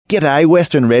G'day,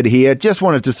 Western Red here. Just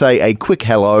wanted to say a quick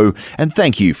hello and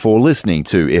thank you for listening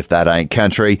to If That Ain't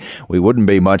Country. We wouldn't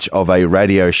be much of a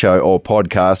radio show or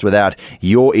podcast without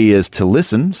your ears to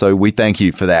listen, so we thank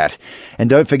you for that. And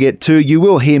don't forget too, you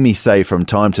will hear me say from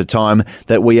time to time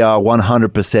that we are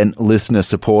 100% listener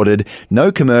supported, no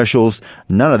commercials,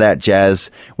 none of that jazz,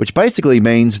 which basically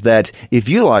means that if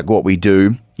you like what we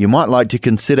do, you might like to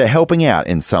consider helping out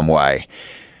in some way.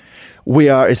 We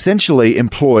are essentially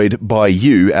employed by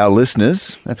you, our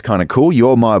listeners. That's kind of cool.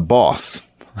 You're my boss.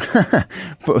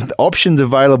 Options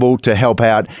available to help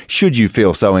out, should you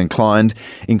feel so inclined,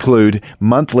 include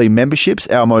monthly memberships,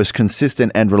 our most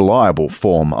consistent and reliable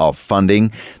form of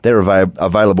funding. They're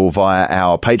available via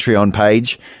our Patreon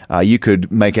page. You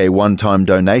could make a one-time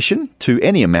donation to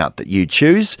any amount that you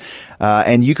choose.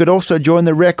 And you could also join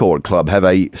the Record Club, have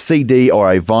a CD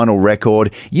or a vinyl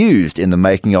record used in the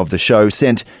making of the show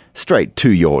sent straight to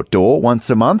your door once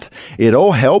a month. It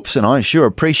all helps, and I sure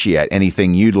appreciate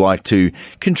anything you'd like to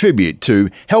contribute to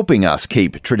helping us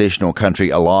keep traditional country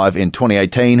alive in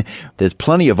 2018. There's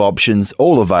plenty of options,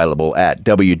 all available at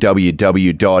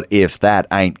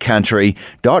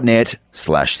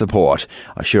www.ifthataintcountry.net/support.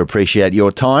 I sure appreciate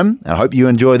your time, and I hope you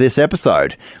enjoy this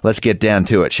episode. Let's get down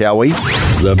to it, shall we?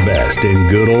 The best in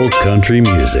good old country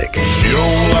music. You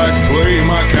don't like play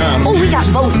my kind of Oh, we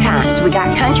got both kinds. We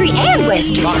got country and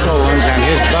western. Bucko runs down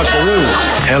his buckaroo.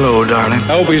 Hello, darling.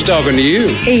 I hope he's talking to you.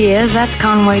 He is. That's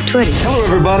Conway Twitty. Hello,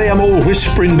 everybody. I'm old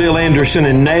Whispering Bill Anderson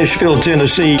in Nashville,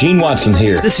 Tennessee. Gene Watson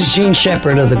here. This is Gene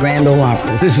Shepard of the Grand Ole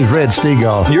Opry. This is Red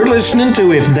Steagall. You're listening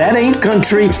to If That Ain't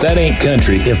Country. If that ain't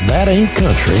country. If that ain't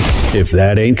country. If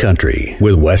That Ain't Country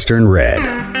with Western Red.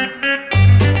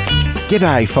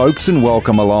 G'day folks and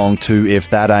welcome along to If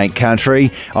That Ain't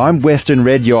Country. I'm Western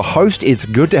Red, your host. It's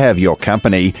good to have your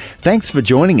company. Thanks for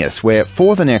joining us, where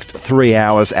for the next 3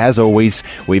 hours, as always,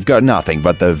 we've got nothing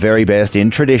but the very best in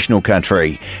traditional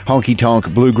country,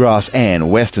 honky-tonk, bluegrass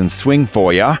and western swing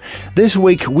for ya. This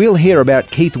week we'll hear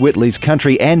about Keith Whitley's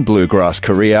country and bluegrass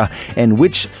career and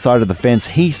which side of the fence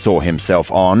he saw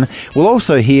himself on. We'll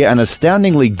also hear an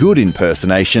astoundingly good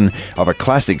impersonation of a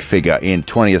classic figure in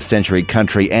 20th century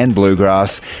country and bluegrass,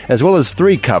 as well as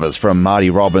 3 covers from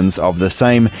Marty Robbins of the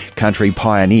same country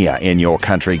pioneer in Your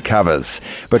Country Covers.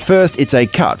 But first, it's a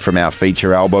cut from our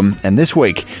feature album, and this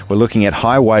week we're looking at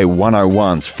Highway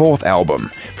 101's 4th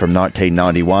album from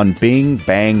 1991, Bing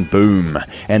Bang Boom,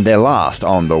 and their last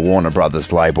on the Warner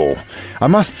Brothers label. I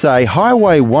must say,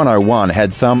 Highway 101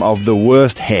 had some of the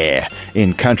worst hair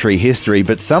in country history,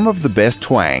 but some of the best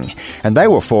twang, and they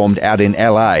were formed out in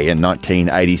LA in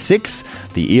 1986,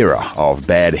 the era of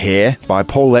bad hair, by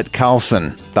Paulette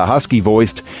Carlson, the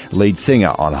husky-voiced lead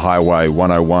singer on Highway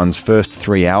 101's first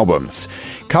 3 albums.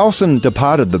 Carlson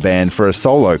departed the band for a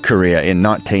solo career in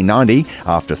 1990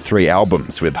 after 3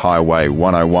 albums with Highway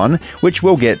 101, which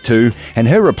we'll get to, and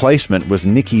her replacement was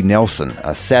Nikki Nelson,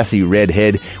 a sassy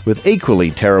redhead with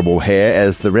equally terrible hair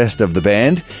as the rest of the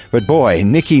band. But boy,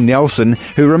 Nikki Nelson,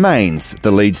 who remains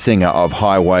the lead singer of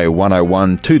Highway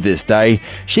 101 to this day,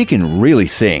 she can really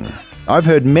sing. I've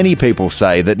heard many people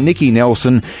say that Nikki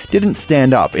Nelson didn't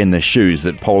stand up in the shoes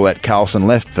that Paulette Carlson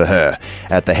left for her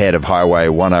at the head of Highway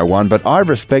 101, but I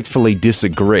respectfully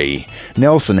disagree.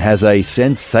 Nelson has a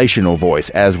sensational voice,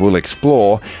 as we'll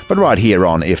explore, but right here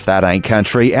on If That Ain't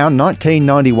Country, our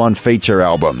 1991 feature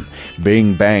album.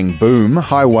 Bing Bang Boom,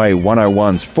 Highway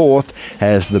 101's 4th,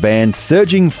 has the band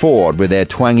surging forward with their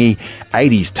twangy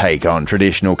 80s take on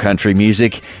traditional country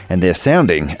music, and they're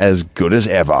sounding as good as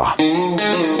ever.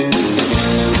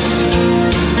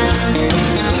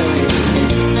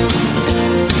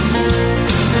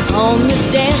 On the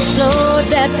dance floor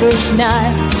that first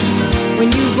night,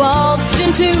 when you waltzed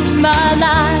into my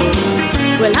life,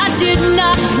 well, I did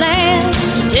not plan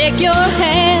to take your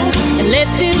hand and let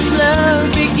this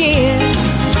love begin.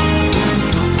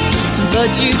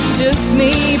 But you took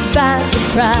me by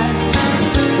surprise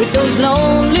with those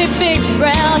lonely big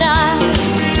brown eyes,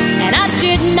 and I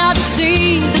did not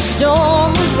see the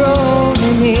storm was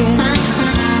rolling in.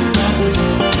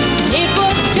 It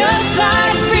was just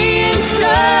like being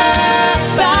struck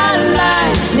by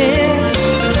lightning,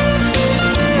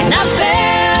 and I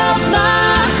felt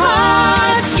my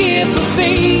heart skip a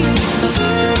beat,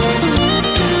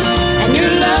 and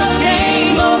your love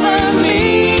came over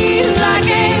me like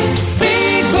a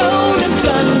big rolling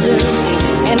thunder,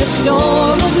 and the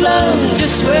storm of love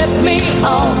just swept me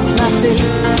off my feet.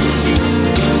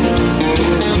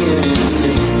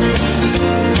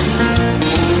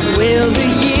 Well, the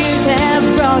years have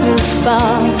brought us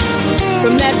far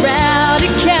from that rowdy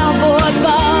cowboy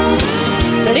bar,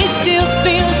 but it still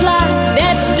feels like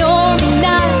that stormy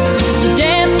night you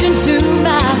danced into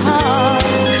my heart.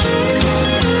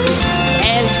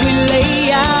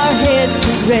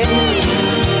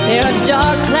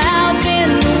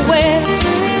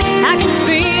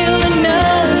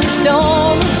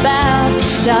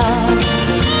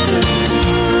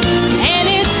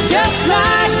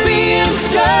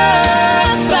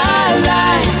 struck by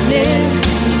lightning,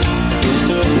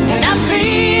 and I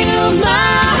feel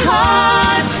my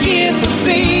heart skip a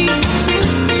beat,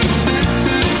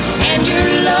 and your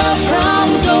love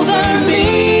comes over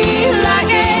me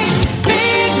like a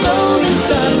big rolling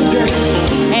thunder,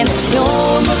 and the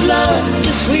storm of love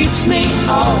just sweeps me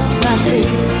off my feet.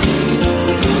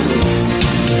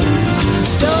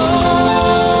 Storm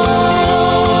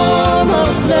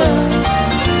of love,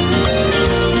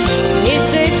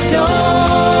 it's a storm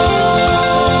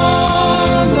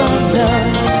of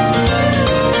love,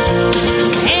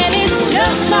 and it's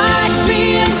just like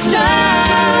being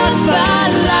struck by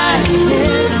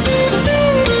lightning,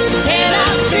 and I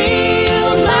feel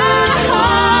my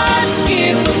heart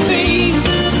skip a beat,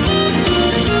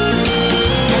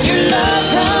 and your love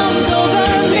comes over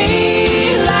me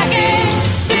like a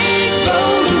big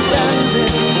rolling thunder,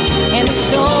 and the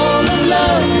storm of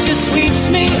love just sweeps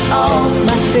me off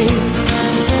my feet.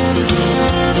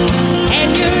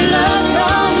 And your love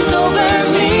comes over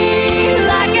me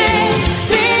like a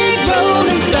big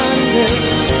rolling thunder,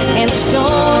 and the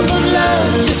storm of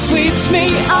love just sweeps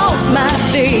me off my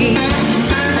feet.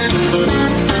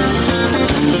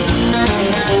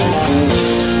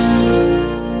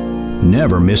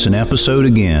 Never miss an episode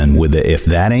again with the If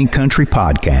That Ain't Country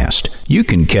podcast. You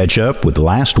can catch up with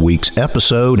last week's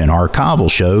episode and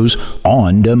archival shows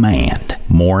on demand.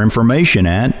 More information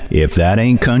at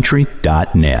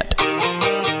ifthataintcountry.net.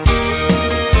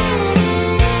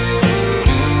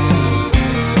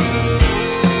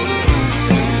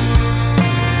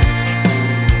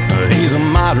 He's a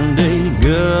modern day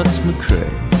Gus McCrae.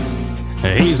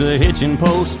 He's a hitching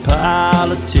post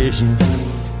politician.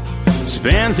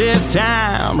 Spends his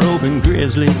time roping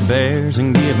grizzly bears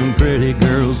and giving pretty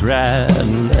girls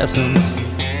riding lessons.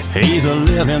 He's a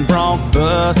living bronc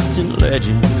busting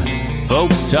legend.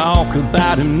 Folks talk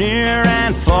about him near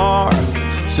and far.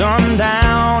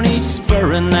 Sundown, he's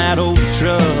spurring that old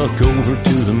truck over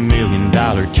to the $1 Million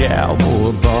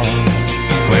Cowboy Bar,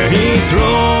 where he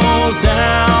throws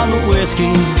down the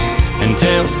whiskey and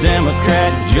tells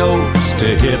Democrat jokes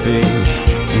to hippies,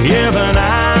 giving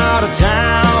out of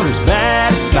towners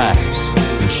bad advice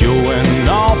and showing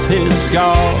off his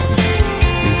scars.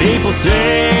 And people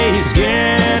say he's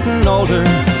getting older,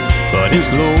 but his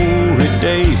glory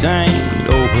days ain't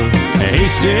over. And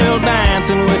he's still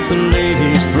dancing with the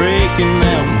ladies, breaking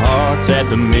them hearts at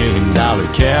the $1 Million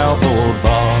Cowboy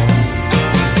Bar.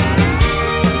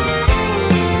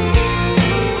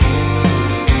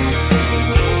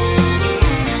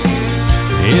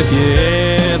 If you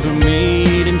ever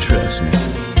meet him, trust me,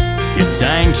 your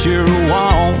tank sure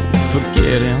won't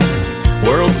forget him.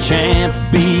 World champ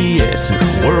BS,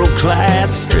 world-class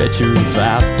stretcher of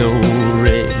outdoor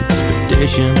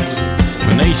expeditions.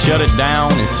 When they shut it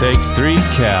down, it takes 3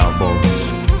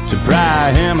 cowboys to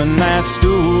pry him and that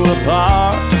stool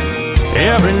apart.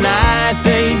 Every night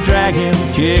they drag him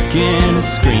kicking and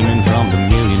screaming from the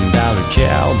 $1 Million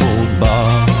Cowboy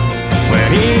Bar, where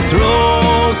he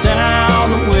throws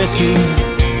down the whiskey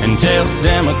and tells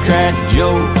Democrat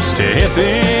jokes to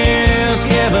hippies,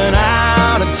 giving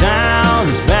out of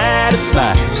towners bad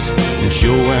advice and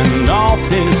showing off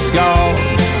his scars.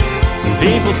 And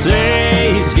people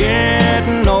say he's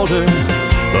getting older,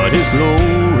 but his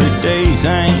glory days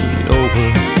ain't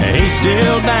over. And he's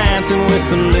still dancing with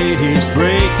the ladies,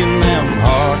 breaking them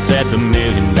hearts at the $1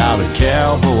 Million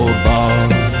Cowboy Bar.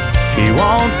 He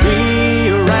won't be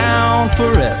around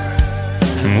forever,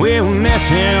 and we'll miss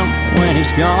him when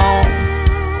he's gone.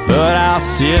 But I'll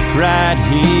sit right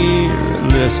here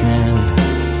listening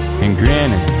and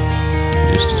grinning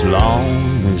just as long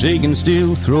as he can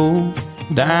still throw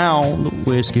down the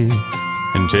whiskey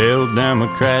and tell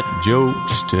Democrat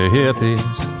jokes to hippies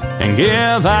and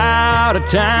give out of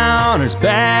towners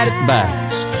bad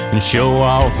advice and show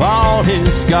off all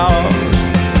his scars.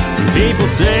 People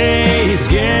say he's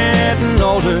getting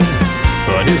older,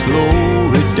 but his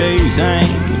glory days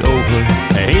ain't over.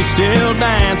 He's still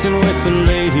dancing with the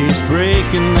ladies,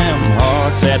 breaking them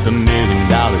hearts at the $1 Million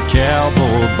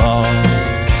Cowboy Bar.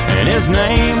 And his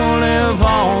name will live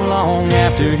on long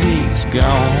after he's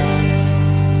gone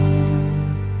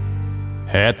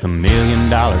at the $1 Million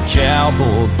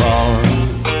Cowboy Bar.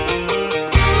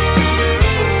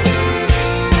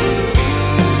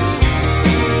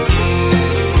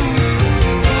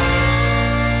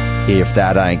 If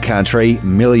That Ain't Country, $1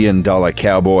 Million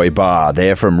Cowboy Bar.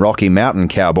 They're from Rocky Mountain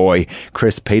Cowboy,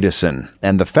 Chris Peterson.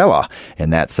 And the fella in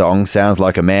that song sounds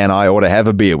like a man I ought to have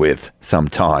a beer with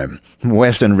sometime.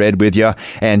 Western Red with you,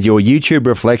 and your YouTube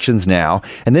reflections now.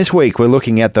 And this week we're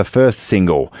looking at the first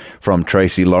single from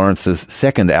Tracy Lawrence's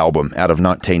second album out of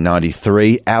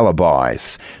 1993,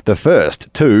 Alibis. The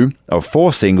first, two of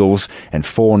 4 singles and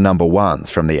 4 number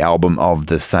ones from the album of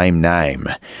the same name.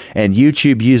 And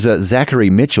YouTube user Zachary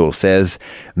Mitchell says,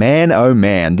 "Man, oh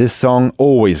man, this song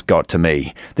always got to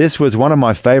me. This was one of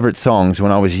my favourite songs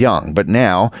when I was young, but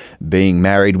now, being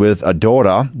married with a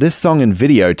daughter, this song and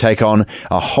video take on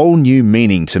a whole new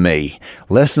meaning to me.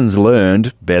 Lessons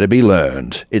learned better be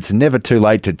learned. It's never too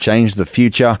late to change the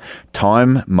future.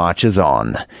 Time marches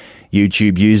on."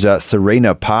 YouTube user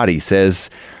Serena Party says,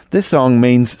 "This song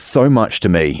means so much to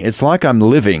me. It's like I'm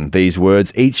living these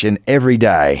words each and every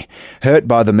day. Hurt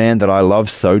by the man that I love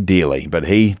so dearly, but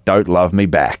he don't love me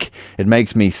back. It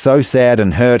makes me so sad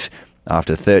and hurt.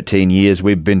 After 13 years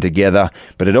we've been together,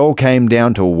 but it all came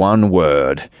down to one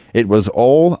word. It was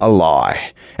all a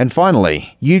lie." And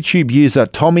finally, YouTube user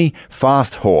Tommy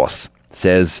Fast Horse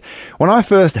says, "When I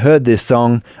first heard this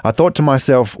song, I thought to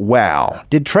myself, wow,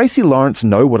 did Tracy Lawrence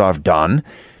know what I've done?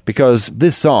 Because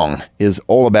this song is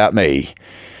all about me.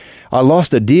 I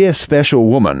lost a dear special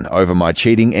woman over my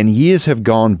cheating and years have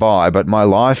gone by, but my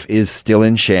life is still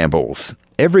in shambles.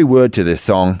 Every word to this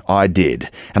song I did,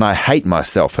 and I hate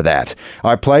myself for that.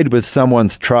 I played with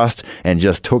someone's trust and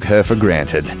just took her for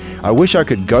granted. I wish I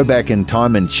could go back in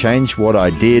time and change what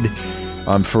I did.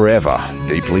 I'm forever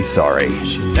deeply sorry."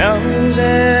 She knows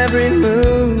every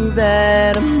move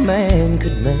that a man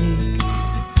could make.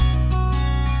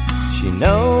 She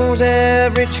knows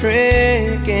every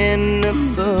trick in the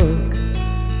book.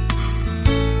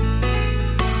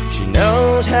 She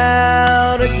knows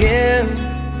how to give.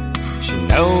 She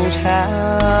knows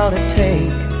how to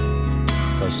take.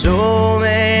 'Cause so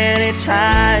many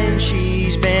times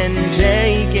she's been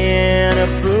taken a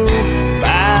fool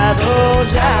by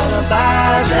those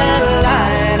alibis and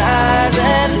lying eyes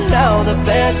and all the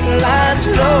best lines.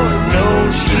 Lord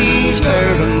knows she's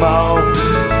heard them all.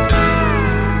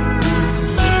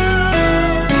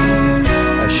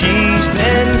 She's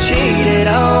been cheated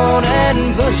on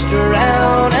and pushed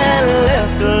around and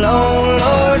left alone.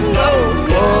 Lord knows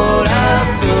what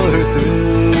I've put her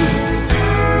through.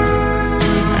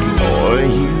 And boy,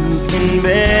 you can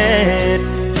bet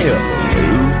if a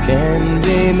move can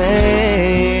be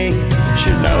made,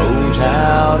 she knows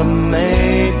how to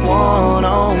make one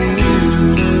on you.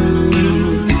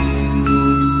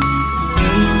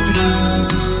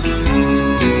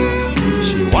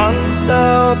 She once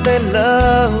thought that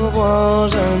love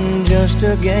wasn't just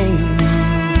a game.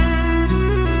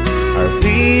 Her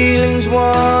feelings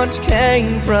once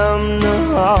came from the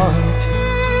heart.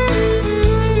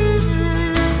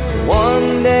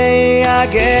 One day I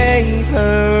gave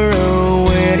her a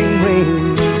wedding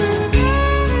ring,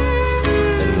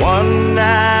 and one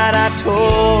night I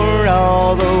tore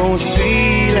all those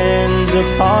feelings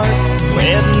apart.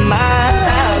 With my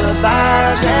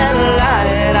alibis and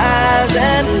lying eyes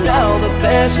and all the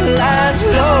best lies,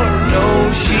 Lord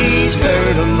knows she's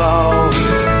heard them all.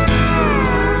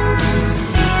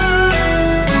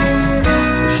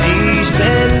 She's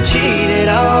been cheated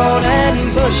on and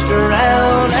pushed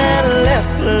around and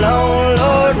left alone.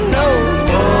 Lord knows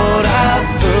what I've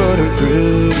put her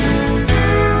through.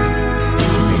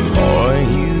 And boy,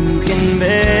 you can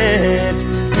bet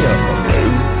if a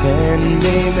move can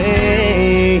be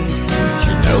made,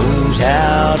 she knows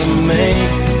how to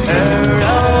make her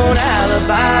own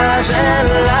alibis and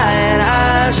lying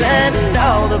eyes and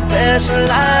all the best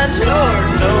lines. Lord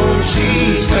knows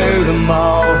she's heard them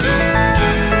all.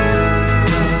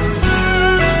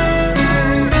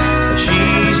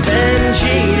 Been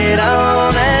cheated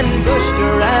on and pushed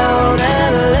around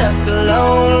and left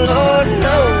alone. Lord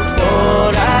knows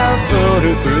what I've put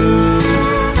her through.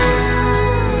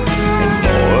 And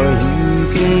boy, you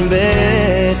can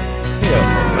bet if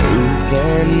a move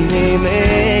can be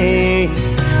made,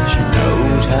 she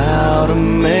knows how to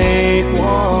make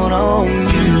one on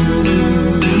you.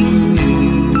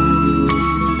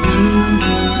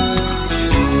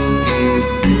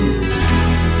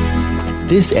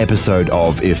 This episode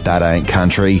of If That Ain't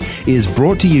Country is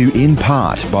brought to you in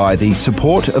part by the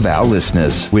support of our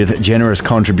listeners, with generous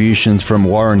contributions from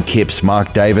Warren Kipps,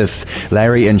 Mark Davis,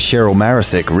 Larry and Cheryl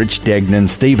Marisick, Rich Degnan,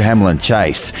 Steve Hamlin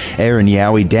Chase, Aaron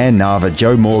Yowie, Dan Nava,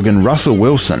 Joe Morgan, Russell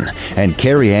Wilson, and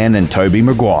Kerry Ann and Toby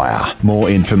Maguire. More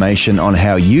information on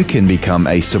how you can become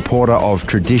a supporter of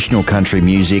traditional country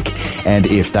music and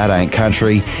If That Ain't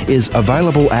Country is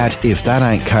available at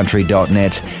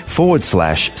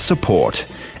ifthataintcountry.net/support.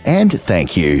 And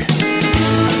thank you.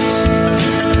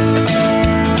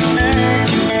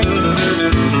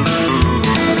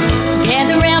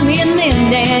 Gather round me and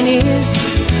lend an ear,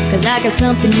 'cause I got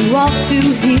something you ought to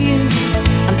hear.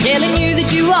 I'm telling you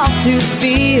that you ought to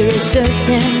fear a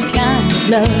certain kind of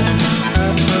love.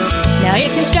 Now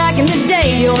it can strike in the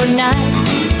day or night,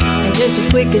 and just as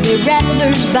quick as a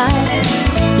rattler's bite.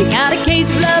 You got a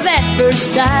case of love at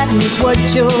first sight, and it's what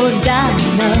you're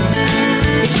dying of.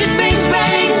 It's just bang,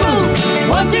 bang, boom,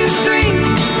 1, 2, 3.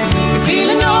 You're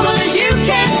feeling normal as you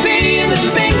can be, and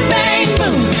then bang, bang,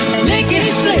 boom,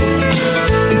 lickety split.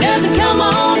 It doesn't come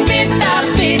on bit by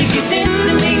bit, it gets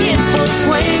instantly in full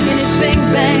swing, and it's bang,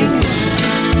 bang.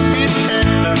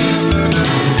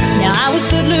 Now I was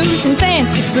footloose and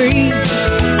fancy free.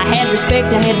 I had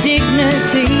respect, I had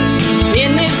dignity.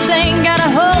 Then this thing got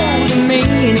a hold of me,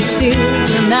 and it still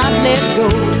will not let go.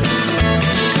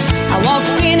 I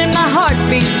walked in and my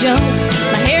heartbeat jumped.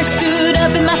 My hair stood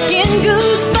up and my skin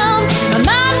goosebumped. My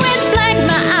mind went blank,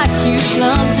 my IQ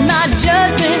slumped, and my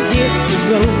judgment hit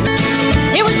the road.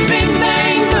 It was bang,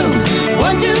 bang, boom,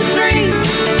 1, 2, 3.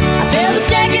 I felt the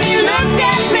second you looked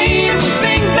at me. It was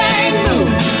bang, bang, boom,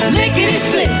 lickety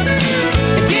split.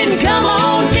 It didn't come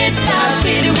on bit by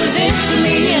bit. It was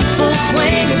instantly in full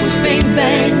swing. It was bang,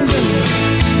 bang, boom.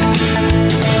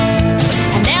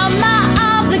 And now my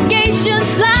obligations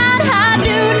slide. I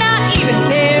do not even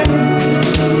care,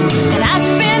 and I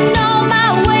spend all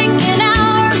my waking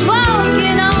hours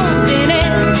walking on thin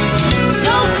air.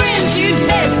 So friends, you'd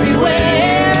best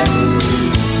beware,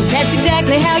 'cause that's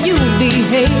exactly how you'll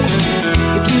behave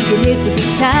if you get hit with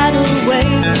this tidal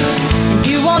wave. And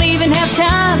you won't even have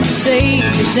time to save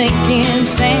your sinking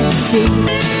sanity.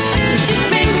 It's just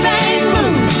bang, bang,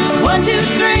 boom, 1, 2,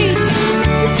 3.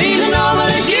 You're feeling normal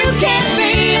as you can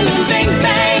be, and then bang,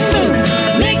 bang, boom,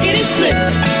 lickety split.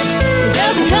 It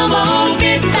doesn't come on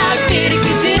bit by bit, it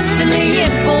gets instantly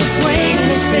in full swing,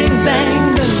 and it's bang,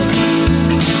 bang, boom.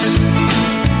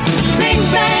 Bang,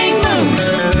 bang, boom.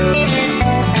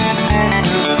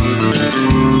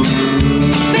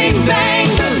 Bang, bang,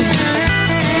 boom.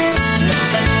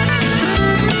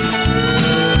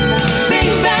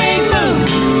 Bang, bang, boom.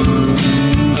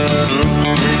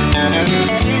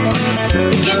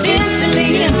 It gets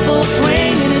instantly in full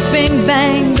swing, and it's bang,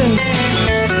 bang, boom.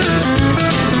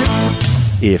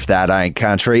 If That Ain't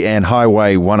Country and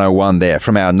Highway 101 there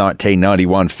from our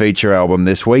 1991 feature album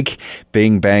this week,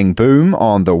 Bing Bang Boom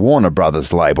on the Warner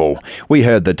Brothers label. We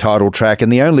heard the title track in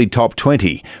the only top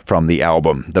 20 from the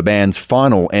album, the band's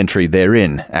final entry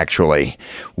therein, actually.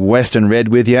 Western Red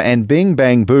with you, and Bing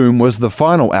Bang Boom was the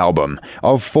final album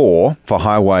of 4 for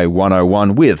Highway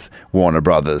 101 with Warner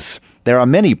Brothers. There are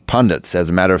many pundits, as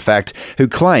a matter of fact, who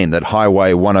claim that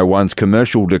Highway 101's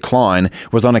commercial decline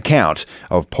was on account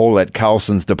of Paulette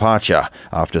Carlson's departure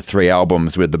after 3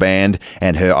 albums with the band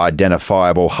and her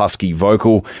identifiable husky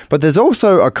vocal, but there's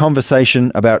also a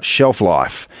conversation about shelf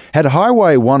life. Had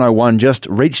Highway 101 just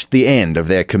reached the end of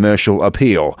their commercial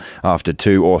appeal after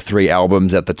 2 or 3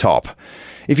 albums at the top?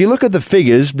 If you look at the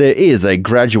figures, there is a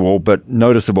gradual but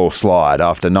noticeable slide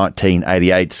after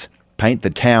 1988's Paint the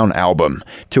Town album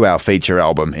to our feature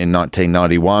album in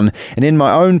 1991, and in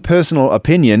my own personal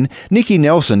opinion, Nicky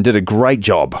Nelson did a great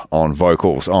job on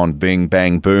vocals on Bing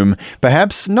Bang Boom,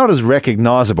 perhaps not as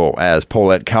recognisable as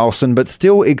Paulette Carlson, but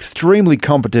still extremely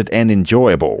competent and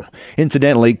enjoyable.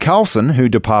 Incidentally, Carlson, who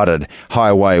departed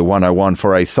Highway 101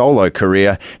 for a solo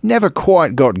career, never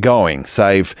quite got going,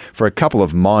 save for a couple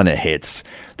of minor hits.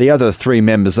 The other 3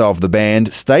 members of the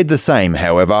band stayed the same,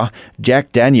 however.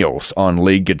 Jack Daniels on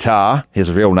lead guitar,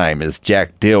 his real name is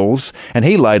Jack Dills, and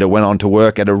he later went on to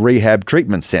work at a rehab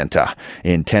treatment centre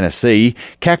in Tennessee.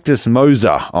 Cactus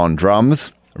Moser on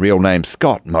drums, real name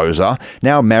Scott Moser,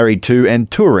 now married to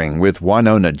and touring with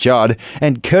Winona Judd,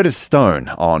 and Curtis Stone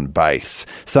on bass,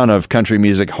 son of country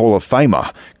music Hall of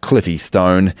Famer Cliffy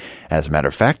Stone, as a matter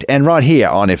of fact. And right here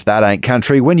on If That Ain't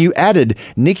Country, when you added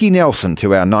Nicky Nelson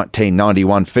to our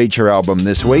 1991 feature album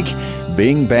this week,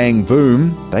 Bing Bang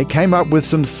Boom, they came up with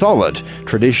some solid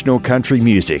traditional country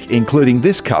music, including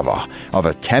this cover of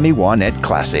a Tammy Wynette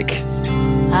classic.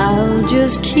 I'll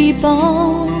just keep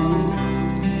on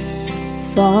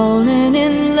falling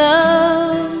in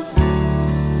love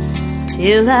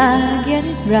till I get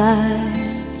it right.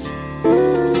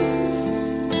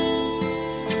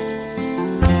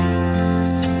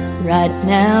 Right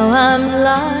now I'm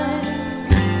like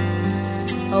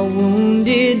a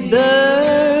wounded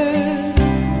bird,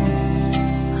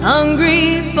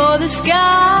 hungry for the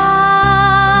sky.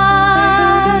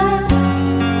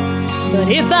 But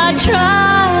if I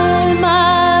try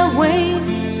my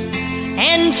wings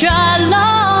and try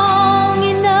long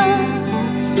enough,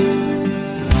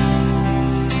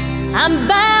 I'm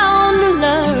bound to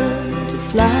learn to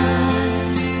fly.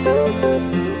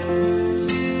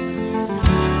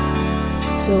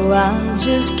 So I'll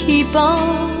just keep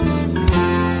on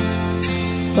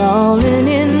falling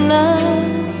in love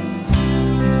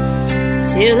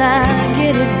till I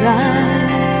get it right.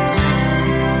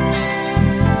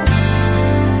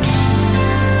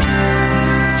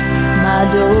 My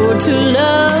door to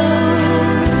love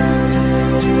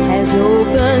has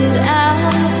opened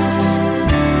out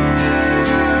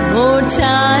more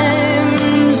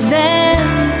times than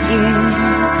in,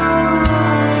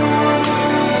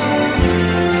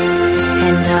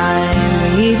 and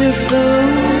I'm either fool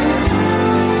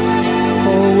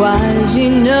or wise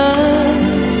enough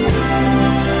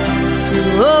to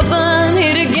open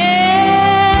it again.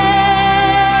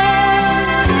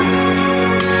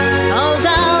 'Cause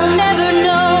I'll never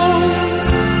know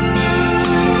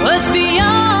what's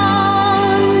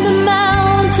beyond the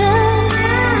mountain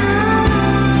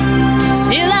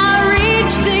till I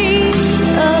reach the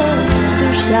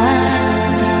other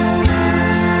side.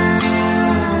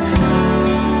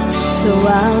 So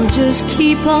I'll just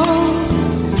keep on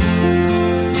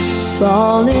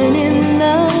falling in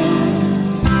love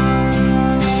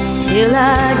till I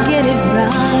get it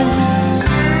right.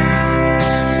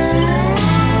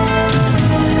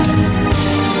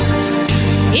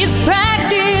 If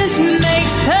practice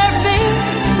makes perfect,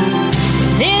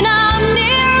 then I'm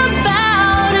near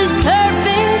about as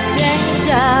perfect as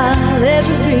I'll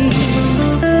ever be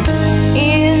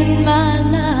in my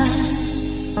life.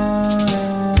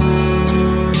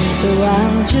 So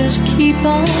I'll just keep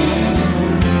on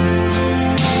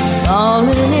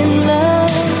falling in love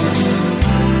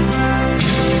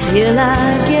till I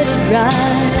get it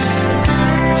right.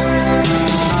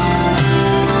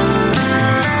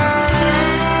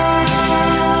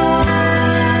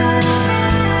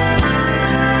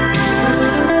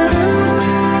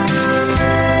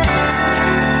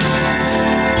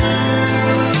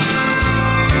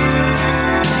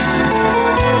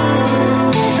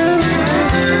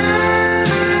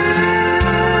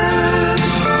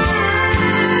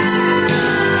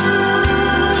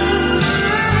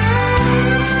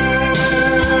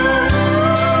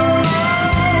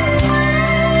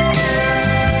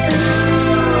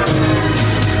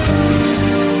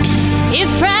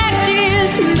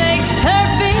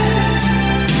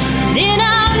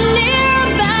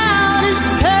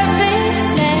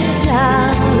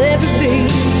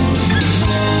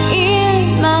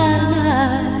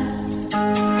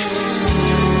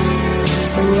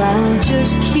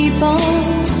 Just keep on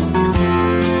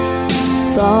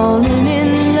falling in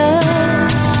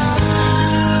love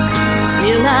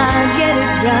till I get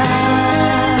it right.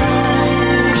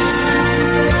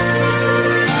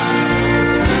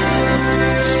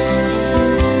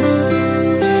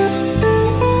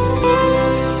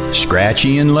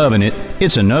 Scratchy and loving it.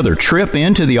 It's another trip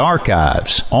into the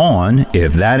archives on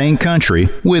If That Ain't Country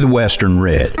with Western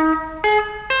Red.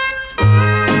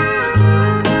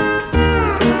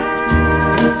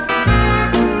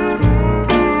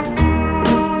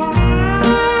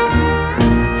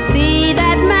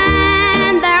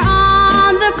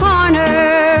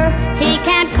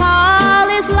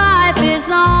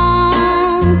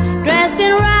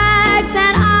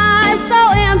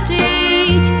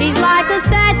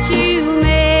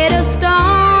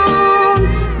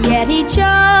 He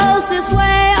chose this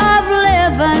way of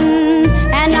living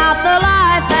and not the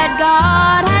life that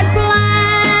God had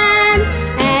planned.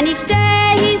 And each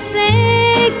day he's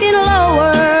sinking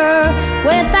lower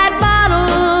with that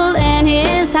bottle in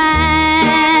his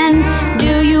hand.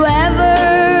 Do you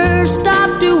ever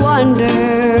stop to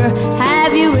wonder,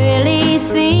 have you really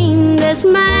seen this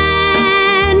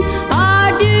man?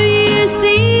 Or do you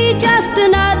see just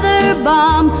another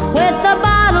bum with a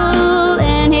bottle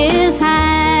in his hand?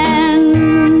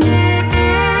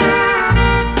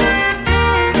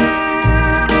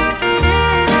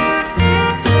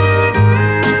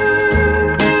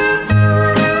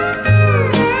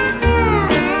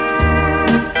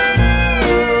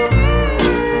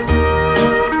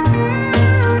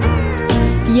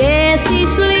 Yes, he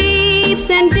sleeps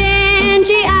in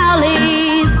dingy alleys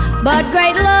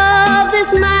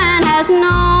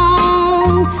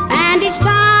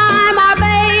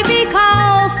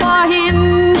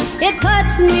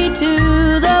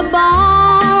to the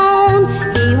bone.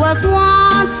 He was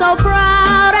once so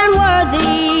proud and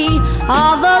worthy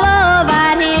of the love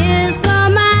at his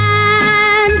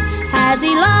command. Has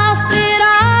he lost it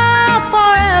all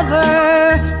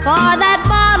forever for that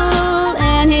bottle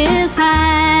in his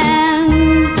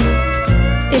hand?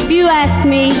 If you ask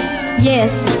me,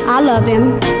 yes, I love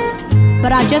him,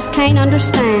 but I just can't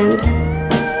understand.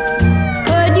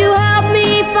 Could you help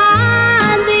me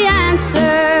find the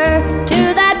answer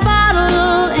to that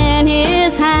bottle in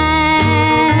his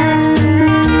hand?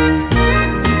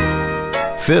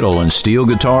 Fiddle and steel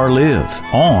guitar live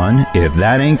on If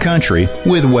That Ain't Country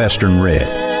with Western Red.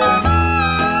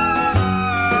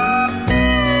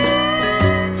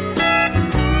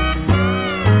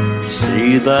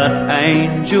 See that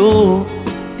angel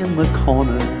in the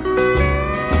corner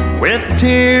with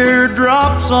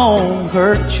teardrops on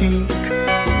her cheek.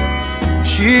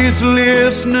 She's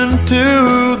listening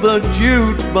to the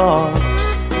jukebox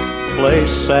play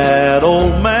sad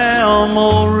old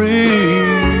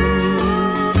memories.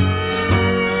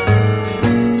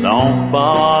 Don't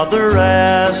bother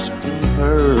asking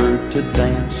her to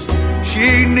dance.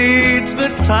 She needs the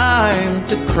time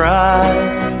to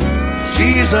cry.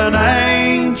 She's an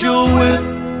angel with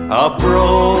a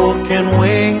broken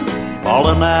wing,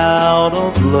 falling out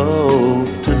of love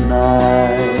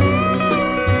tonight.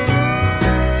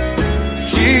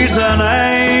 She's an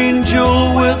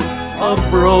angel with a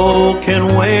broken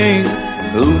wing,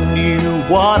 who knew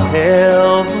what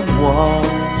heaven was,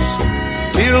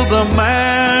 till the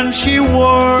man she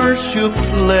worshipped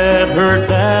let her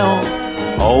down.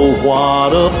 Oh,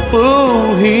 what a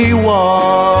fool he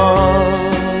was.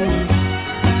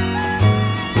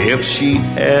 If she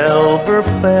ever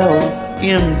fell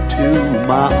into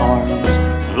my arms,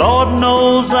 Lord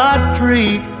knows I'd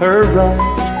treat her right.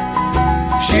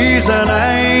 She's an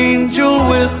angel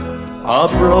with a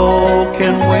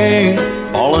broken wing,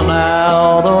 falling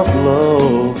out of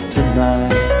love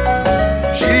tonight.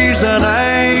 She's an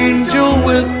angel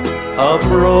with a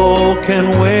broken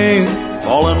wing,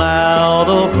 falling out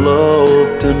of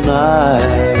love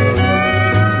tonight.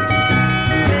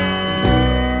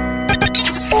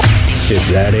 If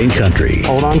That Ain't Country.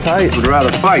 Hold on tight. Would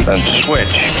rather fight than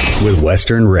switch. With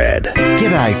Western Red.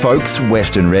 G'day folks,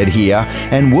 Western Red here,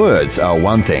 and words are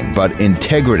one thing, but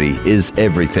integrity is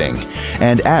everything.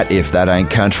 And at If That Ain't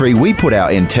Country, we put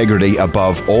our integrity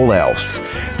above all else.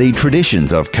 The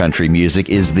traditions of country music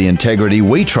is the integrity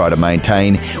we try to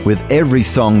maintain with every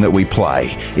song that we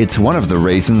play. It's one of the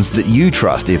reasons that you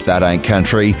trust If That Ain't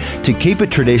Country to keep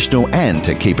it traditional and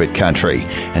to keep it country.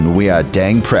 And we are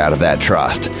dang proud of that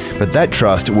trust. But that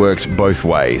trust works both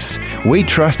ways. We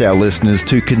trust our listeners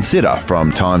to consider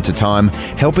from time to time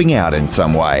helping out in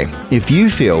some way. If you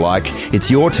feel like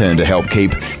it's your turn to help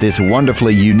keep this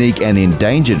wonderfully unique and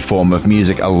endangered form of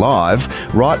music alive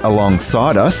right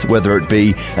alongside us, whether it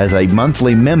be as a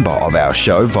monthly member of our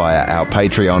show via our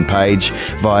Patreon page,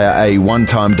 via a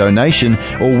one-time donation,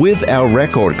 or with our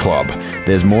record club,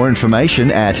 there's more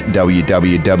information at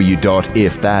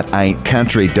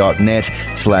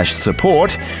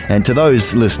www.ifthataintcountry.net/support. And to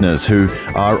those listeners who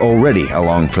are already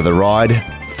along for the ride,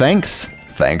 thanks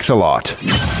a lot.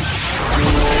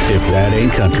 If That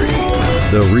Ain't Country.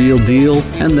 The real deal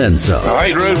and then some. I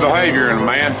hate rude behavior and a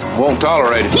man won't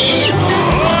tolerate it.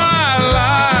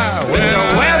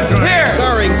 Here.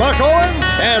 Starring Buck Owens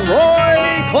and Roy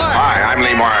Clark. Hi, I'm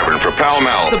Lee Marvin for Pell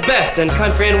Mell. The best in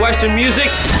country and western music.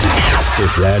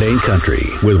 If That Ain't Country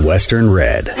with Western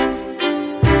Red.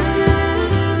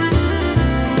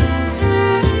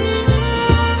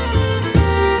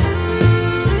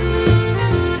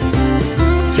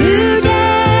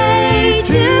 Today,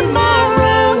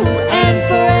 tomorrow, and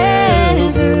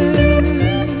forever.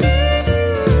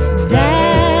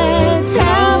 That's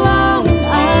how long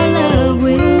our love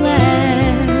will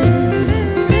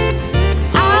last.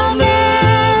 I'll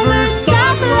never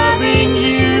stop loving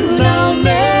you, no,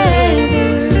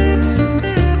 never.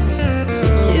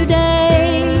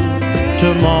 Today,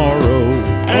 tomorrow,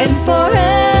 and forever.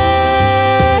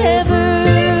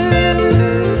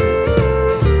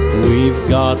 We've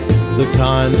got the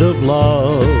kind of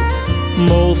love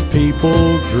most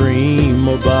people dream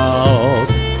about,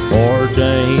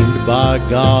 ordained by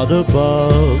God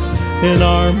above. In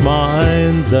our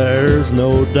mind, there's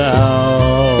no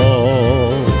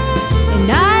doubt.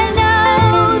 And I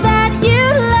know that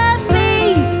you love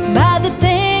me by the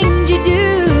things you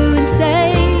do and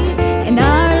say, and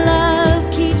our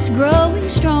love keeps growing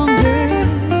stronger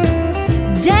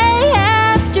day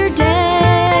after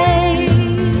day.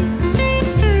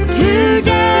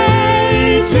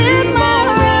 Today,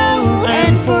 tomorrow,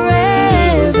 and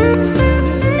forever.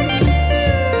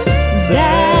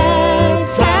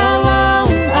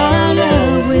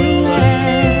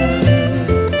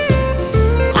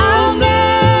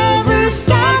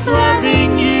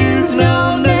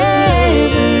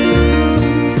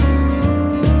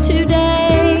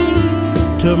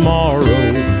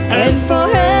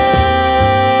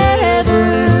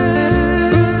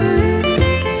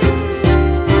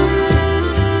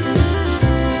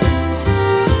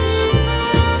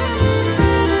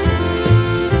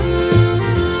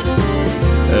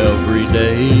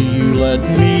 you let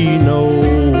me know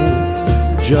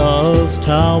just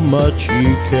how much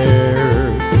you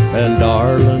care. And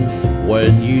darling,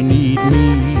 when you need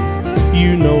me,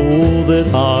 you know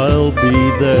that I'll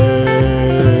be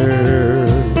there.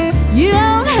 You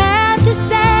don't have to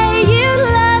say you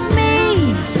love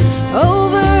me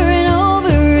over and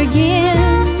over again.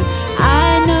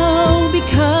 I know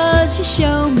because you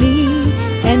show me,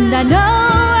 and I know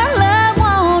our love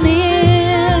won't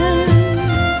end.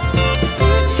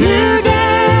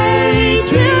 Today,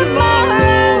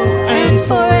 tomorrow, and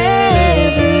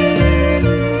forever.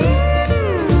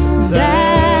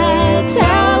 That's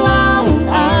how long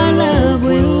our love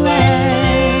will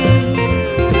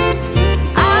last.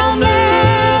 I'll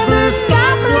never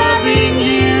stop loving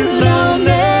you, no,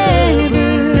 never.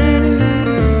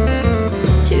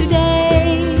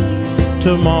 Today,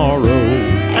 Tomorrow,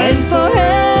 and forever.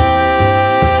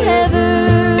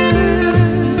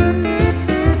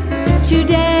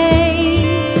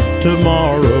 Today,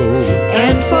 tomorrow,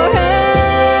 and forever.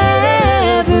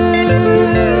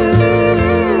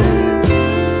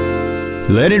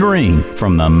 Let it ring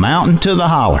from the mountain to the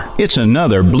holler. It's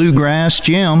another bluegrass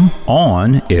gem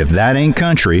on If That Ain't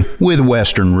Country with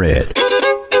Western Red.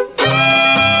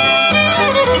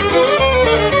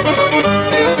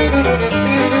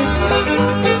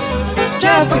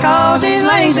 Just because he's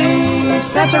lazy,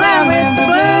 sits around with the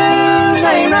blues.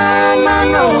 They run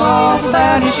Monroe off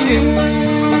without his shoes.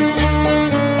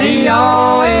 He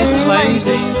always was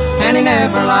lazy, and he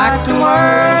never liked to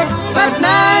work. But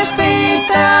nice feet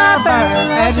there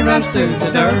burn as he runs through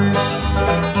the dirt.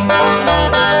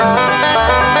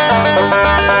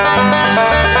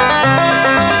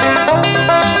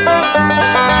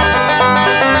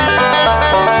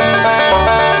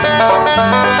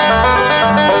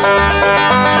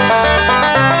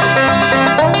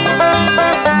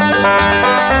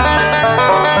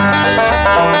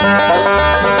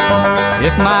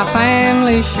 If my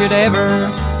family should ever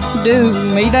do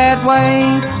me that way,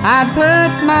 I'd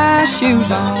put my shoes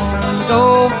on and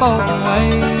go far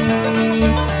away.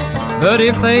 But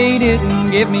if they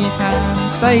didn't give me time,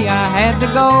 say I had to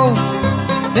go,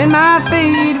 then my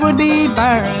feet would be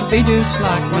bare and be just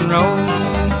like Monroe.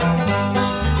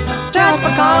 Just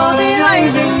because he's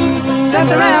lazy,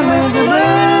 sits around with the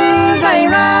blues, they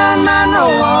run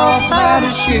Monroe off without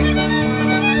his shoes.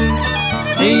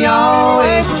 He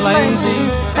always was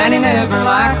lazy, and he never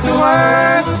liked to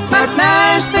work. But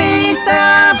now his feet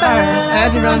are bare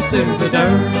as he runs through the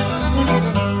dirt.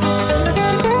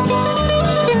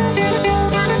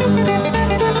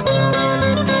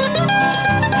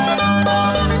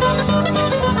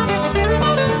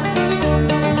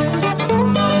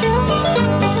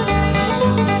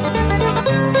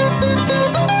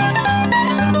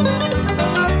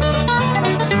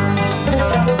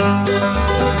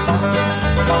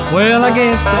 Well, I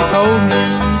guess they told him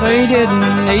they didn't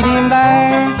need him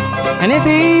there, and if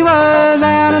he was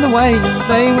out of the way,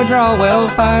 they would draw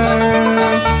welfare.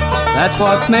 That's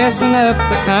what's messing up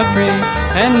the country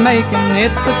and making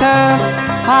it so tough.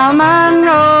 While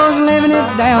Monroe's living it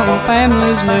down,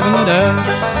 families living it up.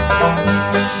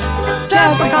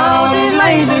 Just because he's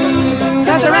lazy,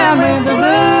 sits around with the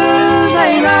blues,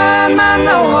 they run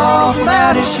Monroe off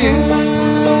without his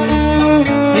shoes.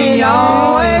 He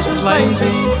always was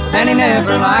lazy, and he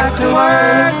never liked to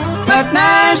work. But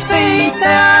now his feet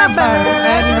are bare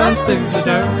as he runs through the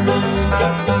dirt.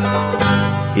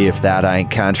 If That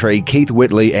Ain't Country, Keith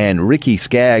Whitley and Ricky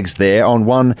Skaggs there on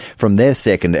one from their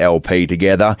second LP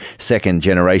together, Second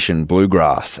Generation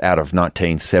Bluegrass, out of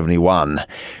 1971.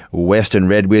 Western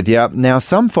Red with you. Now,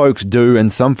 some folks do and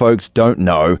some folks don't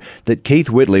know that Keith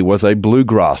Whitley was a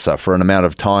bluegrasser for an amount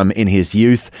of time in his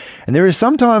youth, and there is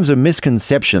sometimes a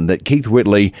misconception that Keith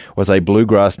Whitley was a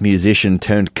bluegrass musician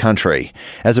turned country.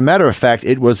 As a matter of fact,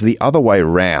 it was the other way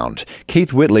round.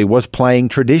 Keith Whitley was playing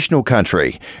traditional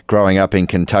country, growing up in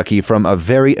Kentucky from a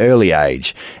very early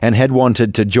age, and had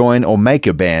wanted to join or make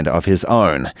a band of his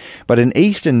own. But in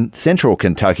East and Central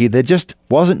Kentucky, there just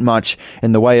wasn't much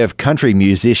in the way of country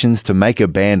musicians to make a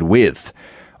band with.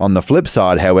 On the flip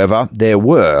side, however, there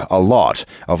were a lot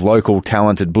of local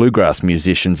talented bluegrass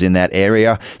musicians in that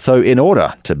area, so in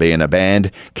order to be in a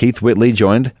band, Keith Whitley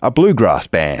joined a bluegrass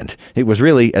band. It was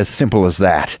really as simple as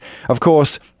that. Of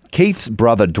course, Keith's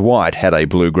brother Dwight had a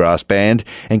bluegrass band,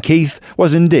 and Keith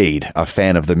was indeed a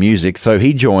fan of the music, so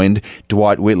he joined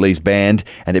Dwight Whitley's band,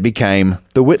 and it became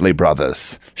the Whitley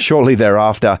Brothers. Shortly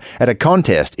thereafter, at a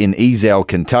contest in Ezell,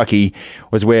 Kentucky,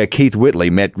 was where Keith Whitley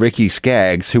met Ricky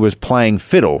Skaggs, who was playing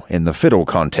fiddle in the fiddle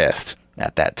contest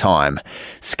at that time.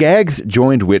 Skaggs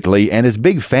joined Whitley and is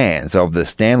big fans of the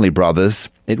Stanley Brothers,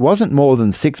 It wasn't more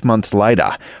than 6 months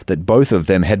later that both of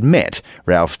them had met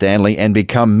Ralph Stanley and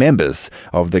become members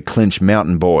of the Clinch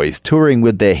Mountain Boys, touring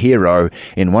with their hero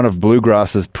in one of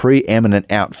bluegrass's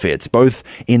preeminent outfits, both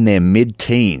in their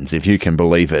mid-teens, if you can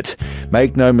believe it.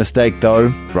 Make no mistake,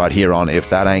 though, right here on If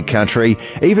That Ain't Country,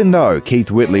 even though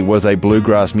Keith Whitley was a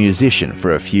bluegrass musician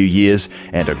for a few years,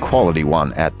 and a quality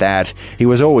one at that, he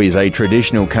was always a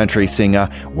traditional country singer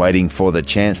waiting for the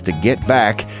chance to get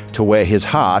back to where his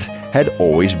heart had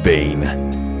always been.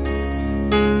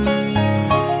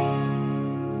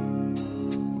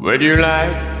 Would you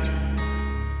like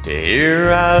to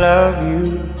hear I love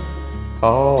you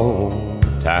all the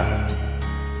time?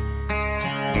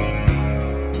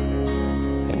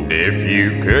 And if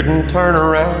you couldn't turn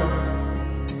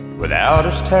around without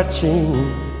us touching,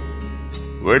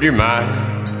 would you mind?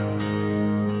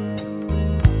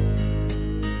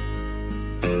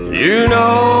 You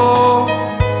know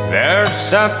there's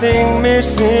something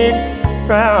missing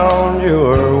round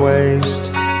your waist.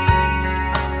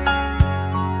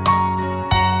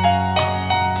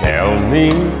 Tell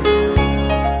me,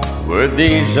 would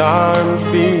these arms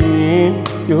be in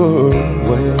your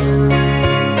way?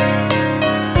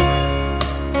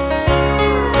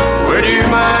 Would you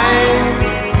mind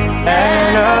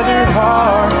another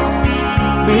heart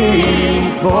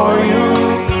beating for you?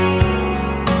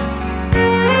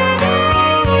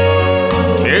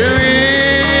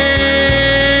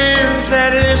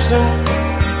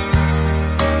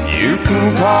 You can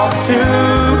talk to,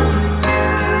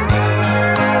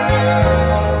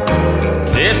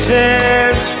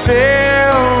 kisses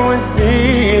filled with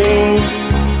feeling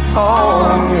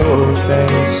on your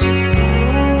face.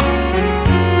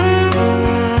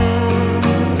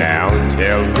 Now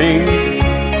tell me,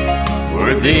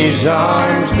 would these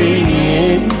arms be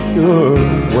in your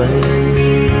way?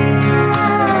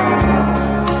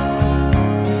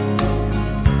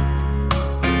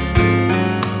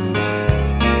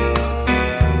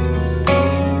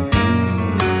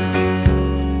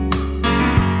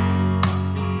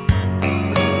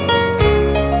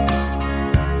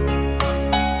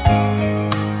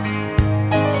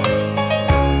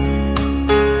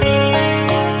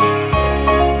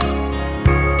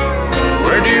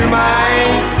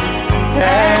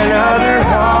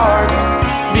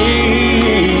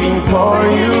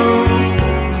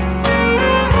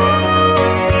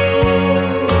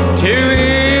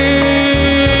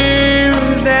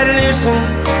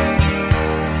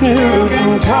 You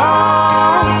can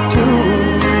talk to,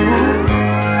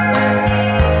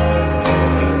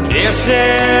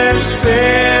 kisses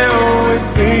filled with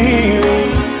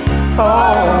feeling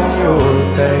on your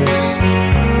face.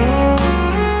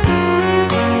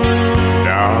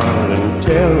 Darling,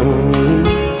 tell me,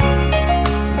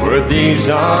 would these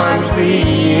arms be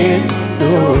in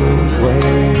your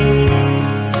way?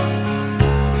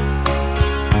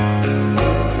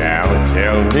 Now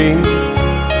tell me,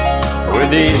 would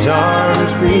these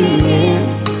arms be in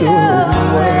your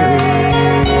way?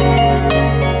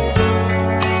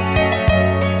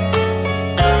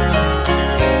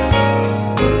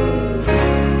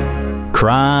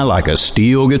 Cry Like a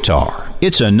Steel Guitar.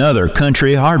 It's another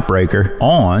country heartbreaker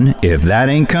on If That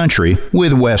Ain't Country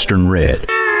with Western Red.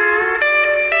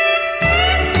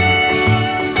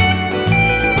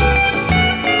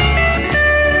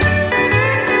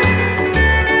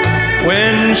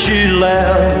 When she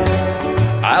left,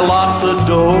 I locked the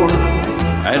door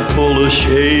and pulled a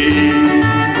shade.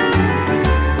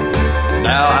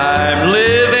 Now I'm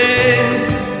living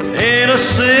in a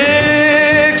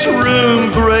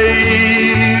 6-room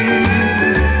grave.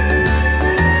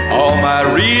 All my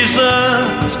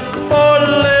reasons for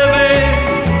living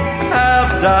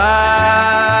have died.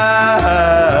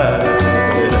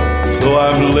 So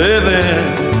I'm living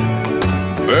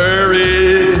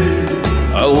buried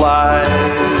alive.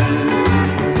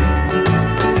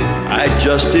 I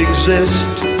just exist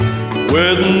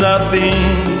with nothing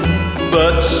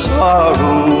but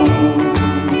sorrow.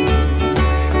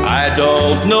 I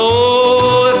don't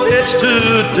know if it's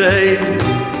today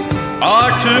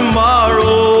or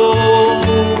tomorrow.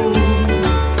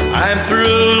 I'm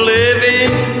through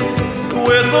living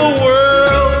with the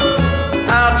world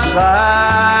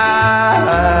outside.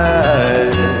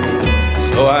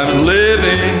 So I'm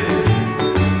living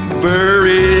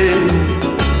buried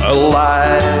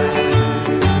alive.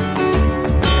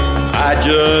 I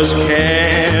just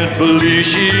can't believe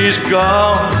she's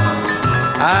gone.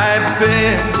 I've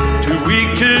been too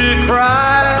weak to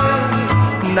cry.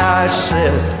 Now I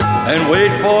sit and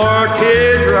wait for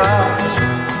teardrops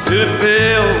to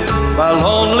fill my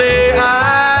lonely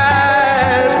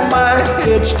eyes. My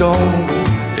head headstone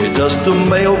is just a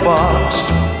mailbox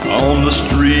on the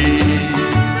street.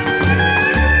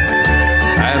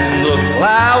 And the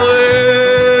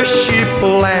flowers she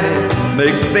planted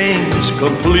make things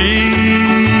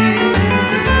complete.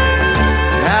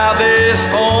 Now this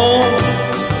home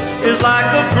is like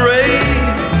a grave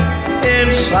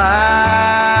inside.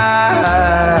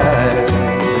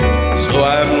 So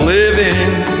I'm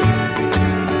living,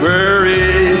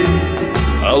 buried,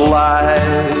 alive.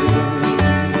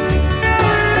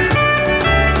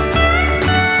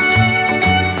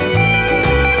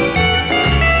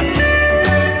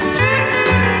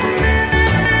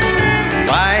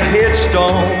 My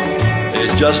headstone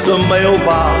is just a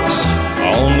mailbox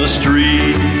on the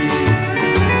street.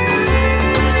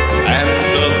 And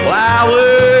the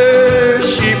flowers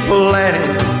she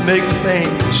planted make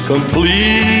things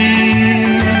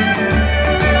complete.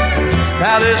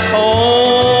 Now this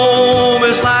home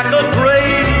is like a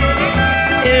grave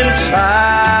inside.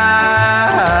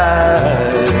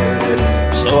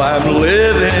 So I'm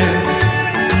living,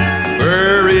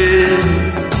 buried,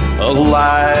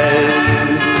 alive.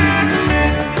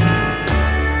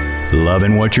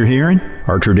 Loving what you're hearing?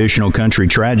 Our Traditional Country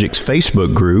Tragics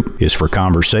Facebook group is for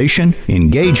conversation,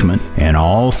 engagement, and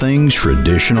all things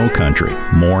traditional country.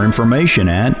 More information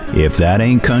at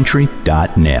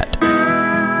ifthataintcountry.net.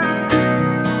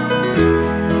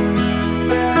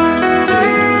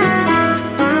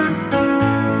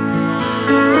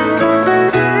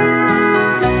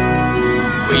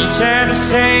 We share the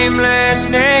same last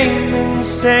name and the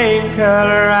same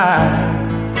color eyes.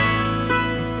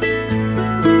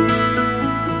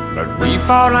 We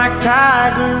fought like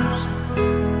tigers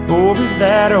over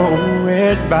that old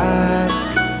red bike.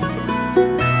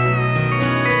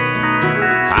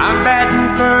 I'm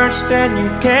batting first and you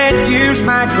can't use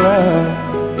my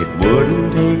glove. It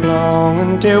wouldn't take long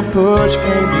until push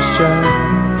came to shove,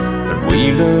 but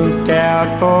we looked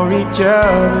out for each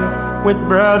other with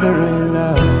brotherly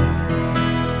love.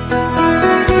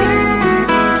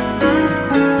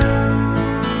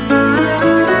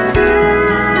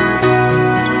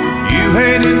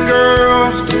 Hated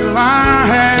girls till I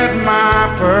had my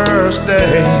first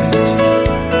date.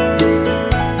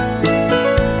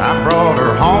 I brought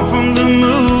her home from the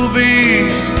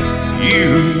movies,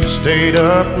 you stayed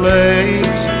up late.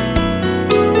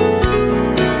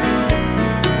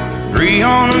 3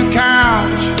 on a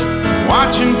couch,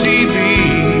 watching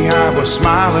TV. I was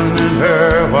smiling at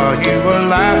her while you were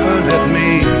laughing at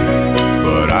me.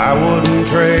 But I wouldn't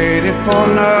trade it for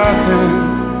nothing.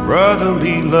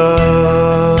 Brotherly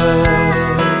love.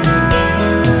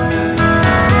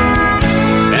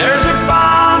 There's a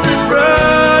bond that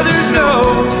brothers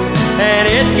know, and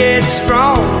it gets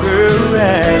stronger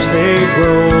as they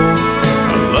grow.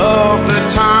 A love that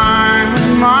time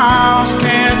and miles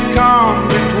can't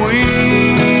come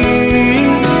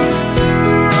between.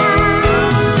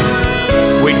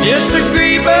 We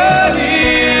disagree, but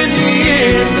in the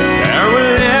end, there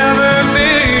will never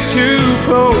be too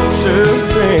close of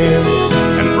friends.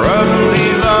 And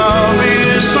brotherly love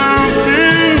is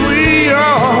something we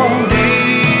all need.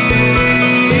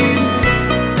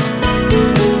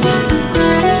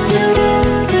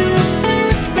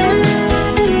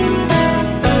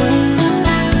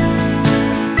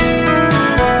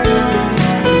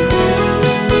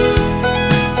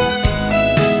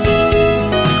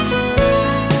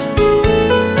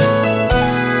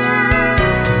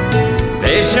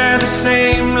 They share the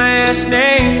same last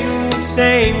name, the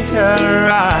same color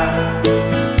eyes,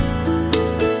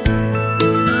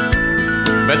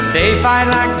 but they fight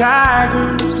like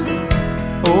tigers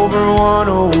over one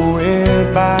old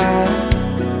red bike.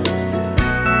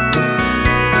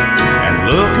 And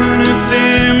looking at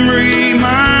them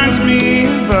reminds me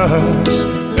of us.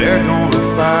 They're gonna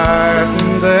fight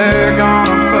and they're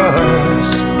gonna fuss,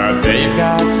 but they've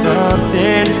got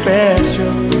something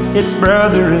special. It's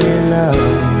brotherly love.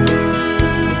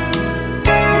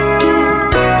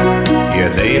 Yeah,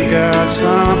 they've got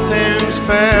something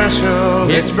special.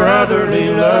 It's brotherly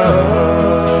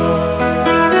love.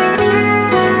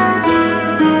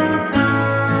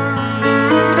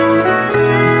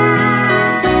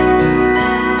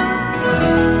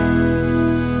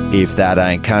 If That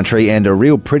Ain't Country, and a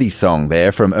real pretty song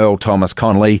there from Earl Thomas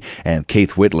Conley and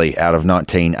Keith Whitley out of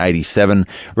 1987,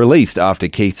 released after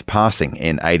Keith's passing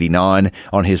in 89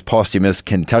 on his posthumous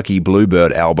Kentucky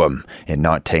Bluebird album in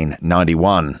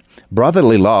 1991.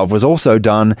 Brotherly Love was also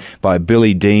done by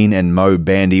Billy Dean and Mo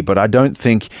Bandy, but I don't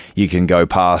think you can go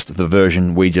past the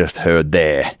version we just heard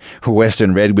there.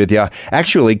 Western Red with you.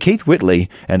 Actually, Keith Whitley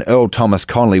and Earl Thomas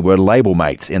Conley were label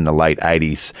mates in the late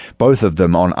 80s, both of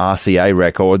them on RCA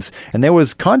Records, and there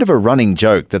was kind of a running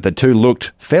joke that the two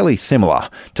looked fairly similar,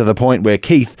 to the point where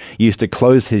Keith used to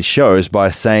close his shows by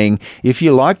saying, "If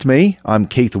you liked me, I'm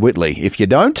Keith Whitley. If you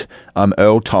don't, I'm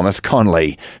Earl Thomas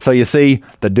Conley." So you see,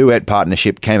 the duet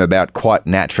partnership came about quite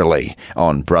naturally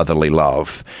on Brotherly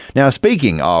Love. Now,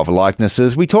 speaking of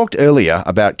likenesses, we talked earlier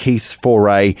about Keith's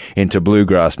foray into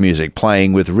bluegrass music,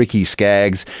 playing with Ricky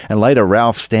Skaggs and later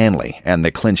Ralph Stanley and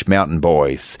the Clinch Mountain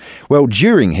Boys. Well,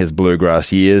 during his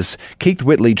bluegrass years, Keith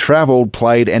Whitley travelled,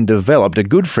 played and developed a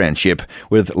good friendship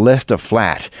with Lester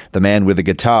Flatt, the man with the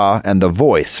guitar and the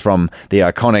voice from the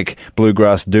iconic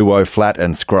bluegrass duo Flatt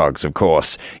and Scruggs, of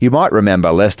course. You might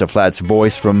remember Lester Flatt's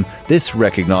voice from this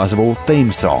recognisable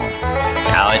theme song.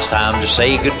 Now it's time to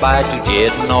say goodbye to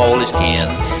Jed and all his kin.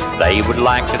 They would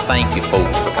like to thank you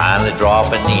folks for kindly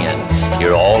dropping in.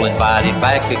 You're all invited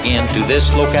back again to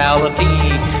this locality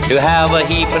to have a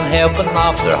heaping helping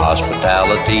of their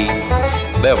hospitality.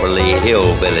 Beverly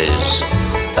Hillbillies,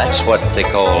 that's what they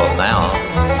call them now.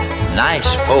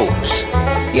 Nice folks.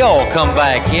 Y'all come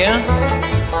back here.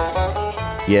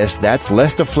 Yes, that's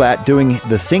Lester Flatt doing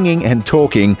the singing and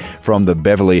talking from the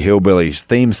Beverly Hillbillies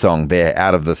theme song there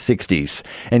out of the 60s.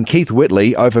 And Keith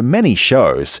Whitley, over many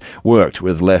shows, worked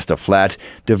with Lester Flatt,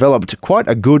 developed quite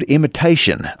a good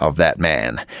imitation of that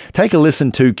man. Take a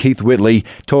listen to Keith Whitley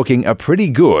talking a pretty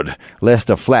good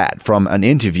Lester Flatt from an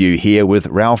interview here with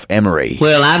Ralph Emery.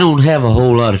 Well, I don't have a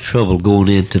whole lot of trouble going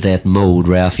into that mode,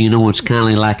 Ralph. You know, it's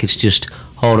kind of like it's just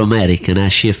automatic, and I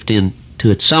shift into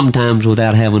it sometimes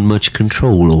without having much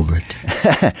control over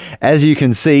it. As you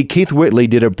can see, Keith Whitley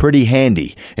did a pretty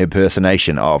handy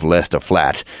impersonation of Lester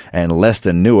Flatt, and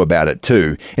Lester knew about it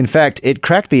too. In fact, it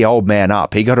cracked the old man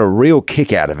up. He got a real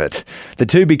kick out of it. The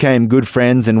two became good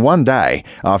friends, and one day,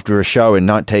 after a show in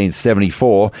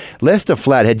 1974, Lester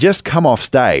Flatt had just come off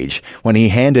stage when he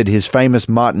handed his famous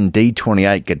Martin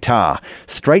D28 guitar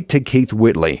straight to Keith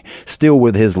Whitley, still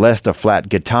with his Lester Flatt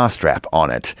guitar strap on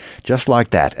it, just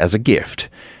like that as a gift.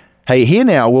 Hey, here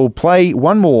now we'll play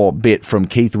one more bit from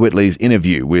Keith Whitley's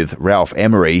interview with Ralph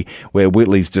Emery, where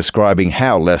Whitley's describing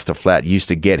how Lester Flatt used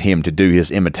to get him to do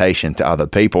his imitation to other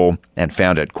people and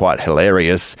found it quite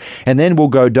hilarious. And then we'll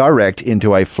go direct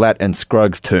into a Flatt and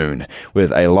Scruggs tune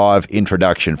with a live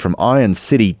introduction from Iron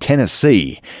City,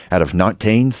 Tennessee out of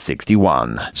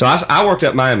 1961. So I worked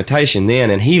up my imitation then,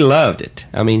 and he loved it.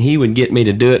 I mean, he would get me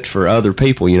to do it for other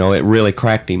people. You know, it really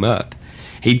cracked him up.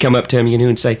 He'd come up to me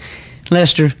and say,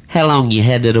 "Lester, how long you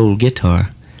had that old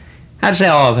guitar?" I'd say,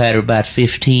 "Oh, I've had her about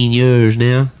 15 years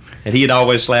now." And he'd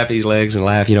always slap his legs and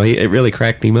laugh. You know, it really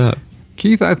cracked him up.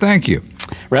 Keith, I thank you.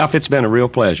 Ralph, it's been a real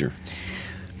pleasure.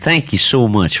 Thank you so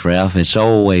much, Ralph. It's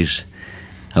always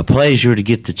a pleasure to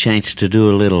get the chance to do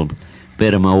a little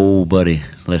bit of my old buddy,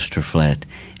 Lester Flatt.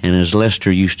 And as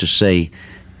Lester used to say,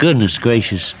 goodness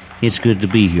gracious, it's good to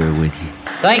be here with you.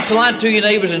 Thanks a lot to you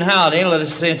neighbors in Howdy. Let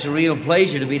us say it's a real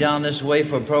pleasure to be down this way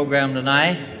for a program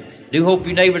tonight. Do hope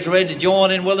you neighbors are ready to join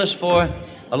in with us for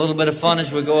a little bit of fun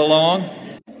as we go along.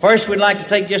 First, we'd like to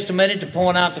take just a minute to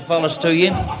point out the fellas to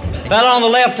you. Fella on the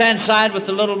left-hand side with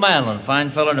the little mandolin,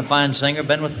 fine fella and a fine singer,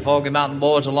 been with the Foggy Mountain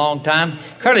Boys a long time.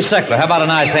 Curly Seckler, how about a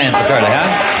nice hand for Curly,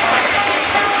 huh?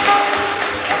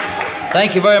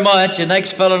 Thank you very much. The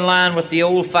next fella in line with the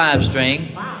old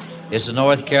 5-string is the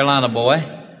North Carolina boy,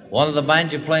 one of the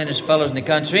banjo-playingest fellas in the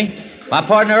country, my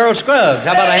partner Earl Scruggs.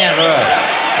 How about a hand for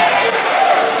Earl?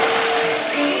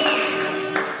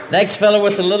 Next fella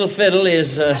with the little fiddle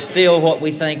is still what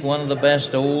we think one of the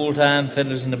best old-time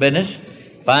fiddlers in the business.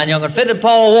 Fine young and fiddler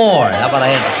Paul Warren. How about a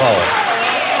hand for Paul?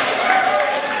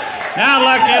 Now I'd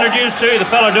like to introduce to you the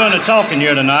fella doing the talking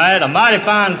here tonight, a mighty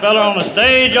fine fella on the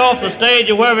stage, off the stage,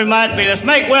 or wherever he might be. Let's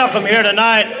make welcome here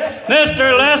tonight,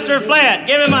 Mr. Lester Flatt.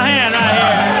 Give him a hand right here.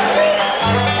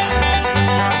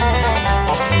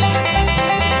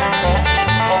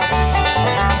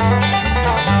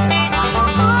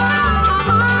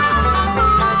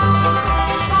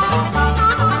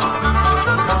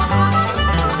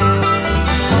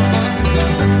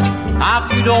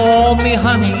 If you don't want me,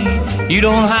 honey, you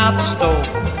don't have to stop.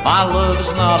 My love is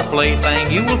not a plaything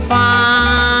you will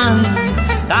find.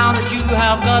 Now that you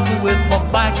have got me with my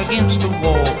back against the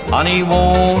wall, honey,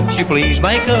 won't you please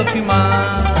make up your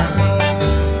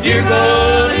mind? You're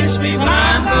gonna miss me when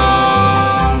I'm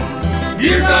gone.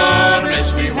 You're gonna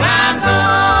miss me when I'm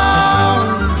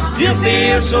gone. You'll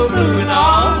feel so blue and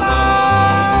all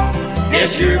alone.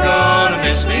 Yes, you're gonna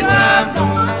miss me when I'm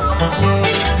gone.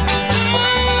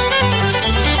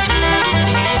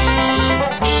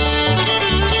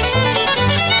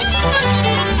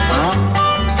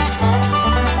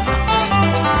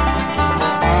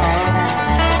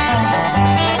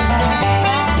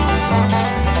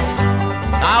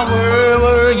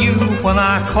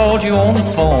 called you on the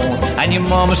phone, and your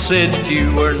mama said that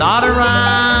you were not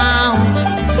around.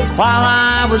 While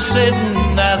I was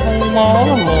sitting at home all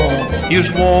alone, you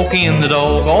was walking the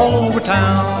dog all over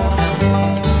town.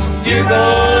 You're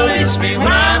gonna miss me when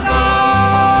I'm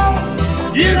gone.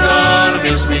 You're gonna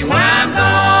miss me when I'm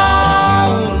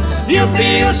gone. You'll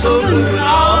feel so blue and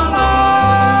all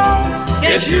alone.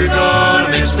 Yes, you're gonna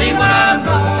miss me when I'm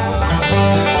gone.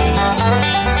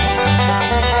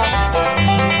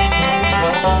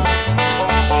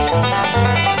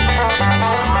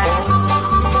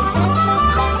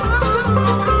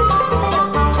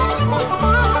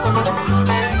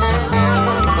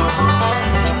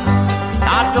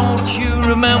 Don't you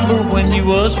remember when you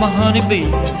was my honeybee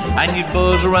and you'd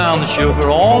buzz around the sugar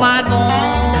all night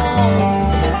long?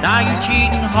 Now you're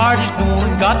cheating, heart is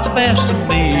going, got the best of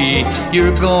me.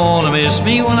 You're gonna miss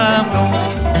me when I'm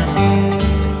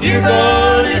gone. You're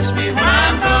gonna miss me when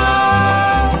I'm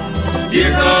gone.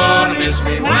 You're gonna miss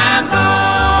me when I'm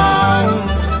gone.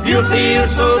 You'll feel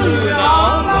so blue and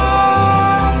all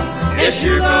alone. Yes,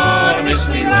 you're gonna miss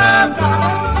me when I'm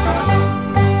gone.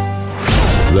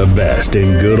 The best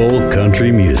in good old country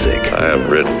music. I haven't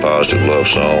written a positive love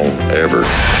song ever.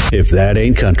 If That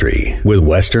Ain't Country with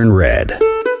Western Red.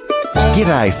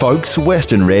 G'day folks,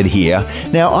 Western Red here.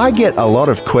 Now I get a lot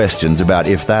of questions about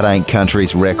If That Ain't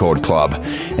Country's record club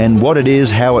and what it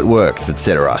is, how it works,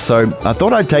 etc. So I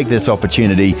thought I'd take this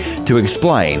opportunity to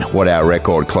explain what our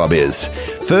record club is.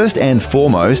 First and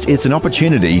foremost, it's an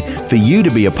opportunity for you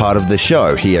to be a part of the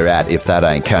show here at If That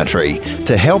Ain't Country,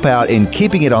 to help out in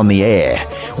keeping it on the air.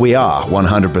 We are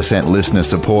 100% listener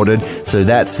supported, so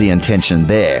that's the intention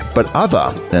there. But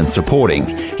other than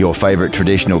supporting your favourite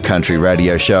traditional country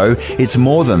radio show, it's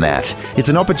more than that. It's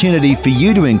an opportunity for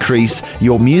you to increase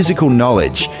your musical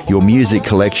knowledge, your music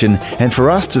collection, and for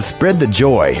us to spread the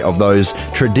joy of those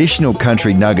traditional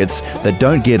country nuggets that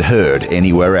don't get heard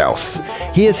anywhere else.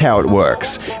 Here's how it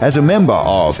works. As a member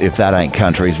of If That Ain't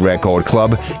Country's record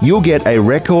club, you'll get a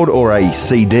record or a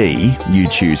CD, you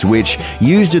choose which,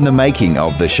 used in the making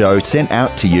of the show, sent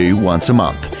out to you once a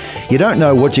month. You don't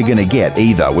know what you're going to get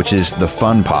either, which is the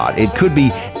fun part. It could be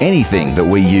anything that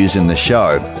we use in the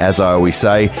show. As I always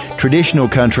say, traditional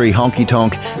country,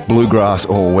 honky-tonk, bluegrass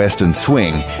or western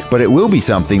swing, but it will be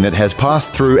something that has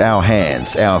passed through our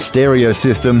hands, our stereo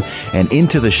system, and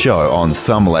into the show on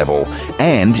some level.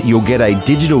 And you'll get a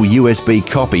digital USB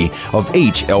copy of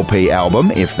each LP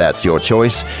album, if that's your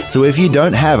choice. So if you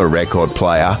don't have a record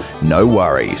player, no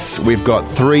worries. We've got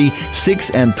 3,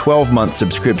 6 and 12-month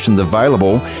subscriptions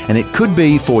available, and it could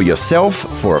be for yourself,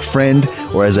 for a friend,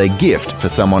 or as a gift for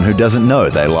someone who doesn't know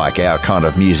they like our kind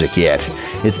of music yet.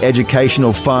 It's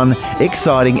educational, fun,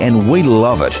 exciting, and we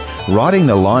love it. Writing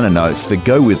the liner notes that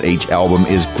go with each album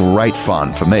is great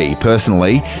fun for me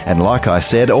personally, and like I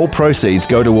said, all proceeds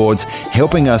go towards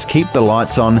helping us keep the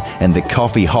lights on and the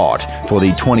coffee hot for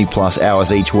the 20 plus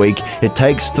hours each week it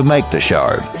takes to make the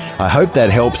show. I hope that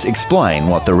helps explain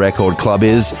what the record club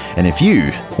is, and if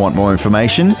you want more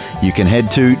information, you can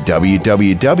head to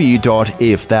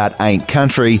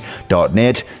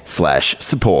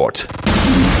www.ifthataincountry.net/support.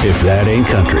 If That Ain't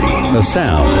Country, a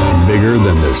sound bigger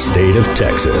than the state of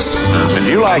Texas. If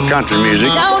you like country music,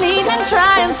 Don't even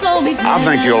try and slow me down. I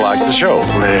think you'll like the show.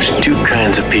 There's two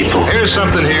kinds of people. Here's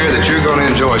something here that you're going to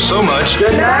enjoy so much.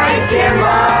 Good night,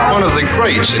 Jimbo. One of the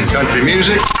greats in country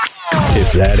music.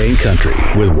 If That Ain't Country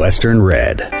with Western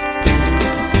Red.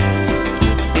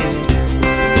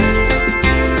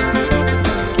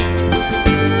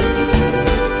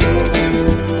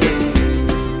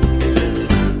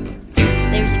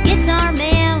 There's a guitar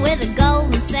man with a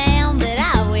golden sound, but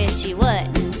I wish he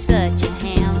wasn't such a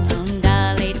hound. Oh,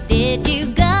 Dolly, did you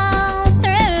go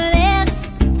through this?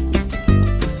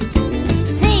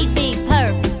 'Cause he'd be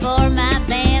perfect for my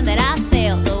band, but I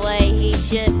felt the way he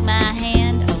shook my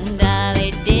hand. Oh,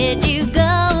 Dolly, did you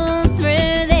go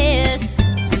through this?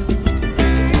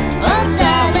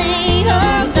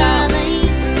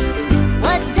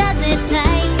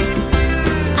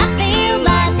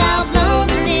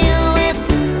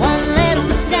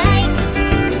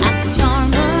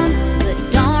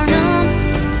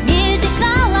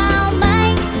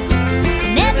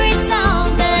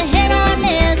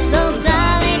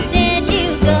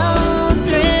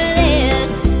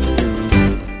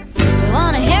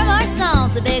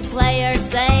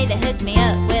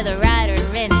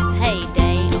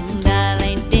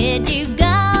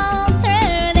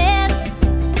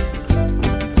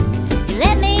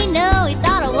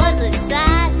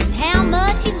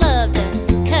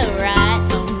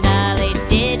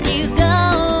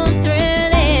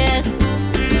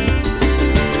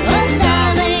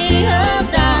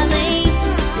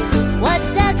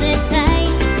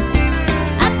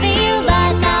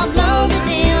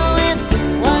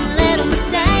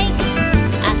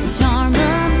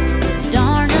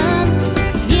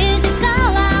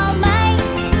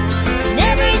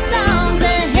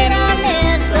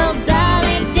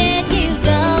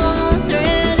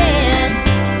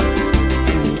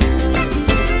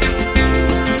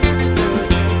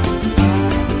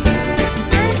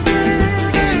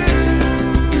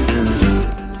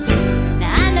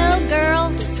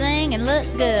 and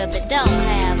look good, but don't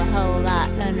have a whole lot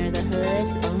under the hood.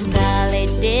 Oh, golly,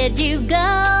 did you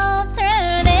go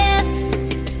through this?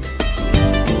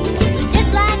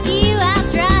 Just like you, I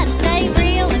try to stay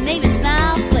real and even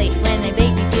smile sweet when they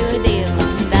beat me to a deal.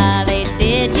 Oh, golly,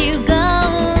 did you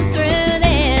go through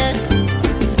this?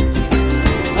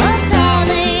 Oh,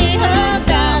 darling,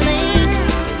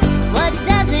 what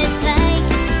does it take?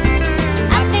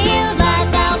 I feel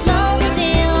like I'll blow the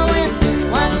deal with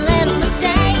one little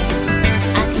mistake.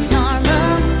 I can charm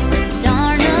 'em,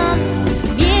 darn 'em,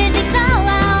 music's all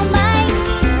I'll make,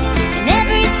 and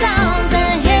every song's a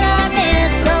hit or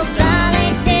miss. So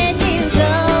darling, did you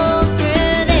go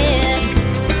through this?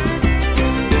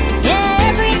 Yeah,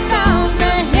 every song's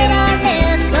a hit or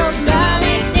miss. So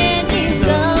darling, did you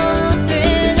go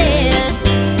through this?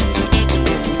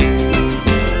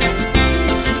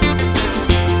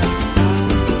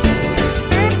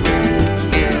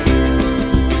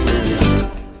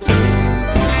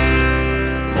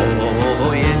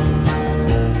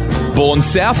 Born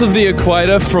south of the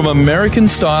equator from American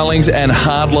stylings and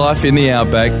hard life in the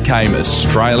outback came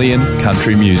Australian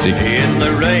country music. In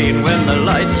the rain when the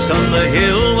lights on the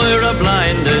hill were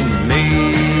a-blinding me.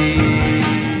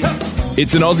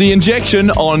 It's an Aussie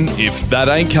injection on If That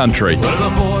Ain't Country. Well,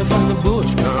 the boys on the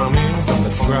bush come in from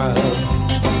the scrub.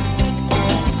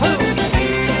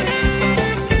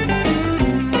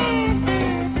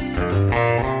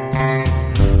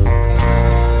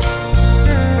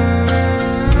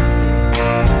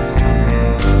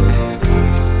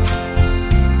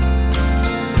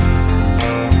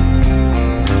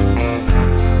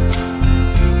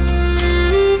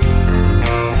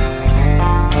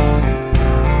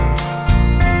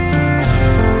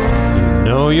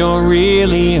 You're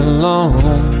really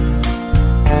alone,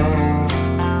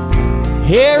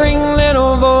 hearing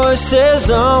little voices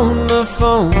on the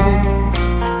phone.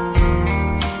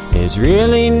 There's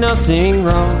really nothing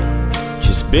wrong,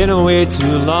 just been away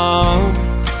too long.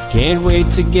 Can't wait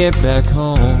to get back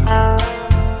home.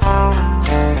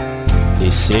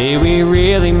 They say we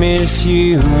really miss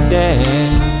you, Dad,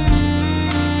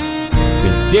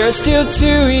 but they're still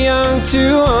too young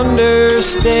to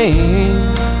understand.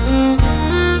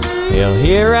 Well,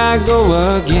 here I go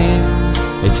again.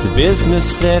 It's the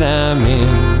business that I'm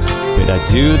in, but I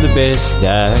do the best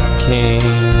I can.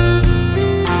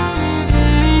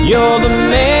 You're the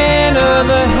man of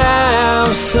the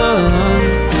house, son.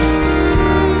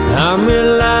 I'm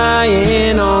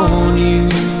relying on you.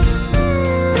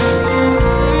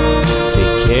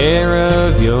 Take care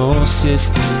of your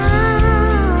sister.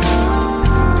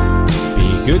 Be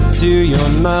good to your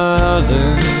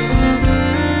mother.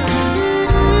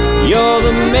 You're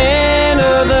the man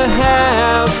of the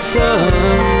house, son.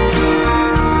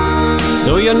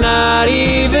 Though you're not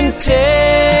even 10,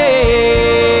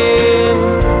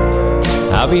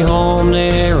 I'll be home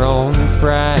there on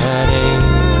Friday.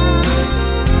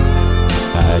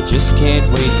 I just can't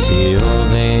wait till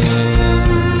then.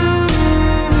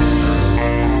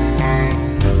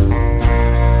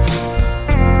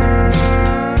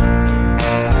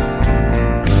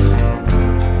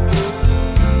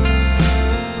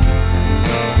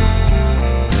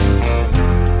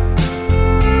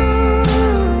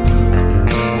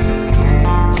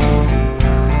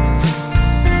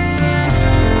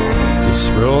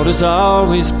 Road has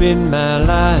always been my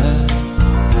life,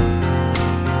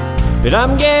 but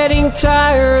I'm getting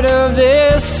tired of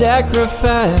this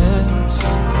sacrifice.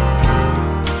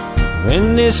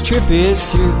 When this trip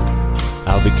is through,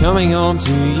 I'll be coming home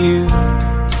to you.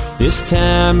 This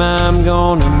time I'm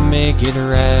gonna make it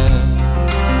right.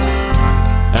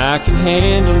 I can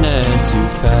handle 9 to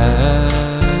 5.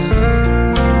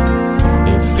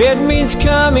 If it means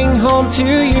coming home to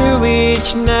you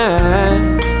each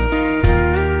night,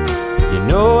 you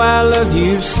know I love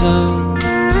you, son.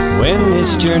 When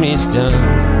this journey's done,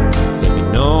 there'll be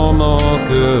no more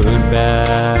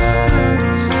goodbyes.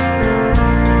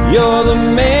 You're the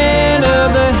man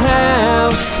of the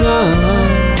house, son.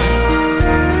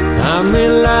 I'm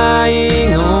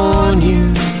relying on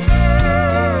you.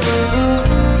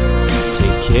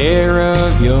 Take care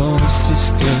of your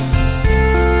sister.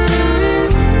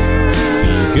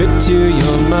 Be good to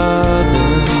your mother.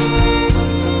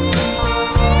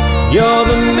 You're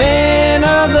the man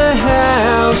of the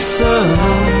house, son.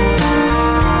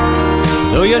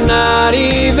 Though you're not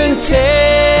even 10,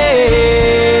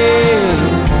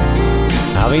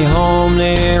 I'll be home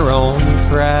there on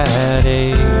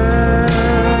Friday.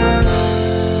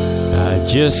 I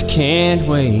just can't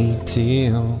wait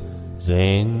till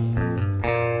then.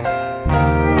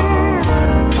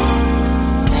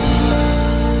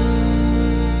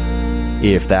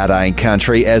 If That Ain't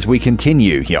Country, as we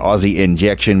continue your Aussie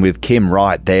injection with Kim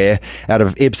Wright there out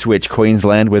of Ipswich,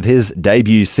 Queensland, with his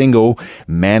debut single,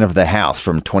 Man of the House,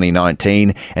 from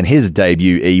 2019, and his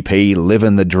debut EP,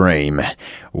 Livin' the Dream.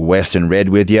 Western Red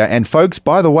with you. And folks,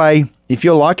 by the way, if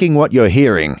you're liking what you're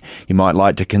hearing, you might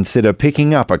like to consider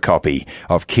picking up a copy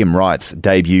of Kim Wright's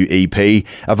debut EP,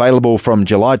 available from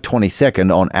July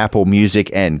 22nd on Apple Music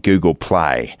and Google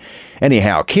Play.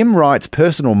 Anyhow, Kim Wright's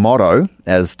personal motto,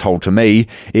 as told to me,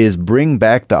 is bring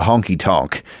back the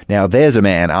honky-tonk. Now, there's a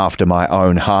man after my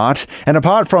own heart. And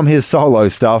apart from his solo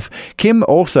stuff, Kim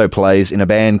also plays in a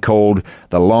band called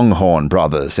the Longhorn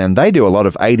Brothers, and they do a lot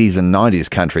of 80s and 90s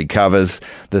country covers,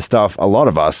 the stuff a lot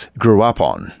of us grew up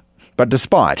on. But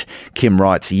despite Kim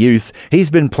Wright's youth,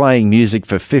 he's been playing music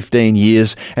for 15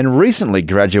 years and recently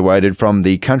graduated from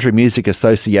the Country Music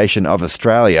Association of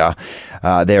Australia,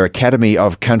 their Academy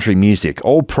of Country Music,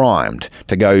 all primed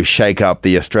to go shake up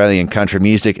the Australian country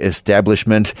music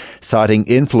establishment, citing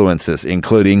influences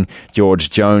including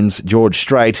George Jones, George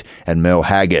Strait and Merle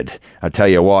Haggard. I tell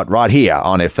you what, right here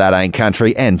on If That Ain't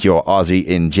Country and your Aussie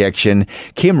injection,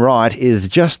 Kim Wright is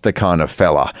just the kind of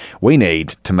fella we need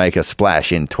to make a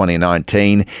splash in 2019,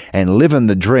 and Livin'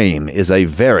 the Dream is a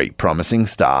very promising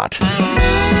start. I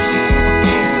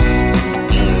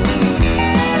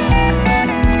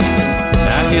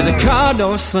hear the car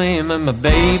door slam and my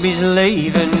baby's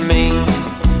leaving me.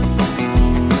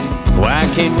 Why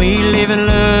can't we live in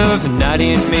love and not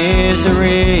in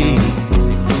misery?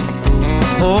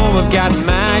 Oh, I've got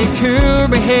my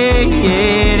Kirby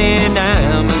head and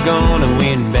I'm gonna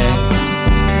win back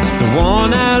the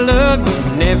one I loved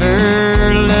but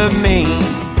never loved me.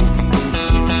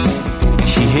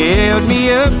 She held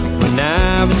me up when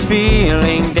I was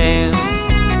feeling down,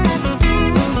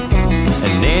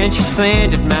 and then she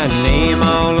slandered my name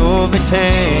all over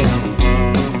town.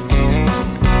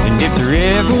 And if there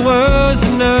ever was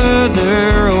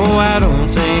another, oh, I don't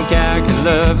think I could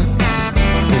love her,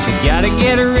 'cause I gotta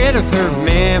get rid of her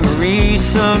memory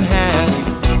somehow.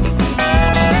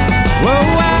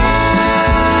 Whoa, I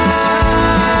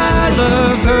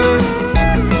love her,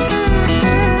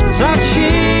 thought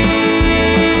she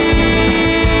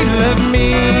loved me,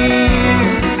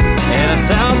 and I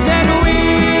thought that we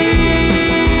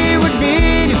would be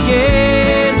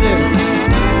together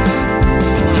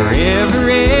forever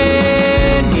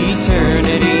and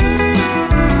eternity.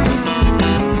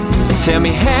 Tell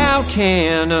me, how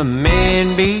can a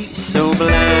man be so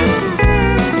blind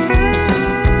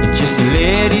just to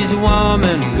let his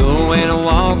woman go and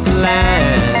walk the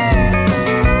line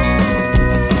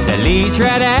that leads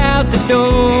right out the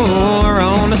door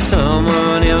onto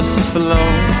someone else's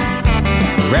floor,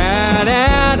 right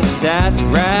out of sight,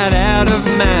 right out of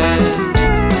mind?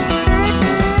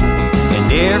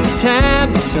 And every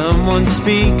time someone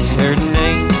speaks her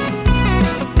name,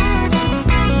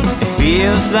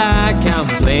 feels like I'm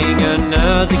playing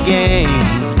another game.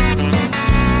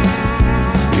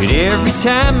 But every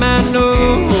time I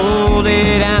know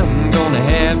that I'm gonna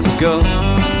have to go,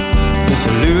 'cause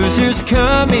the loser's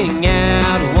coming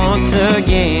out once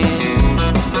again.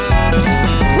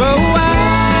 Whoa, I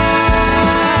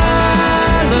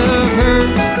love her,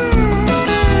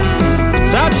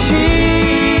 thought she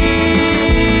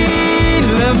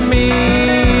loved me,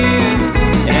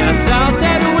 and I thought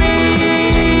that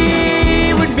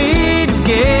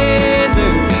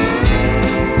together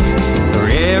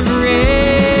forever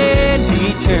and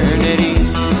eternity.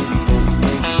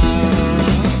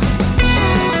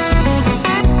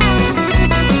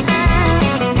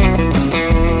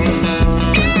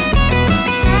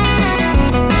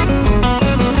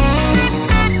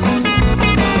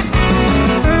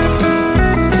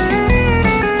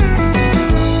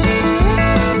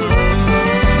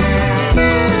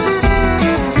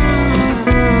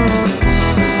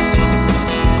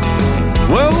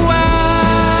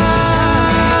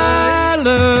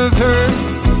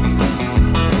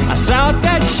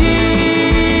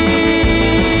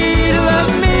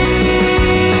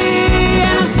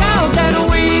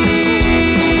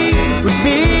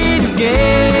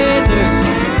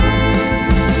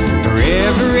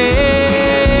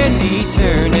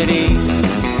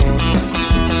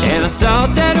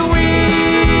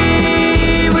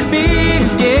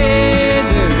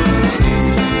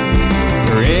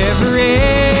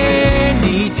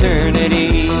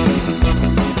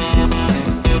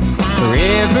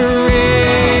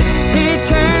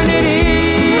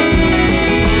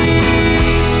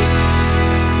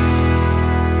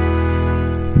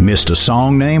 Missed a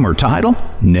song name or title?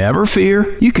 Never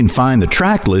fear. You can find the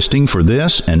track listing for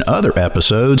this and other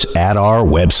episodes at our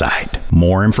website.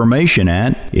 More information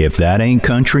at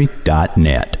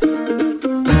ifthataintcountry.net.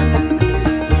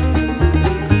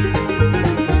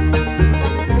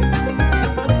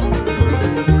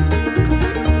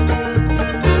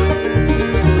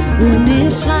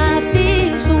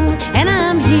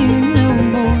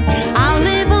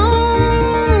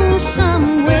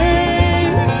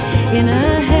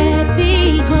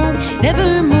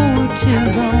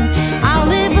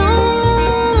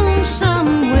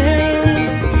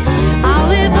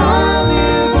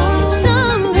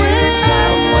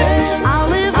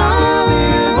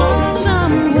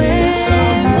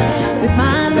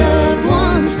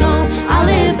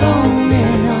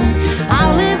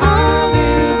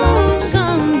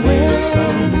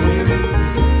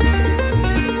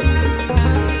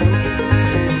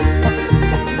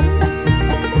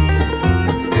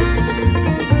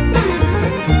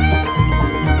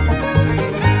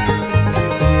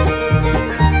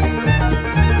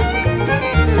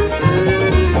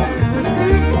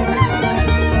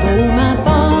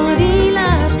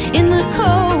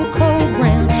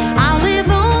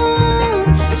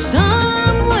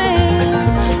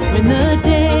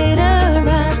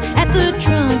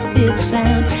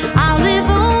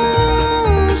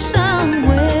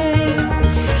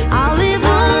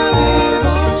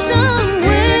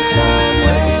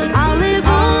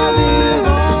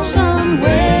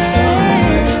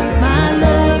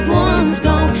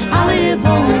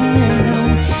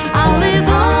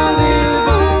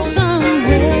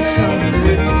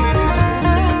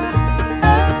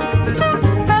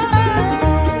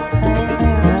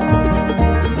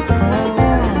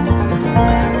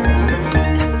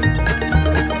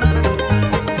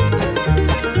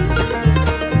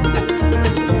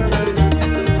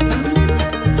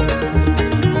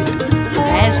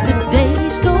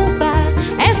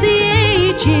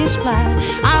 fight.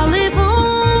 I'll live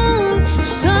on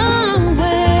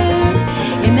somewhere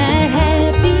in that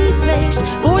happy place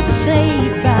for the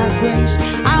saved by grace.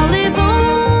 I'll live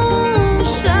on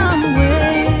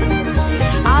somewhere.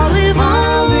 I'll live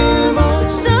on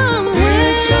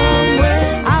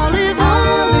somewhere. I'll live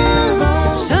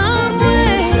on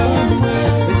somewhere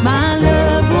with my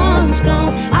loved ones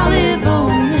gone. I'll live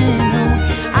on and on.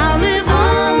 I'll live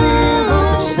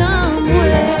on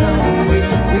somewhere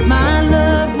with my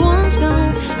loved ones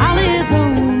gone. I'll live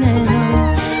on and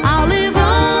on. I'll live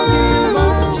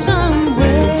on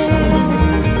somewhere.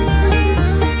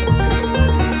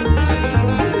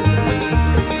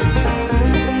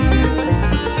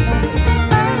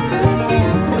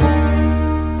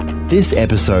 This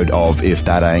episode of If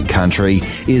That Ain't Country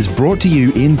is brought to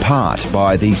you in part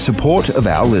by the support of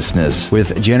our listeners,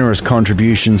 with generous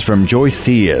contributions from Joyce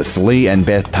Sears, Lee and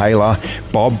Beth Taylor,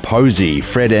 Bob Posey,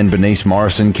 Fred and Bernice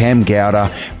Morrison, Cam Gowder,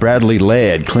 Bradley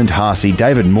Laird, Clint Harsey,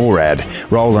 David Morad,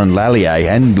 Roland Lallier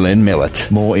and Glenn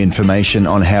Millett. More information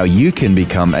on how you can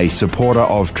become a supporter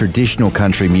of traditional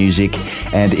country music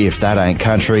and If That Ain't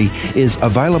Country is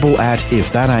available at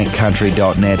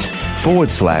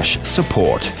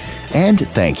ifthataintcountry.net/support. And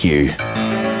thank you.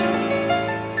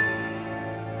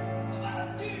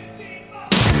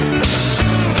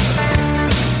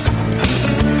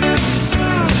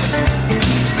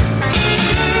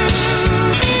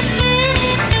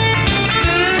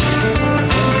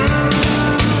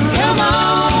 Come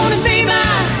on and be my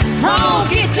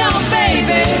honky-tonk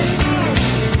baby.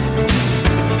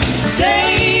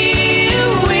 Say you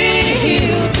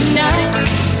will tonight.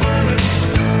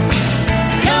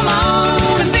 Come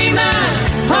on and be my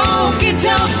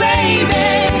honky-tonk baby.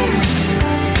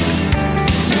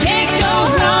 You can't go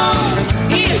wrong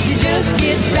if you just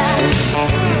get right.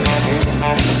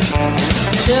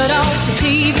 Shut off the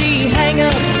TV, hang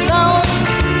up the phone.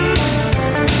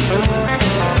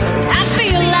 I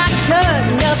feel like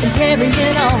cutting up and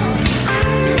carrying on.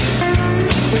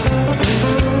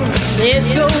 Let's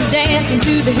go dancing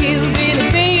to the hillbilly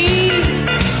beat.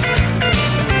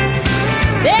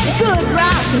 There's good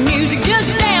rock and music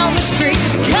just down the street.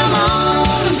 Come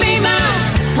on and be my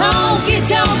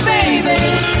honky-tonk baby.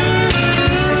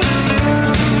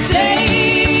 Say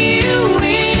you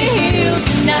will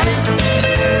tonight.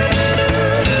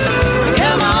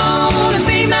 Come on and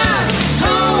be my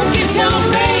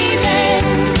honky-tonk baby.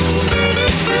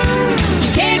 You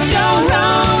can't go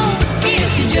wrong if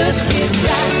you just get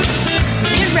right.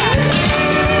 Get right.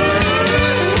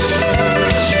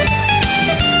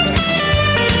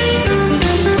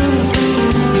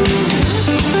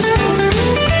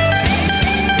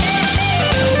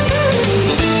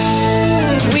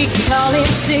 We can call in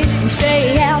sick and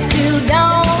stay out till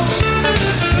dawn.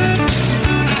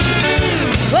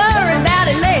 Worry about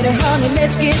it later, honey,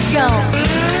 let's get gone.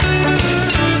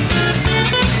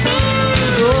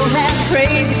 Go half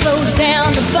crazy, close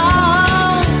down the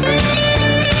bar.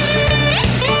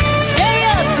 Stay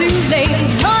up too late,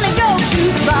 honey, go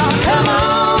too far. Come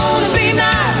on and be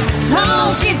my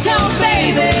honky-tonk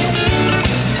baby.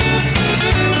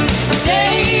 Say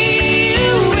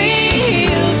you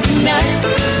will tonight.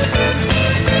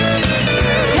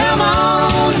 Come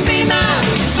on and be my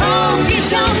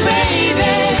honky-tonk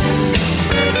baby.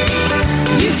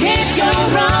 You can't go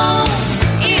wrong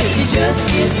if you just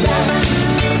get right.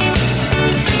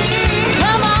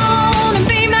 Come on and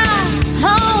be my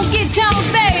honky-tonk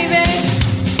baby.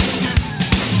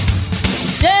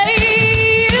 Say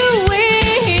you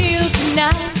will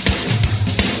tonight.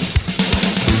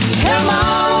 Come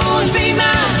on and be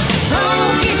my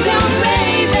honky-tonk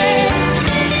baby.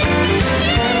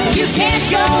 You can't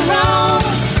go wrong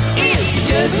if you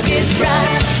just get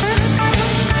right.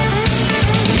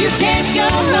 You can't go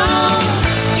wrong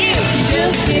if you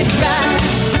just get right.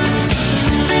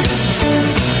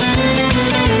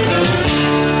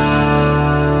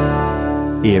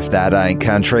 If That Ain't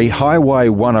Country, Highway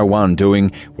 101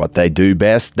 doing what they do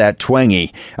best, that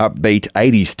twangy, upbeat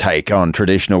 80s take on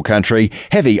traditional country,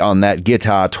 heavy on that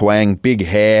guitar twang, big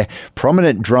hair,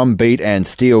 prominent drum beat and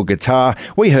steel guitar.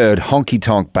 We heard Honky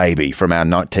Tonk Baby from our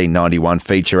 1991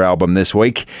 feature album this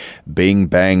week. Bing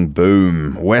Bang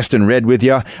Boom. Western Red with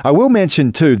ya. I will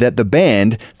mention too that the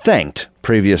band thanked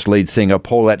previous lead singer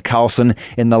Paulette Carlson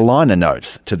in the liner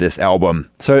notes to this album,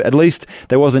 so at least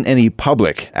there wasn't any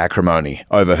public acrimony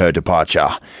over her departure.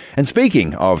 And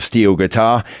speaking of steel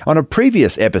guitar, on a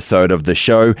previous episode of the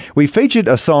show, we featured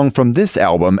a song from this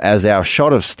album as our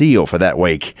shot of steel for that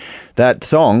week. That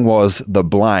song was The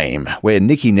Blame, where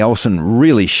Nicky Nelson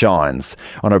really shines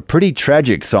on a pretty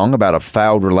tragic song about a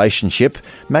failed relationship.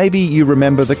 Maybe you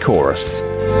remember the chorus.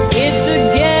 It's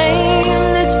a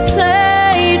game that's played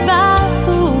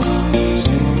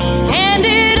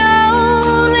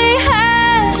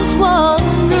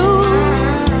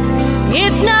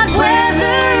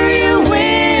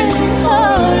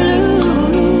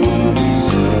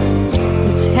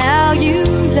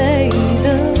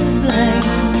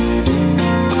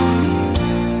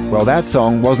Well, that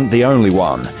song wasn't the only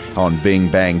one on Bing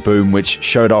Bang Boom, which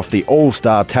showed off the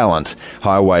all-star talent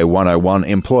Highway 101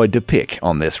 employed to pick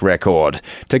on this record.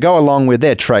 To go along with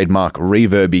their trademark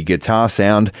reverby guitar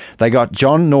sound, they got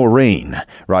John Noreen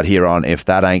right here on If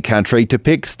That Ain't Country to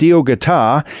pick steel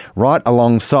guitar right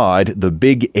alongside the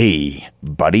Big E,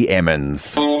 Buddy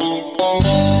Emmons.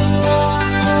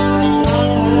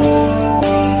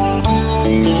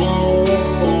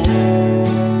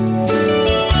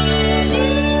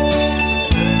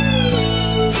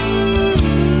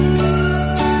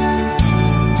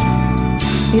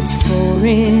 It's 4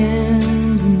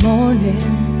 in the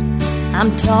morning,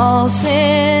 I'm tossing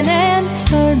and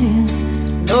turning.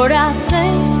 Lord, I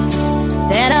think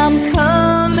that I'm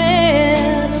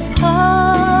coming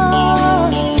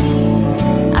apart.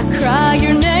 I cry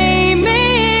your name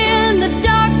in the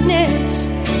darkness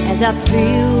as I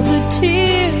feel the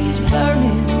tears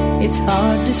burning. It's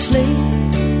hard to sleep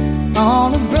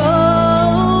on a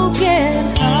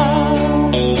broken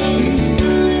heart.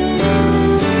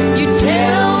 You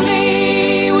tell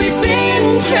me we've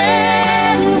been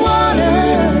treading water,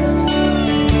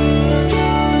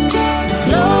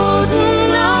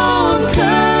 floating on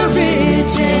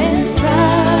courage and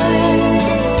pride.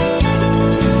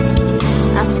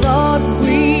 I thought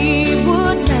we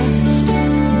would last,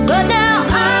 but now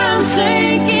I'm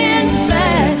sinking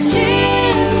fast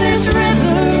in this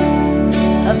river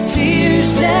of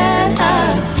tears that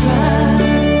I've cried.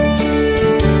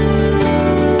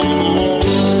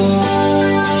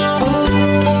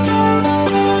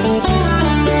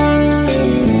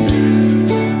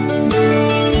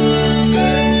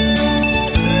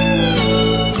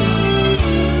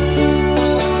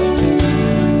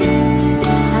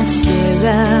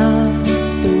 Out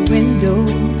the window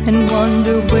and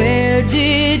wonder where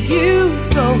did you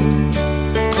go,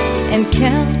 and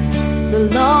count the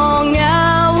long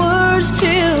hours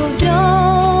till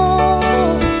dawn.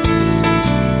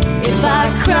 If I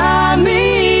cry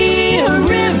me a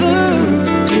river,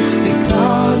 it's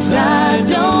because I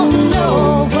don't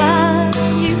know why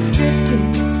you drifted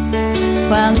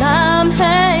while I'm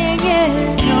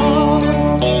hanging on.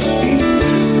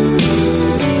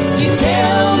 You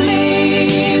tell me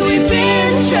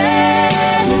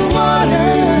treading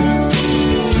water,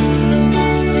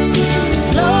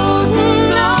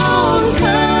 floating on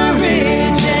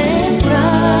courage and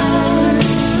pride.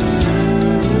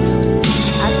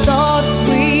 I thought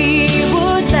we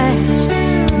would last,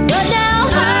 but now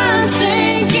I'm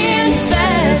sinking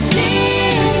fast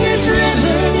in this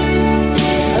river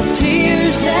of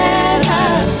tears that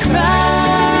I've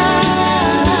cried.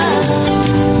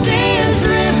 This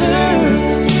river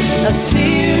of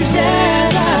tears that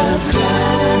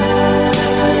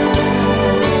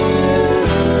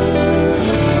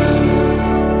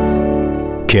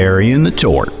Carrying the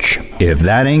torch. If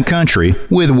That Ain't Country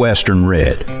with Western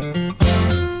Red.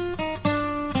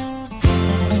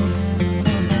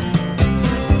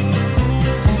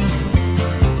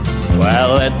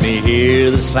 Well, let me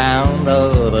hear the sound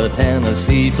of a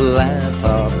Tennessee flat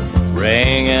top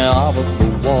ringing off of the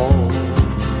wall.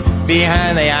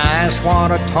 Behind the ice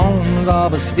water tones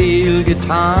of a steel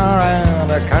guitar and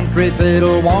a country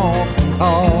fiddle walking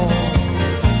tall.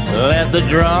 Let the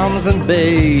drums and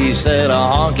bass set a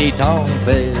honky-tonk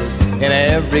pace in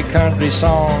every country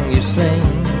song you sing.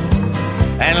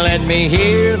 And let me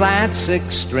hear that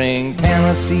six-string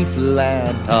Tennessee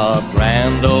flat-top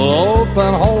grand old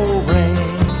open hole ring.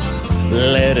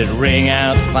 Let it ring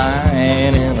out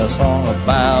fine in a song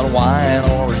about wine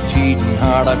or a cheating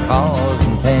heart a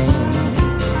causing pain.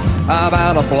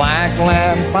 About a black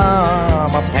land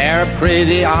farm, a pair of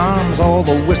crazy arms, or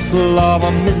the whistle of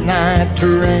a midnight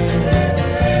train.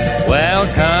 Well,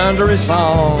 country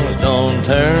songs don't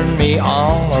turn me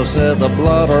on or set the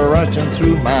blood rushing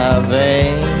through my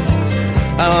veins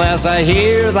unless I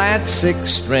hear that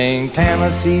six-string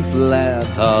Tennessee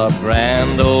flat-top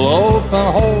grand old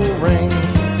open hole ring.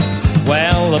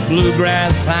 Well, the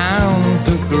bluegrass sound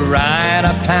took a ride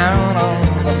uptown on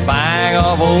the bag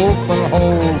of open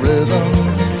hole rhythm,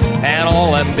 and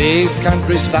all them big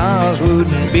country stars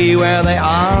wouldn't be where they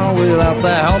are without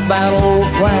the help that old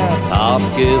flat-top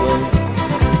given.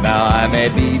 Now I may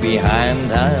be behind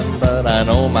time, but I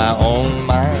know my own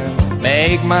mind.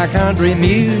 Make my country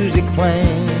music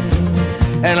plain,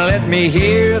 and let me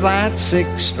hear that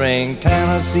six-string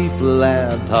Tennessee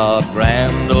flat-top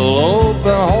grand old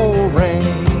open hole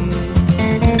ring.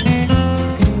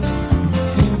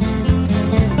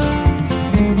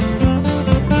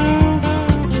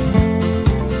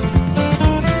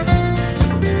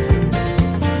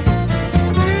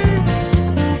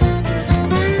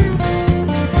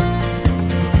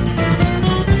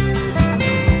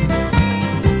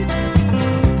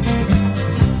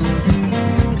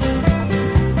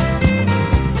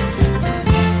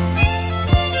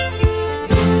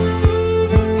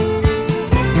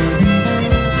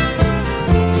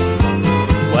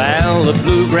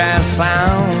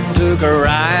 sound took her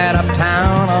right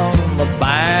uptown on the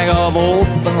bag of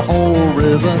open hole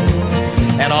ribbon.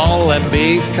 And all them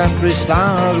big country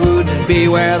stars wouldn't be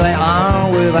where they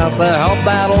are without the help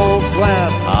that old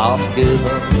flat top given.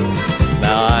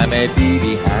 Now I may be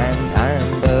behind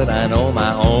time, but I know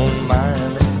my own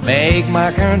mind. Make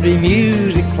my country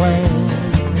music plan.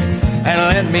 And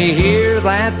let me hear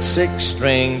that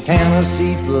 6-string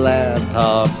Tennessee flat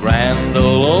top grand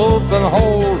old open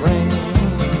hole ring.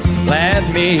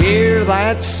 Let me hear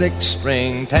that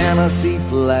 6-string Tennessee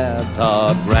flat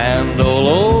top grand old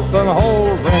open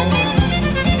hole ring.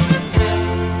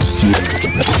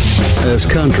 As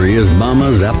country as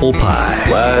mama's apple pie.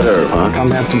 Wide earth, huh? Come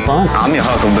have some fun. I'm your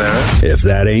huckleberry. If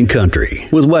that ain't country,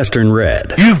 with Western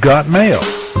Red. You've got mail.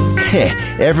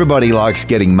 Everybody likes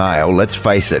getting mail, let's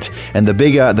face it. And the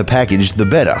bigger the package, the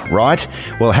better, right?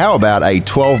 Well, how about a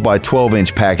 12 by 12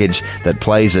 inch package that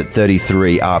plays at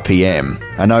 33 RPM?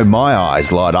 I know my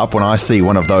eyes light up when I see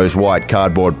one of those white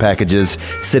cardboard packages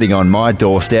sitting on my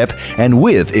doorstep. And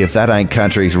with If That Ain't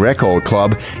Country's Record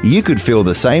Club, you could feel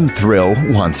the same thrill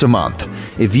once a month.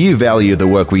 If you value the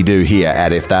work we do here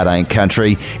at If That Ain't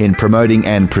Country in promoting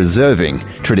and preserving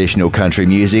traditional country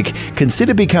music,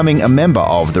 consider becoming a member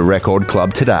of the Record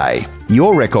Club today.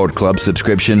 Your Record Club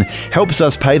subscription helps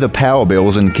us pay the power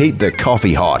bills and keep the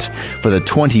coffee hot for the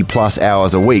 20 plus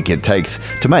hours a week it takes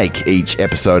to make each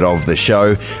episode of the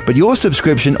show. But your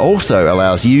subscription also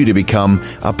allows you to become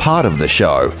a part of the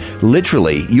show.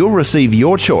 Literally, you'll receive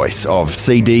your choice of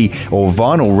CD or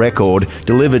vinyl record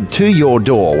delivered to your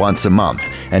door once a month.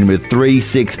 And with 3,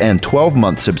 6 and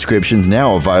 12-month subscriptions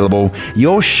now available,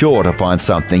 you're sure to find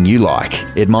something you like.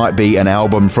 It might be an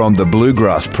album from the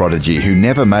bluegrass prodigy who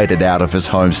never made it out of his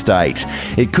home state.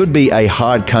 It could be a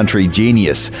hard country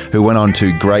genius who went on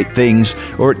to great things,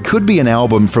 or it could be an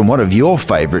album from one of your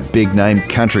favourite big-name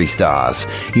country stars.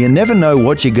 You never know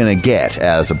what you're going to get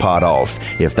as a part of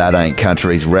If That Ain't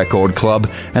Country's Record Club,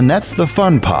 and that's the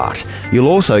fun part. You'll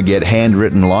also get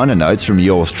handwritten liner notes from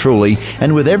yours truly,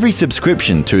 and with every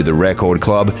subscription to the Record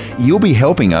Club, you'll be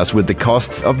helping us with the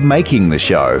costs of making the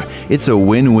show. It's a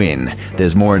win-win.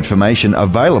 There's more information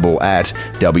available at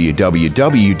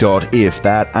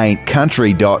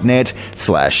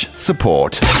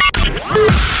www.ifthataintcountry.net/support.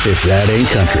 If That Ain't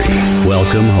Country,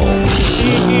 welcome home.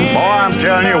 Boy, I'm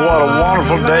telling you, what a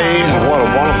wonderful day and what a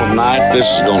wonderful night this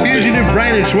is going to be. Fugitive,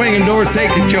 branded, swinging doors,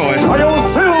 take your choice.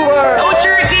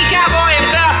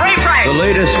 The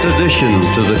latest addition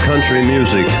to the Country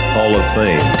Music Hall of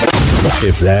Fame.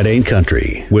 If That Ain't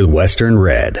Country, with Western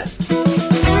Red.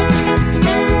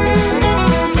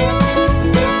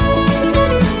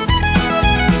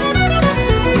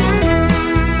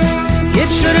 It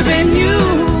should have been you,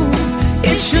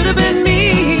 it should have been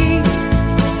me,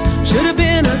 should have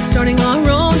been us starting our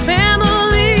own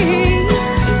family.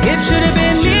 It should have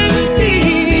been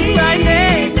me, right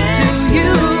next to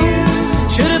you,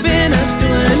 should have been us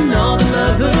doing all the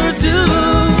lovers do.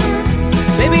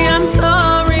 Baby, I'm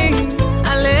sorry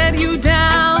I let you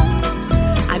down.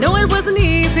 I know it wasn't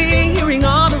easy hearing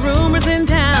all the rumors in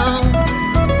town.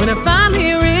 When I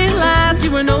finally realized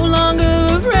you were no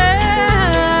longer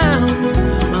around,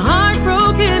 my heart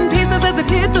broke in pieces as it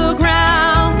hit the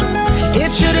ground.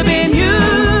 It should have been you,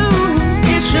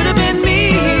 it should have been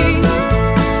me,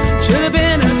 should have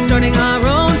been us starting our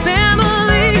own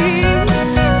family.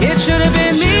 It should have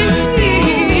been me,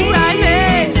 right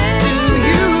next to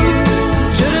you,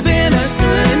 should have been us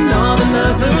doing all the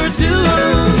lovers do.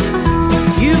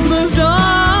 You've moved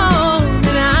on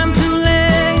and I'm too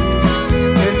late.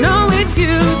 There's no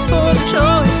excuse for the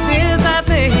choices I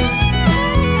made.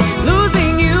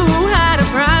 Losing you had a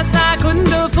price I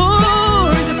couldn't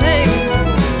afford to pay.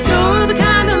 You're the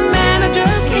kind of man I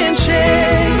just can't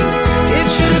shake. It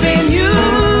should have been you,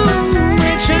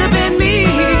 it should have been me,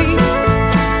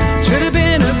 should have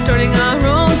been us starting our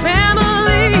own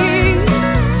family.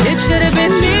 It should have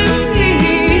been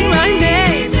me, right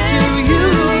next to you,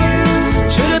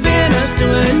 should have been us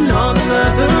doing all the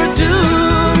lovers do.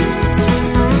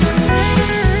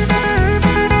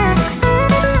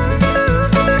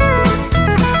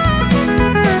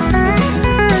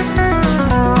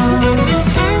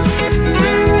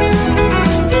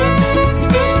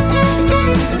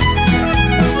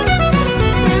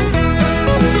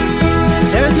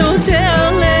 There's no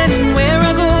telling where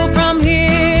I go from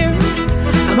here.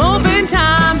 I'm hoping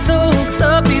time soaks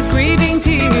up these grieving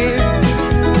tears,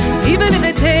 even if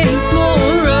it takes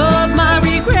more of my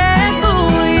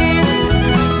regretful years.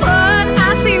 What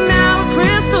I see now is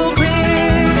crystal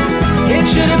clear. It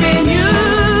should have been you,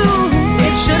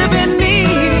 it should have been me,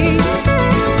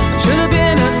 should have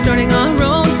been us starting our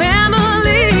own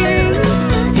family.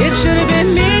 It should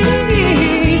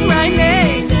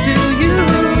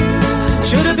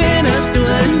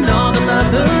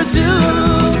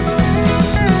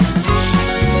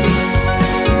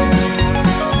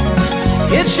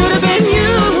should have been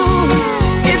you.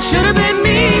 It should have been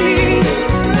me.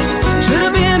 Should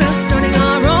have been us starting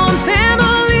our own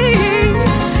family.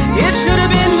 It should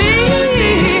have been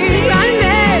me right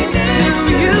next to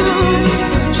you.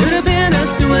 Should have been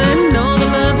us doing all the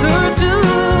lovers do.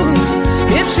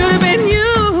 It should have been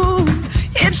you.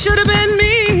 It should have been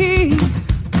me.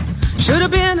 Should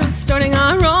have been us starting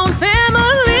our own family.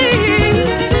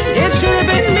 It should have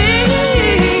been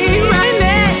me right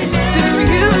next to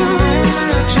you.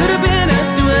 Should have been us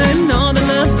doing all the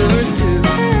lovers do.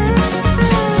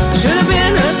 Should have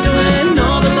been us doing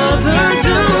all the lovers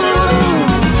do.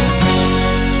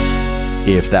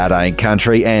 If That Ain't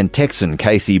Country, and Texan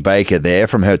Casey Baker there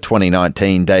from her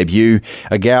 2019 debut,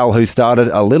 a gal who started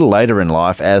a little later in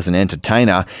life as an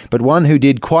entertainer, but one who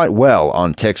did quite well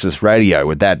on Texas radio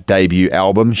with that debut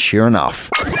album, Sure Enough.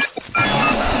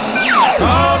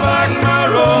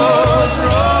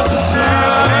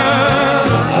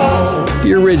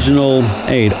 The original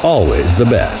ain't always the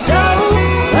best.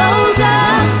 Rose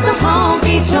up the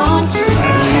honky tonk.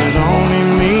 There's only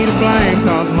me to blame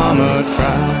 'cause mama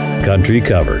tried. Country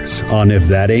covers on If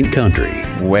That Ain't Country.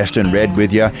 Western Red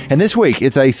with you, and this week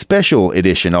it's a special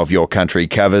edition of your country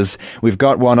covers. We've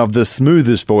got one of the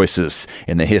smoothest voices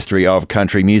in the history of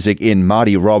country music in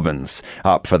Marty Robbins,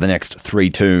 up for the next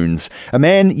 3 tunes. A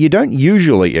man you don't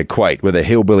usually equate with a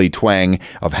hillbilly twang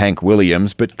of Hank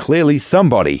Williams, but clearly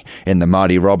somebody in the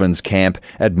Marty Robbins camp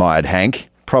admired Hank.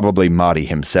 Probably Marty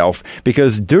himself,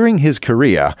 because during his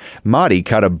career, Marty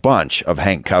cut a bunch of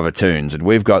Hank cover tunes, and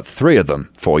we've got 3 of them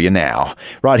for you now.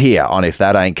 Right here on If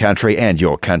That Ain't Country and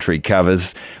your country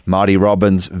covers, Marty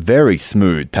Robbins' very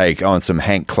smooth take on some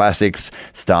Hank classics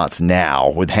starts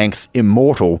now with Hank's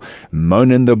immortal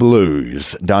Moanin' the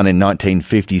Blues, done in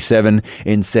 1957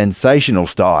 in sensational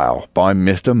style by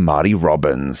Mr. Marty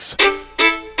Robbins.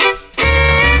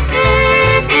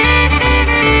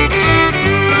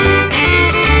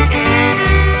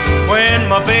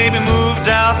 My baby moved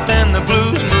out, then the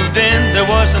blues moved in. There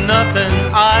wasn't nothing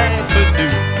I could do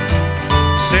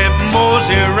except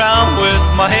mosey around with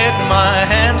my head in my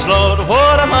hands. Lord,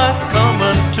 what am I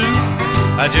coming to?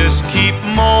 I just keep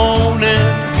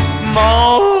moaning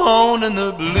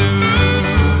the blues.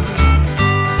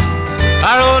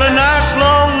 I wrote a nice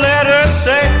long letter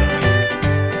saying,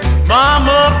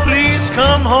 Mama, please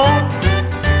come home.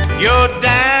 Your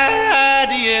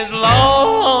daddy is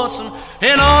lonesome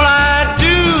and all I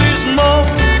do is moan.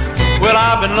 Well,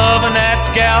 I've been loving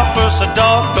that gal for so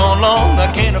doggone long, I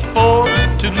can't afford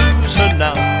to lose her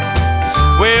now.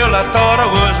 Well, I thought I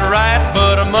was right,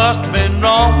 but I must have been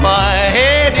wrong. My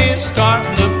head is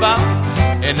starting to bounce,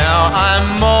 and now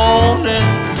I'm moaning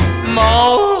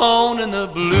the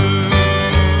blues.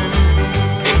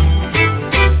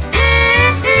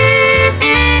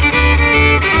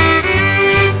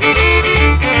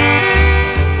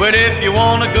 But if you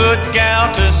want a good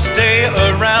gal to stay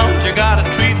around, you gotta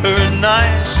treat her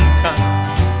nice and kind.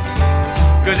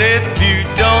 'Cause if you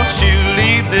don't, she'll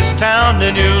leave this town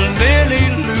and you'll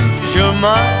nearly lose your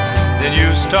mind. Then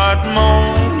you start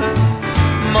moaning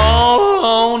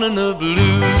the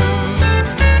blues.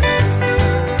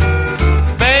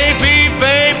 Baby,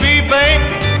 baby,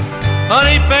 baby,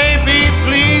 honey, baby,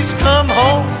 please come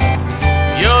home.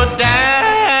 Your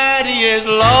daddy is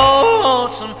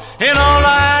lonesome and all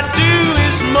I do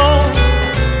is moan.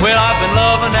 Well, I've been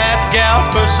loving that gal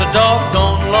for so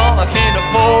doggone long, I can't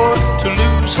afford to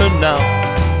lose her now.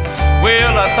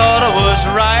 Well, I thought I was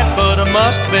right, but I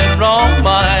must have been wrong.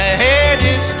 My head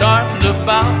is starting to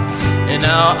bounce, and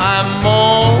now I'm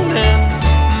moaning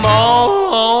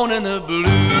the blues.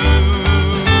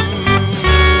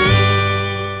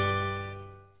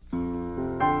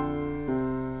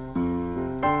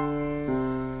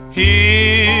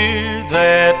 Hear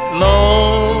that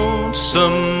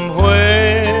lonesome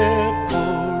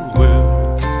whippoorwill,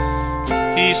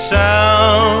 he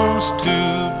sounds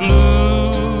too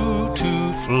blue to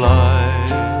fly.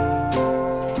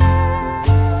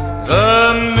 The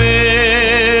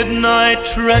midnight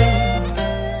train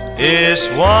is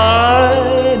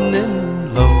whining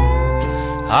low.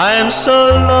 I'm so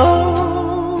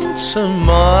lonesome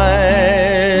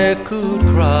I could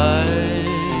cry.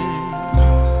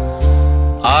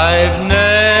 I've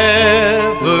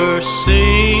never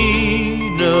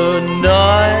seen a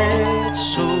night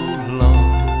so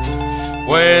long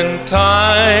when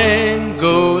time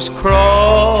goes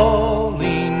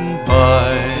crawling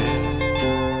by.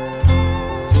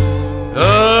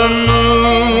 The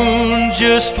moon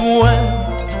just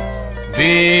went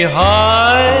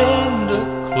behind a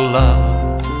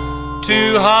cloud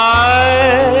to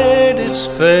hide its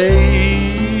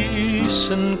face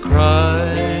and cry.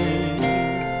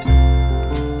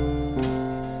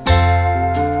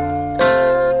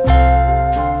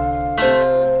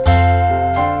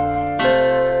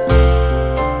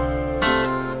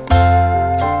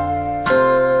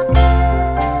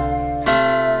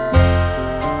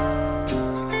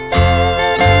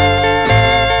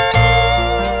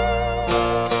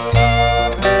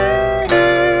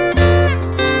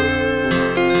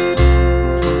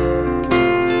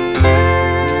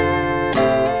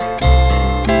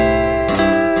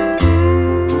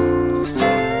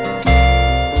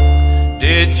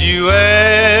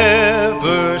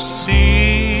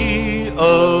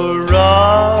 the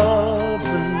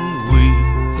robin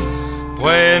weep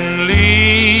when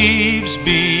leaves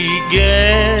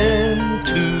begin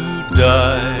to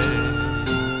die.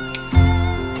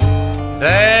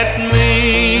 That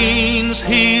means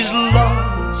he's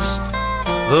lost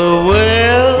the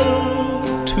will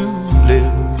to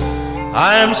live.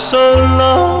 I'm so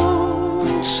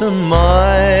lonesome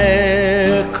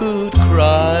I could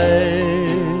cry.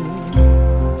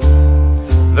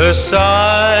 The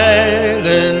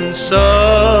silence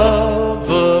of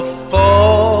a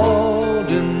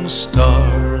falling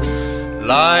star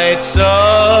lights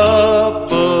up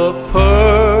a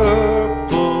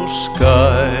purple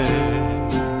sky.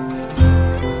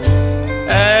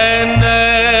 And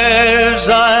as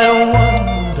I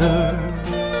wonder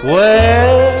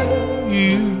where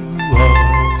you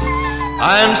are,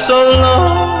 I'm so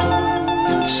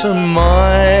lonesome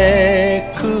I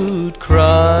could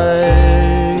cry.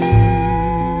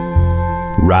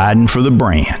 Riding for the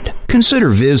brand. Consider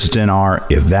visiting our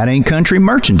If That Ain't Country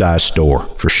merchandise store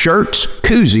for shirts,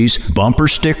 koozies, bumper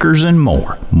stickers, and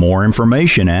more. More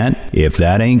information at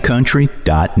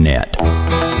ifthataintcountry.net.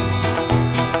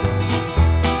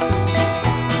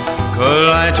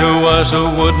 Elijah was a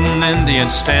wooden Indian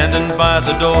standing by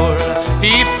the door.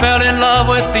 He fell in love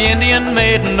with the Indian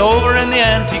maiden over in the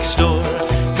antique store.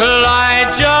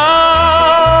 Elijah,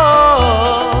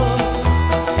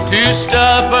 too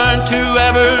stubborn to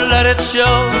ever let it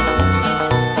show,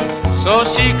 so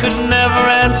she could never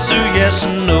answer yes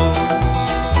and no.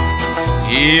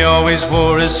 He always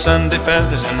wore his Sunday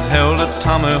feathers and held a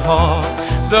tomahawk.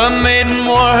 The maiden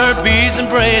wore her beads and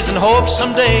braids and hoped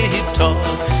someday he'd talk.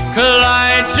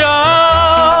 Elijah,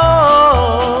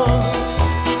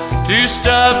 too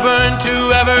stubborn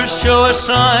to ever show a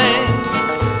sign,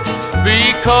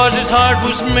 because his heart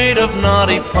was made of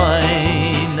knotty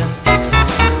pine.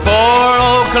 Poor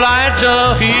old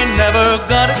Elijah, he never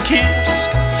got a kiss.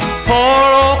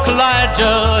 Poor old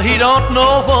Elijah, he don't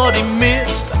know what he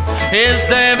missed. Is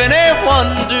there any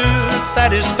wonder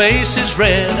that his face is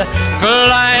red?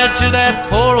 Elijah, that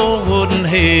poor old wooden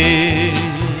head.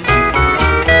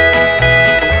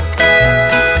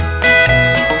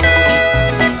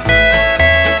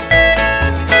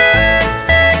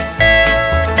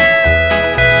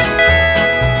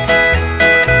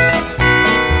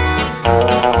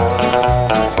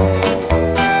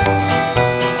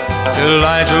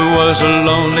 Elijah was a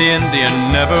lonely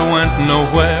Indian, never went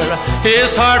nowhere.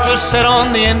 His heart was set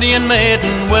on the Indian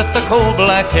maiden with the coal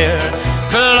black hair.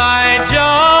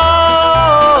 Elijah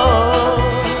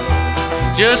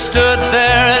just stood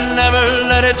there and never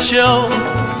let it show,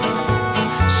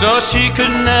 so she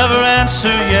could never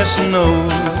answer yes or no.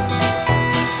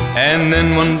 And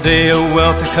then one day a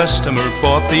wealthy customer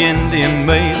bought the Indian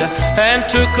maid and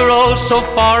took her oh so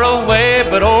far away,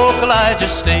 but old Elijah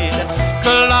stayed.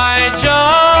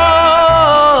 Elijah,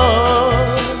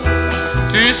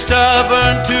 too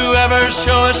stubborn to ever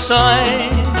show a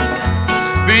sign,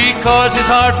 because his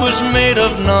heart was made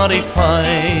of knotty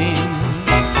pine.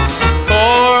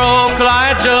 Poor old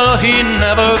Elijah, he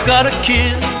never got a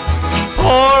kiss.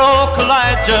 Poor old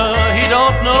Elijah, he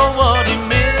don't know what he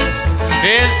missed.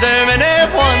 Is there any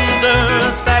wonder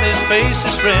that his face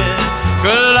is red?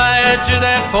 Elijah,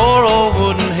 that poor old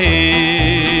wooden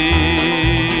head.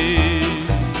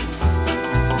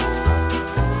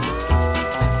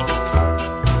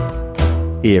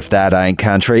 If That Ain't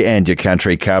Country, and your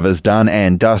country covers done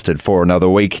and dusted for another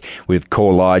week with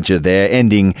Elijah there,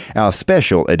 ending our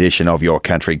special edition of Your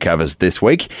Country Covers this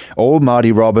week. All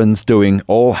Marty Robbins doing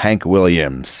all Hank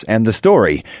Williams, and the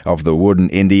story of the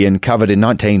wooden Indian covered in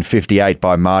 1958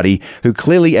 by Marty, who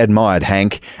clearly admired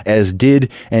Hank, as did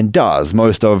and does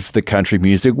most of the country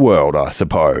music world, I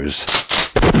suppose.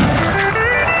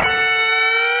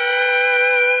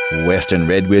 Western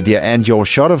Red with you, and your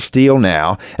shot of steel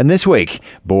now. And this week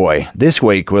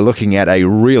we're looking at a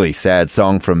really sad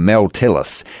song from Mel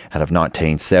Tillis out of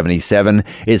 1977.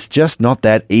 It's just not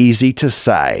that easy to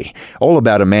say. All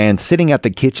about a man sitting at the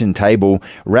kitchen table,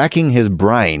 racking his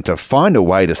brain to find a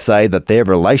way to say that their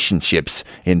relationship's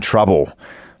in trouble.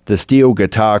 The steel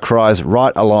guitar cries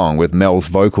right along with Mel's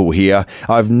vocal here.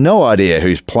 I've no idea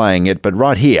who's playing it, but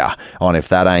right here on If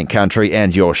That Ain't Country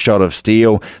and Your Shot of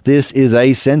Steel, this is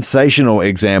a sensational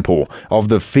example of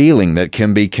the feeling that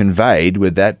can be conveyed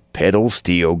with that pedal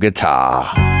steel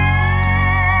guitar.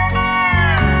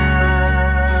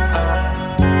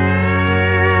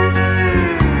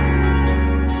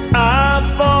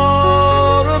 I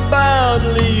thought about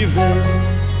leaving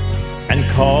and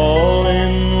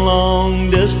calling long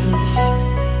distance,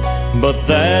 but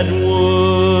that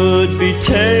would be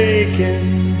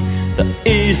taking the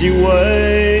easy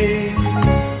way.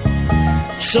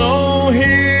 So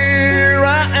here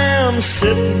I am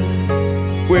sitting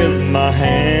with my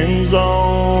hands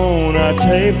on our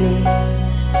table,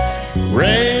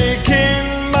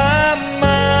 raking my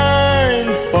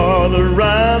mind for the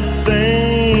right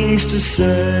things to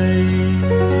say.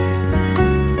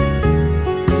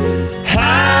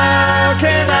 How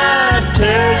can I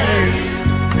tell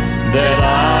you that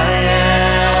I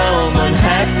am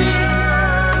unhappy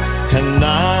and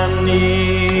I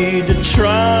need to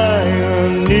try a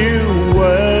new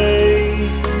way?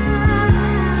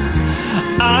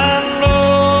 I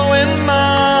know in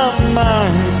my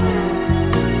mind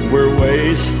we're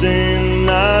wasting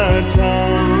our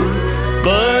time,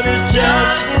 but it's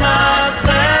just not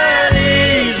that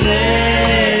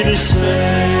easy to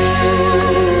say.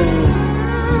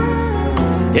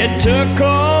 It took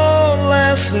all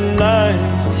last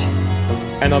night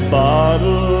and a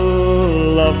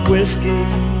bottle of whiskey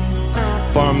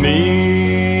for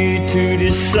me to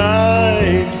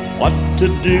decide what to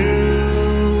do.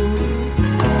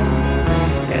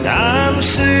 And I'm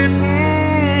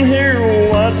sitting here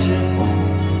watching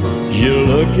you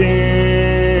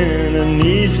looking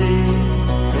uneasy,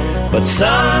 but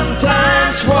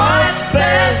sometimes what's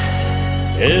best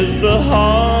is the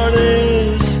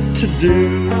hardest to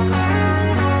do.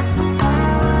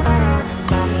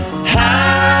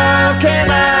 How can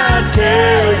I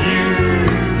tell you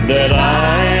that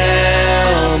I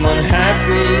am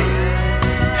unhappy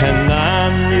and I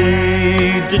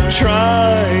need to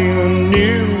try a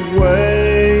new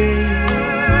way?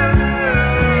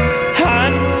 I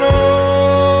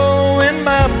know in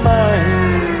my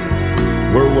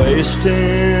mind we're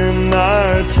wasting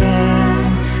our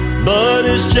time, but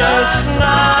it's just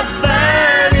not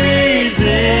that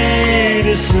easy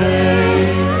to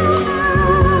say.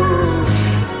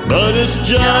 But it's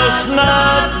just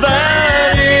not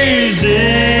that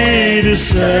easy to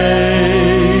say.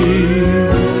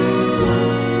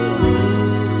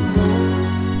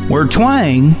 Where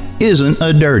twang isn't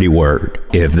a dirty word.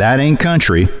 If that ain't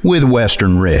country with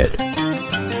Western Red.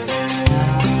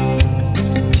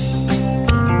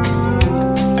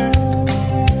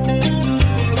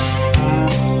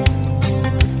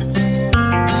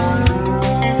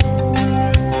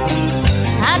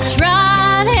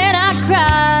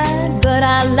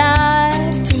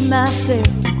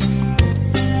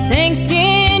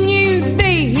 Thinking you'd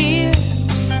be here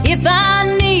if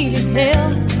I needed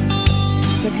help,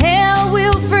 but hell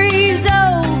will freeze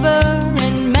over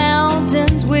and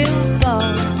mountains will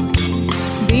fall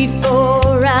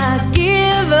before I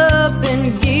give up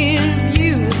and give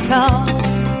you a call.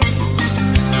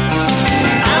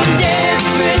 I'm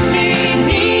desperately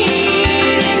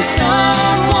needing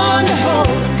someone to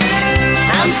hold.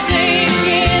 I'm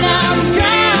sinking, I'm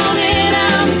drowning,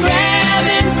 I'm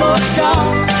grabbing for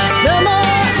straws. The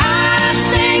more I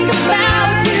think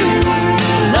about you,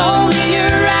 the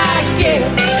lonelier I get.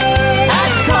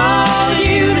 I'd call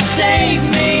you to save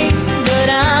me, but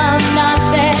I'm not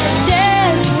that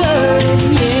desperate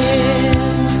yet.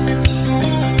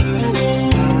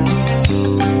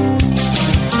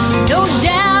 No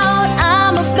doubt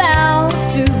I'm about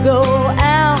to go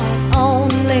out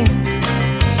on a limb.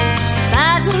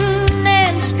 Fighting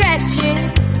and scratching,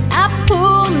 I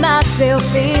pull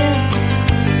myself in.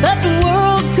 But the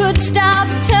world could stop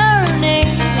turning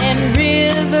and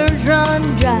rivers run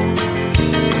dry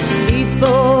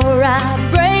before I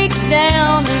break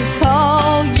down and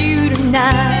call you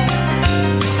tonight.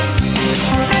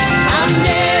 I'm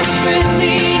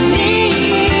desperately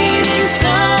needing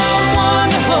someone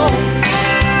to hold.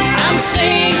 I'm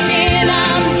sinking,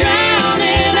 I'm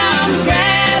drowning, I'm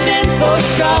grabbing for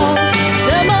straws.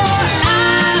 The more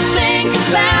I think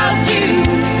about you,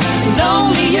 the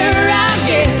lonelier I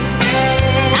get.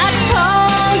 I'd call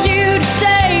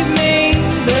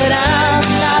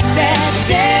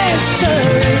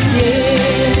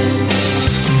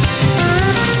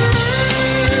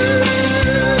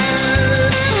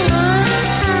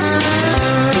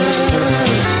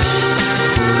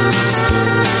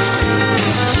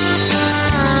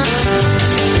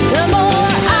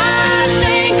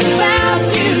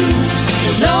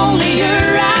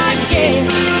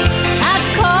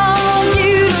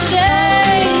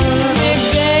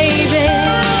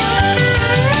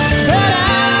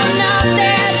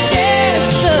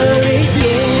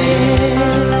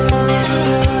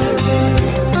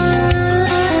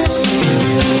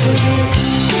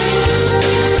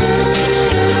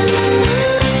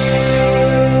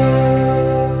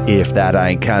If That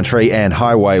Ain't Country, and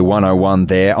Highway 101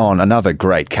 there on another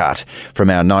great cut from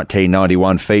our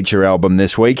 1991 feature album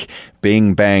this week,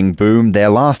 Bing Bang Boom, their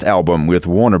last album with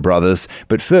Warner Brothers,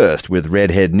 but first with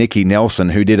redhead Nicky Nelson,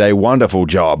 who did a wonderful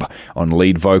job on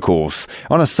lead vocals.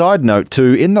 On a side note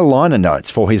too, in the liner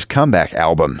notes for his comeback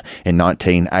album in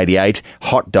 1988,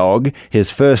 Hot Dog,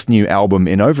 his first new album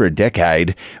in over a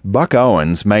decade, Buck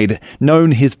Owens made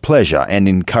known his pleasure and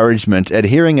encouragement at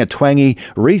hearing a twangy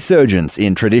resurgence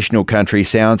in traditional country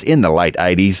sounds in the late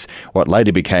 80s, what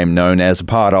later became known as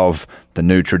part of the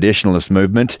New Traditionalist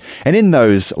movement. And in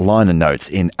those liner notes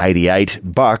in 88,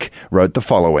 Buck wrote the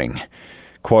following,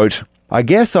 quote, "I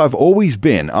guess I've always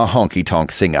been a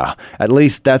honky-tonk singer. At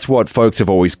least that's what folks have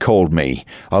always called me.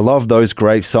 I love those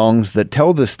great songs that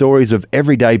tell the stories of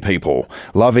everyday people,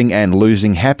 loving and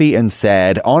losing, happy and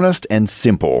sad, honest and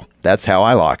simple. That's how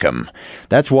I like them.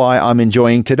 That's why I'm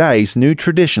enjoying today's new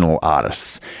traditional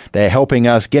artists. They're helping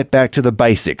us get back to the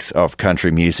basics of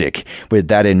country music. With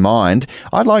that in mind,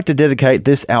 I'd like to dedicate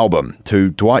this album to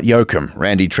Dwight Yoakam,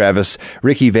 Randy Travis,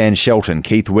 Ricky Van Shelton,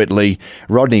 Keith Whitley,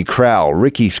 Rodney Crowell,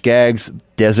 Ricky Skaggs,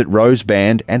 Desert Rose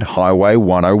Band, and Highway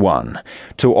 101.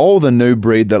 To all the new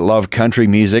breed that love country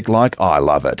music like I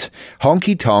love it.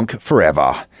 Honky Tonk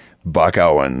forever. Buck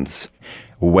Owens."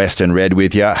 Western Red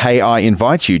with you. Hey, I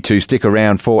invite you to stick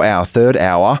around for our third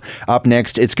hour. Up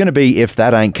next, it's going to be If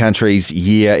That Ain't Country's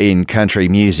Year in Country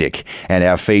Music. And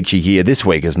our feature year this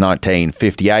week is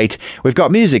 1958. We've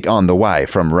got music on the way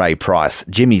from Ray Price,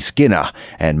 Jimmy Skinner,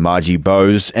 and Margie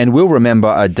Bose. And we'll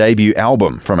remember a debut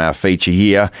album from our feature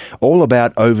year, all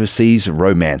about overseas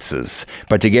romances.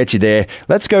 But to get you there,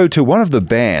 let's go to one of the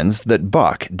bands that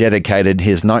Buck dedicated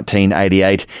his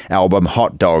 1988 album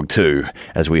Hot Dog to.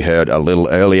 As we heard a little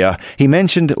earlier, he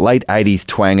mentioned late 80s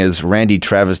twangers Randy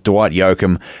Travis, Dwight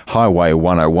Yoakam, Highway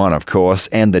 101 of course,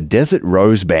 and the Desert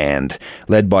Rose Band,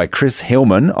 led by Chris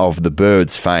Hillman of the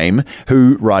Byrds fame,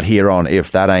 who right here on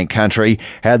If That Ain't Country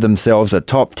had themselves a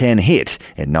top 10 hit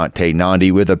in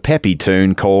 1990 with a peppy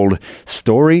tune called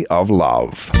Story of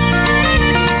Love.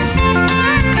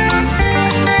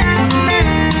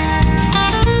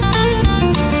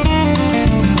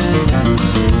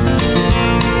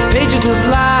 Pages of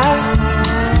life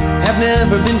have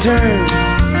never been turned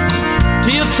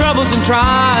till troubles and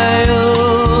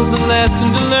trials, a lesson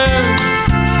to learn.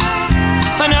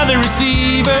 Another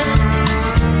receiver,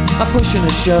 a push and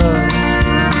a shove.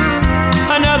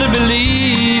 Another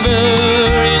believer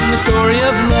in the story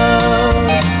of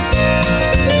love.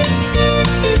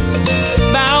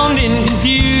 Bound in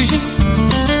confusion,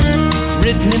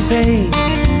 written in pain.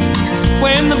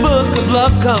 When the book of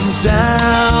love comes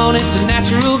down, it's a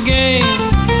natural game.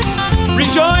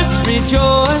 Rejoice,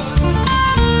 rejoice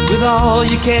with all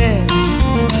you can.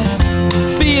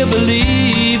 Be a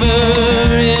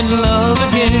believer in love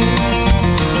again.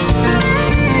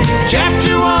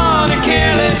 Chapter 1, a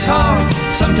careless heart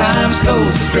sometimes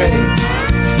goes astray.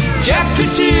 Chapter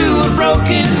 2, a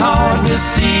broken heart will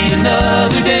see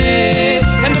another day.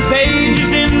 And the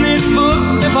pages in this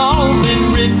book have all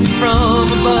been written from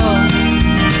above.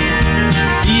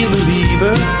 Be a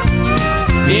believer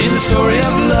in the story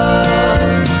of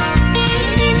love.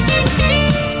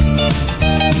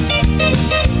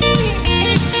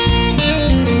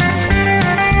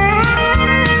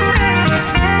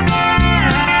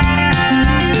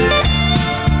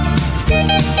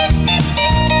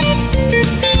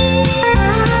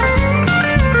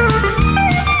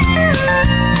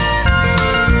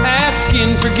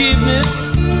 Asking forgiveness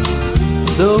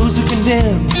for those who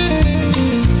condemn,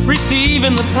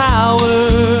 receiving the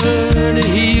power to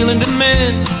heal and to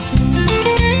mend.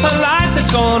 A light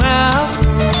that's gone out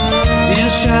still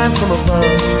shines from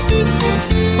above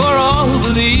for all who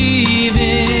believe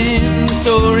in the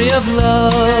story of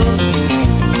love.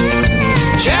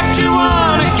 Chapter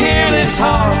 1, a careless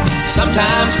heart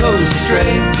sometimes goes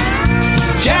astray.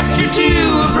 Chapter 2,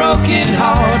 a broken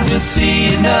heart will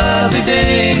see another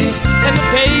day. And the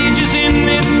pages in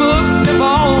this book have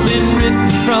all been written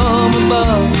from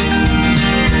above.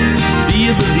 Be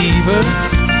a believer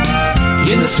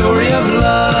in the story of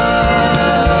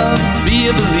love. Be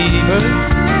a believer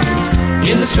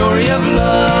in the story of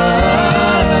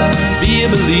love. Be a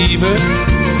believer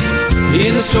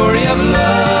in the story of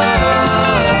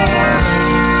love.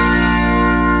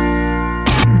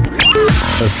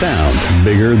 A sound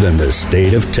bigger than the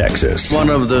state of Texas. One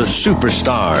of the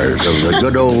superstars of the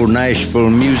good old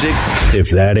Nashville music. If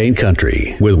That Ain't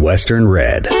Country with Western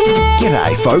Red.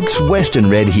 G'day folks, Western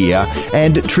Red here,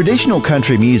 and traditional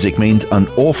country music means an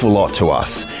awful lot to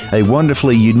us. A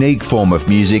wonderfully unique form of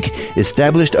music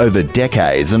established over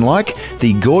decades, and like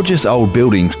the gorgeous old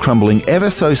buildings crumbling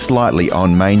ever so slightly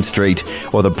on Main Street,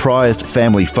 or the prized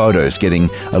family photos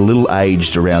getting a little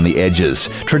aged around the edges,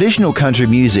 traditional country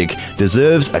music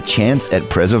deserves a chance at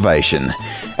preservation.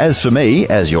 As for me,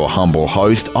 as your humble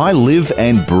host, I live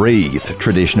and breathe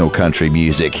traditional country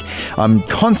music. I'm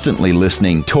constantly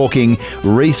listening, talking,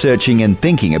 researching and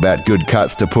thinking about good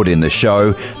cuts to put in the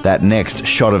show, that next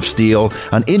shot of steel,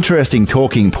 an interesting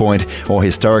talking point or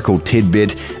historical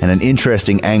tidbit, and an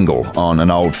interesting angle on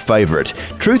an old favourite.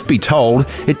 Truth be told,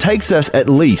 it takes us at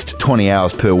least 20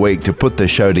 hours per week to put the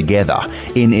show together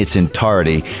in its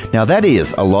entirety. Now that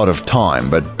is a lot of time,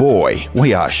 but boy,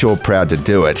 we are sure proud to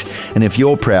do it. And if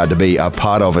you're proud to be a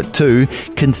part of it too,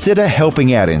 consider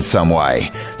helping out in some way.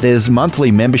 There's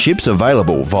monthly memberships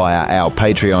available via our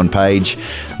Patreon page,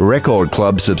 record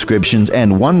club subscriptions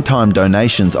and one-time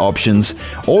donations options,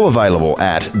 all available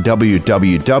at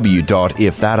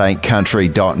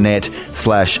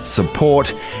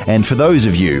www.ifthataintcountry.net/support. And for those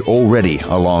of you already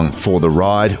along for the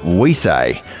ride, we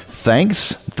say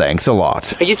thanks a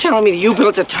lot. Are you telling me that you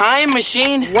built a time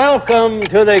machine? Welcome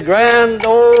to the Grand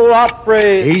Ole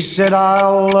Opry. He said,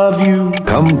 I'll love you.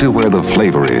 Come to where the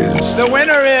flavor is. The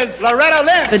winner is Loretta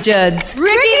Lynn. The Judds.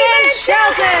 Ricky and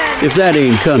Shelton. If That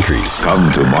Ain't Country's.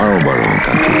 Come to Marlboro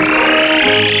Country.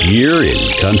 Year in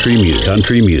country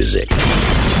music.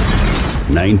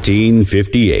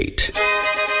 1958.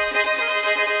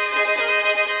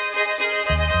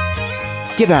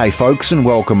 G'day folks and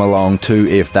welcome along to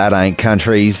If That Ain't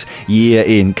Country's Year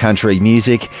in Country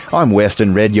Music. I'm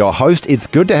Western Red, your host. It's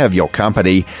good to have your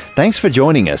company. Thanks for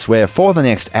joining us, where for the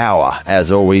next hour,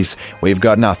 as always, we've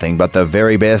got nothing but the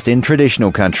very best in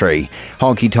traditional country,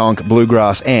 honky-tonk,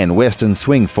 bluegrass and western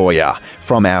swing for you.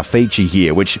 From our feature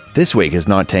year, which this week is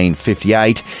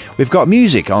 1958, we've got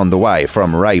music on the way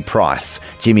from Ray Price,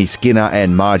 Jimmy Skinner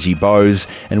and Margie Bowes,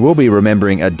 and we'll be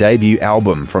remembering a debut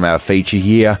album from our feature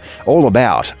year, all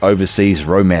about overseas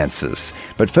romances.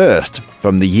 But first,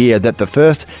 from the year that the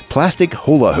first plastic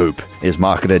hula hoop is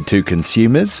marketed to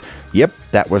consumers, yep,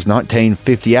 that was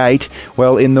 1958.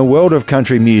 Well, in the world of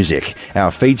country music,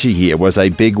 our feature year was a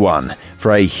big one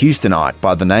for a Houstonite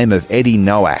by the name of Eddie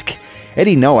Noack.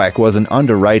 Eddie Noack was an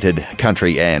underrated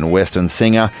country and western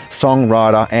singer,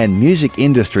 songwriter and music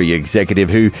industry executive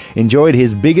who enjoyed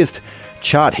his biggest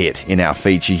chart hit in our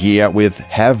feature year with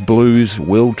Have Blues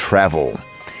Will Travel.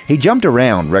 He jumped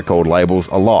around record labels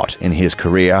a lot in his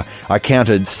career. I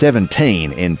counted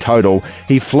 17 in total.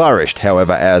 He flourished,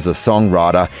 however, as a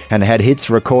songwriter and had hits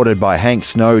recorded by Hank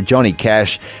Snow, Johnny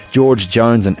Cash, George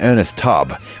Jones and Ernest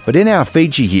Tubb. But in our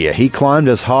feature year, he climbed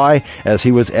as high as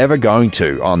he was ever going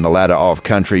to on the ladder of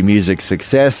country music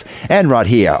success. And right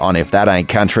here on If That Ain't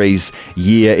Country's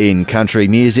Year in Country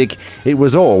Music, it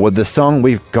was all with the song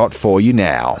we've got for you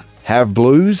now. Have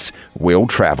Blues Will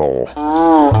Travel.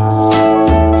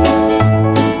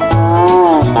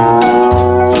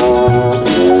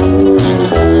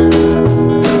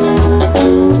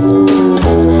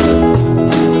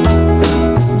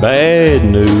 Bad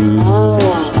news,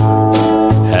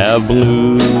 have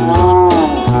blues,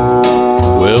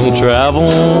 will travel.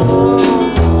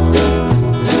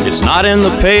 It's not in the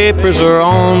papers or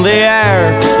on the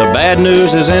air. The bad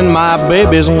news is in my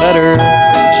baby's letter.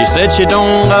 She said she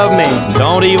don't love me,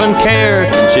 don't even care.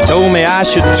 She told me I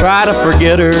should try to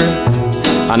forget her.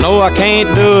 I know I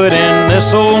can't do it in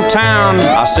this old town.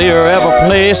 I see her every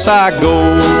place I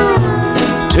go.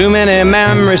 Too many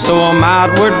memories, so I'm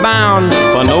outward bound.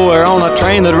 For nowhere on a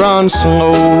train that runs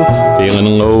slow.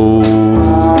 Feeling low,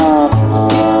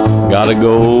 gotta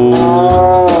go.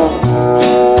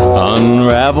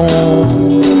 Unravel,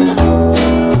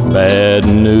 bad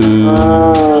news,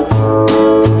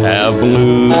 have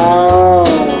blues,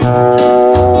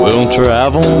 will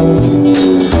travel.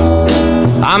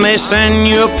 I may send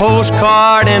you a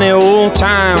postcard any old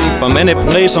time from any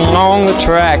place along the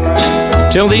track.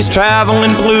 Till these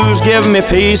traveling blues give me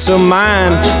peace of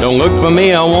mind. Don't look for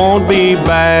me, I won't be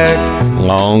back.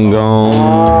 Long gone,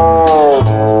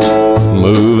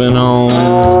 moving on,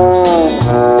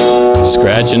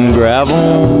 scratching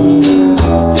gravel.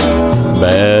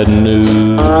 Bad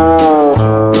news,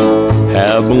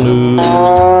 have blues,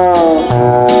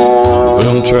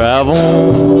 will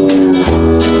travel.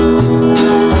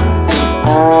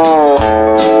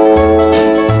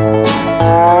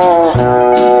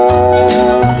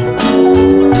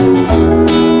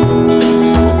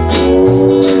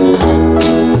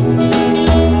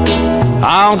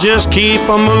 just keep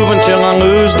on moving till I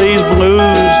lose these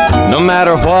blues, no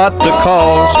matter what the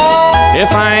cost.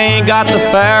 If I ain't got the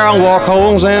fare, I'll walk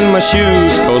holes in my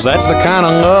shoes, 'cause that's the kind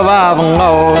of love I've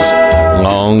lost.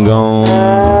 Long gone,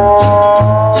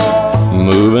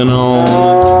 moving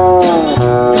on,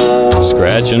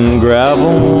 scratching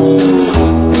gravel,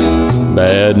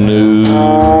 bad news,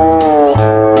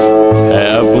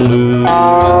 have blues,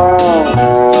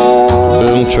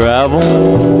 will travel.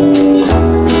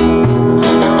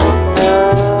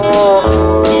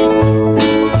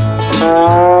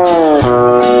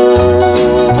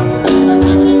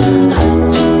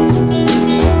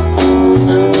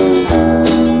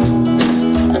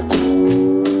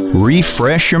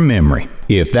 Refresh your memory.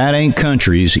 If That Ain't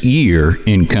Country's year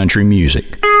in country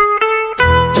music.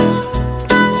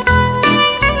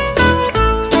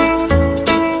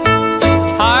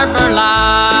 Harbor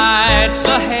lights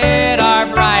ahead are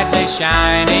brightly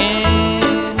shining.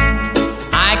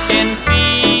 I can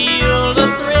feel the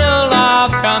thrill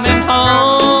of coming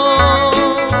home,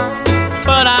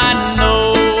 but I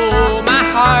know my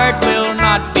heart will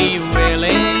not be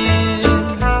willing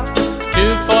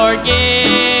to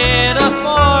forget a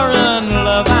foreign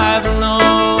love I've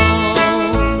known.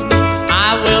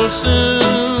 I will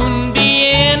soon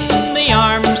be in the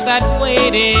arms that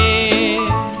waited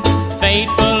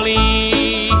faithfully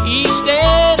each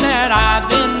day that I've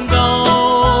been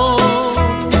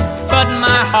gone. But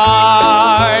my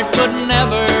heart could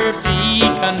never be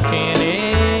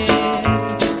contented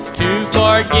to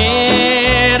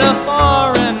forget a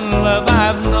foreign love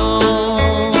I've known.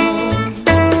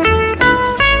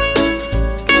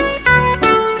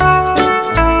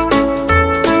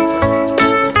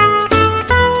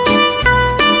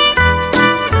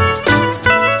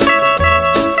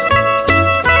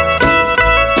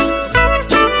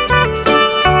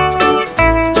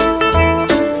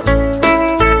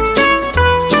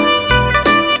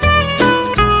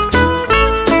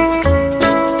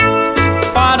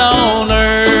 What on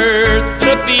earth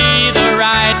could be the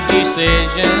right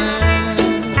decision?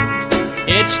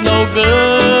 It's no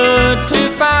good to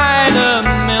fight a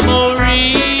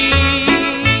memory.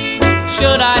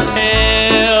 Should I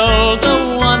tell the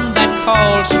one that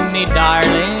calls me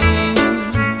darling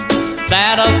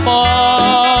that a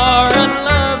foreign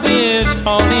love is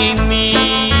haunting me?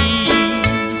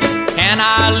 Can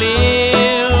I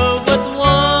live with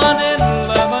one and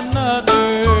love another,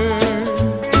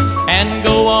 and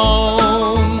go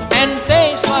on and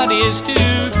face what is to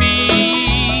be?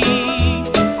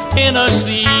 In a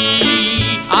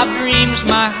sea of dreams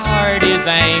my heart is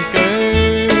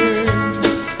anchored,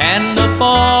 and a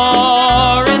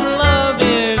foreign love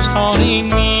is haunting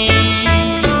me.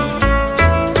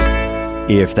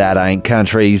 If That Ain't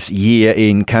Country's year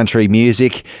in country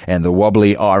music, and the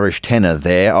wobbly Irish tenor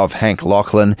there of Hank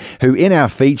Lachlan, who in our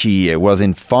feature year was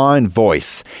in fine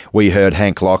voice. We heard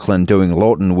Hank Lachlan doing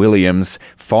Lawton Williams'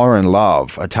 Foreign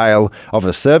Love, a tale of a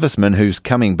serviceman who's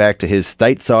coming back to his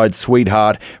stateside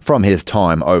sweetheart from his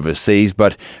time overseas,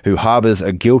 but who harbours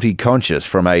a guilty conscience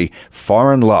from a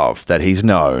foreign love that he's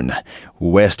known.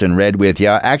 Western Red with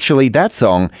ya. Actually, that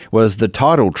song was the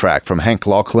title track from Hank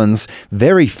Lachlan's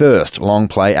very first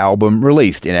long-play album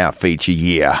released in our feature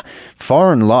year.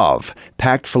 Foreign Love,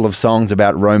 packed full of songs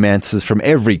about romances from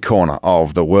every corner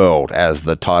of the world, as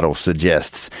the title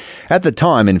suggests. At the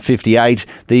time, in '58,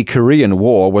 the Korean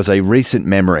War was a recent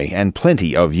memory, and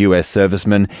plenty of US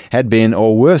servicemen had been,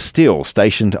 or were still,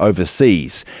 stationed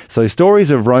overseas. So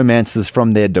stories of romances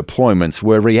from their deployments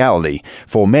were reality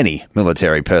for many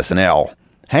military personnel.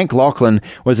 Hank Lachlan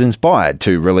was inspired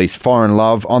to release Foreign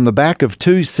Love on the back of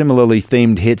two similarly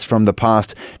themed hits from the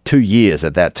past 2 years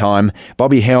at that time,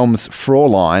 Bobby Helms'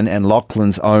 Fraulein and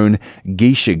Lachlan's own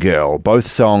Geisha Girl, both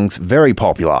songs very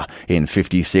popular in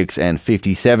 '56 and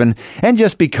 '57, and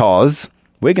just because,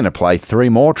 we're going to play 3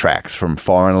 more tracks from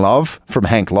Foreign Love from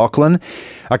Hank Lachlan,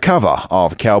 a cover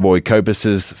of Cowboy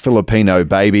Copus's Filipino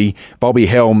Baby, Bobby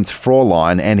Helms'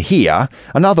 Fraulein, and here,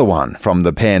 another one from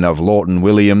the pen of Lawton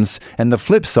Williams, and the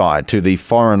flip side to the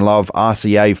Foreign Love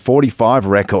RCA 45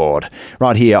 record.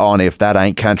 Right here on If That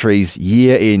Ain't Country's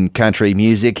year in country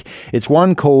music, it's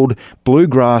one called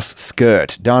Bluegrass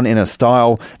Skirt, done in a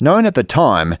style known at the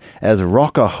time as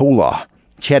rockahula.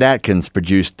 Chet Atkins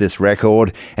produced this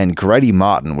record, and Grady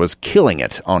Martin was killing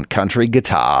it on country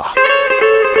guitar.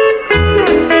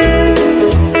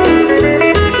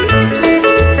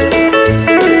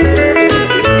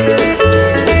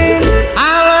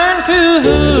 I learned to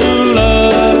hula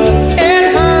in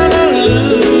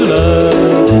Honolulu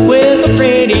with a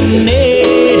pretty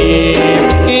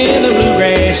native in a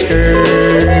bluegrass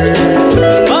skirt.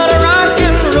 But a rock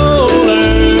and roller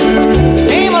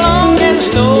came along and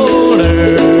stole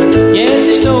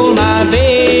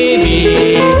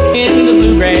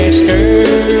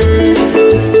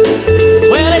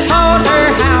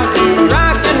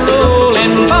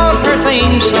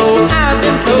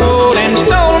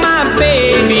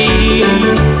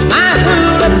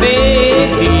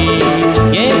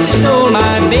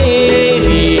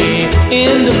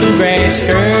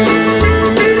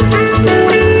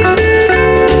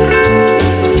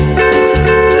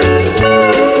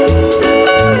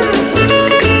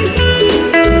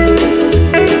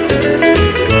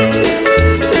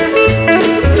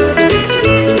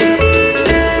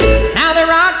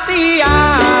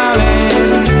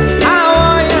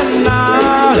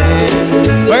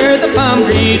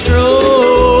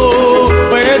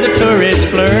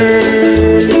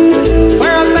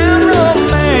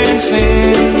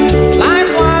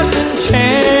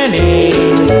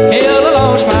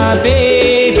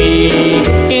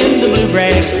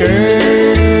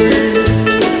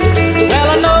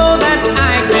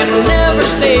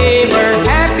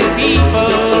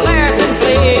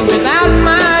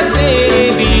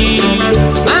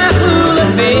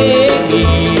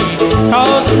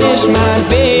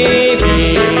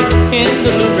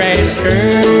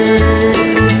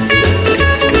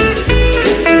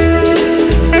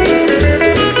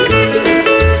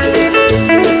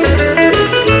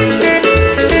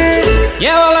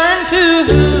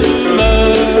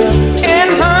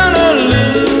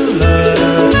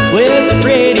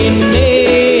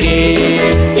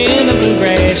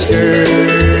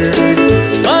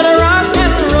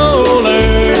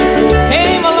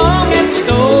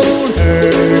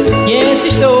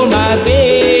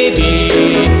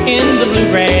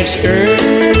red skirt.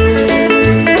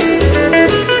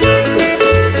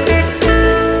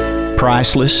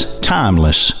 Priceless,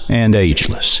 timeless, and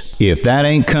ageless. If That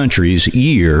Ain't Country's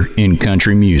year in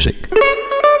country music.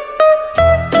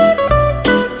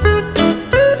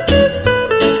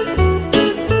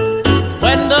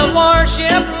 When the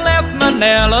warship left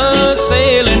Manila,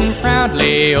 sailing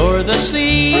proudly o'er the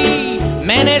sea,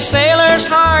 many sailors'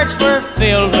 hearts were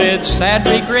filled with sad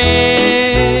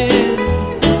regret,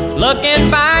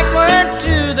 looking backward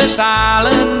to this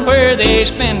island where they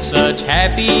spent such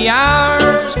happy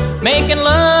hours, making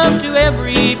love to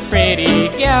every pretty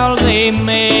gal they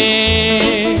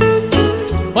met.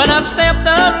 When up stepped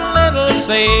a little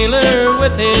sailor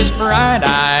with his bright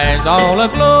eyes all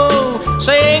aglow,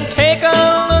 saying, "Take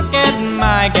a look at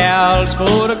my gal's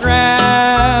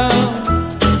photograph."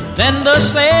 Then the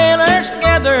sailors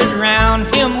gathered round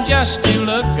him just to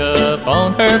look up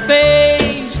on her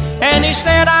face, and he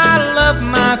said, "I love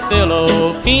my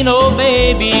Filipino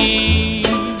baby.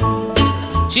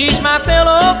 She's my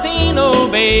Filipino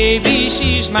baby,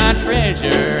 she's my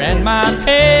treasure and my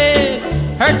pet.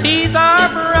 Her teeth are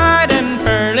bright and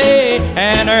pearly,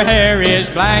 and her hair is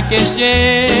black as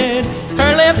jet.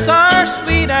 Her lips are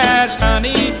sweet as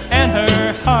honey, and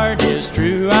her heart is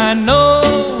true, I know.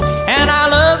 And I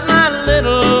love my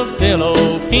little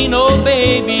Filipino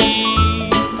baby."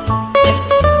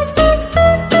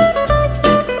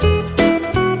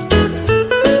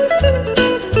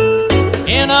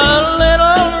 In a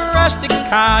little rustic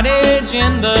cottage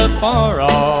in the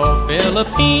far-off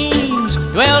Philippines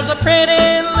dwells a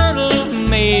pretty little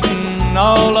maiden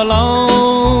all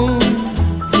alone,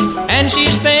 and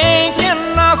she's thinking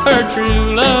of her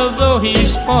true love, though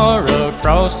he's far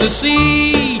across the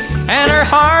sea, and her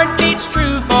heart beats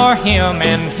true for him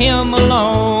and him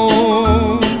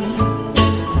alone.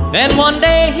 Then one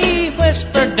day he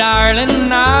whispered,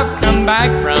 "Darling, I've come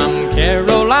back from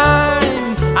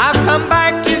Caroline. I've come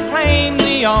back to claim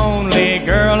the only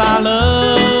girl I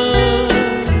love."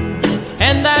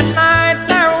 And that night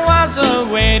there was a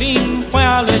wedding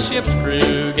while the ship's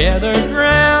crew gathered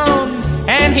round,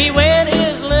 and he wed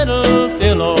his little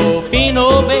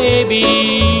Filipino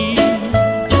baby.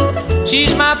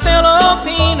 She's my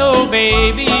Filipino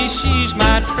baby, she's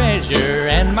my treasure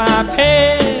and my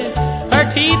pet. Her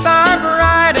teeth are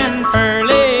bright and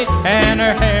pearly, and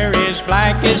her hair is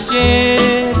black as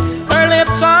jet. Her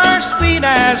lips are sweet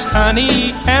as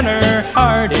honey, and her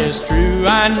heart is true,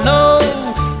 I know.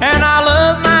 And I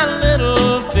love my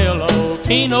little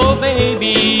Filipino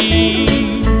baby.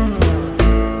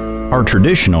 Our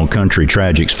Traditional Country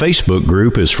Tragics Facebook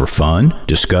group is for fun,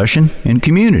 discussion, and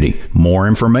community. More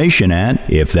information at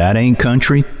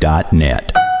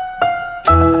ifthataintcountry.net.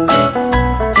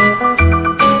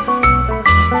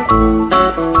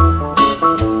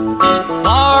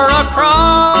 Far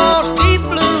across deep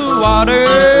blue water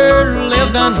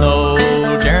lived an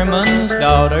old German's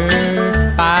daughter,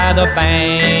 by the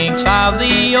banks of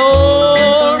the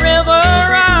old river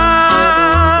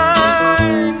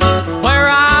Rhine, where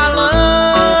I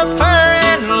loved her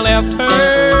and left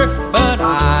her, but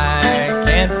I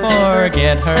can't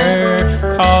forget her,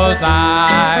 'cause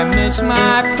I miss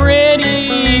my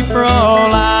pretty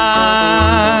Fraulein.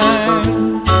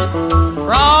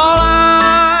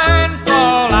 Fraulein,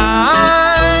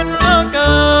 Fraulein, look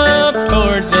up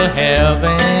towards the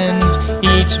heavens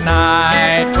each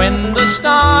night when the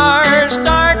stars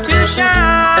start to shine.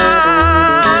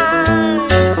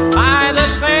 By the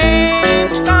same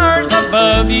stars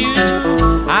above you,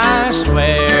 I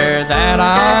swear that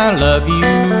I love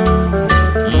you.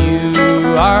 You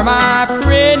are my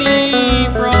pretty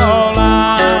Fraulein.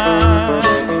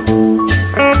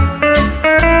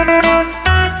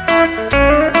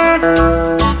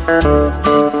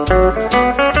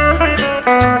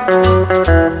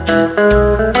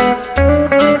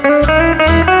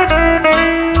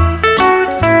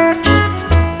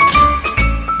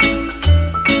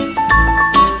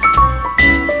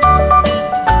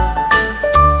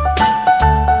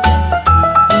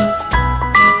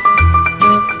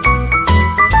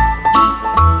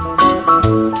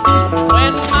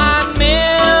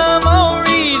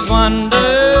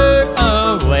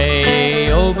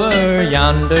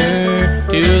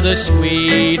 To the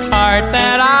sweetheart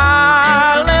that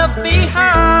I left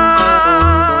behind.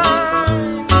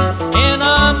 In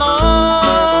a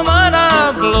moment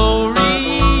of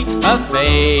glory, a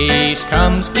face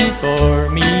comes before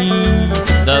me,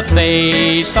 the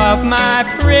face of my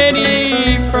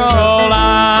pretty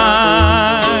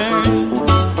Fraulein.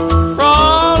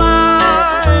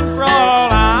 Fraulein,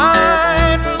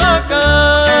 Fraulein, look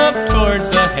up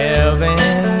towards the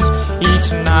heavens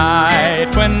each night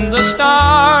when the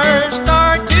stars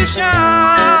start to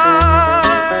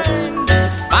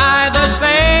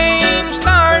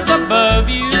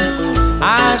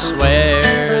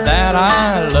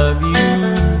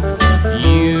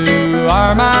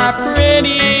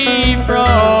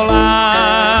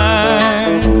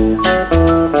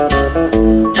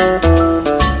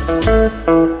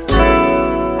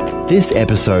This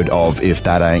episode of If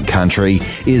That Ain't Country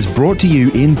is brought to you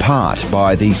in part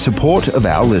by the support of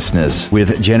our listeners,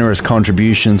 with generous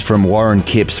contributions from Warren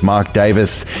Kipps, Mark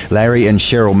Davis, Larry and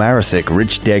Cheryl Marisick,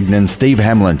 Rich Degnan, Steve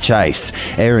Hamlin Chase,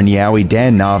 Aaron Yowie,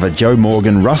 Dan Nava, Joe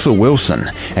Morgan, Russell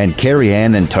Wilson, and Kerry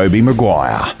Ann and Toby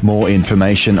Maguire. More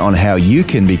information on how you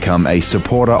can become a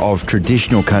supporter of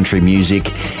traditional country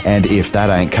music and If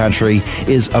That Ain't Country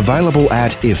is available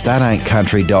at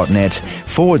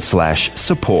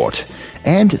ifthataintcountry.net/support.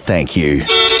 And thank you.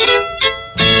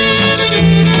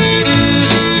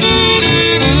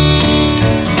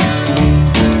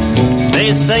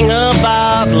 They sing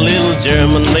about little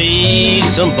German maid,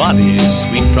 somebody's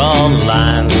sweet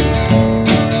Fraulein.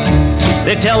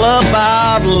 They tell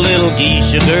about a little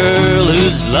geisha girl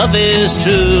whose love is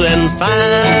true and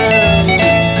fine.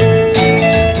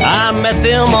 I met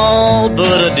them all,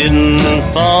 but I didn't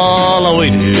fall. I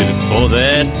waited for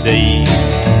that day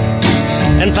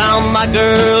and found my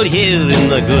girl here in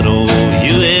the good old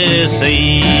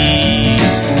USA.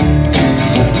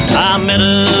 I met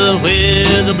her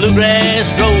where the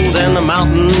bluegrass grows and the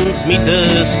mountains meet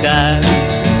the sky.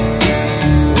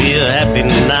 We're happy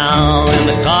now in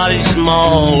the cottage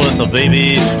small with a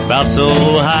baby about so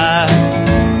high.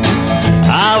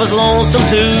 I was lonesome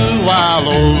too while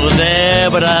over there,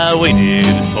 but I waited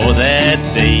for that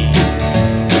day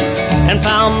and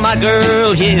found my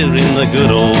girl here in the good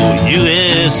old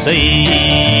USA.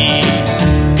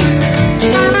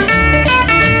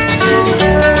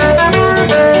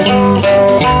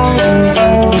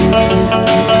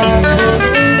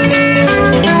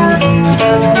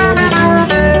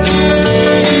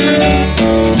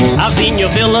 I've seen your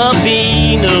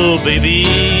Filipino baby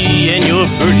and your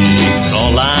pretty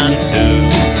Fraulein too.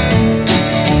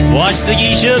 Watch the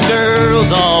geisha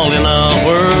girls all in a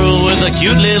whirl with a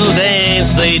cute little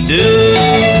dance they do.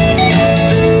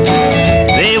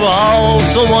 They were all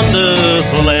so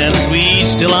wonderful and sweet,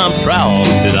 still I'm proud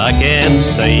that I can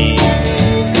say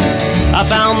I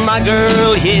found my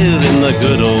girl here in the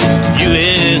good old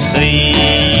USA.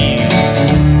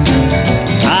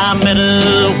 I met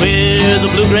her where the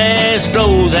bluegrass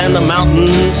grows and the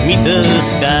mountains meet the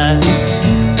sky.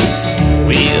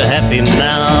 We're happy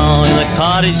now in a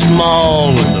cottage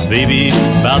small with a baby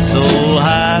about so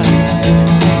high.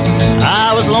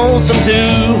 I was lonesome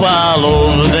too while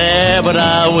over there, but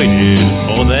I waited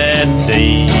for that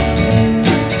day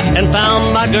and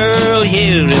found my girl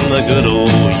here in the good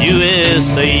old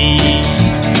USA.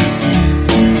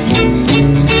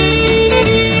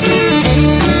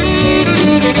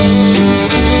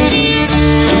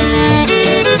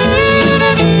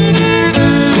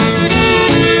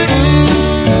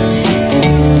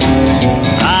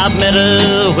 Met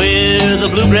her where the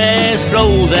bluegrass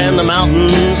grows and the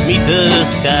mountains meet the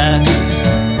sky.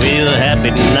 We're happy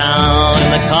now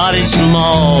in the cottage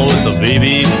small with a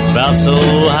baby about so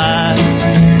high.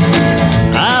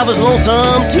 I was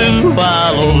lonesome too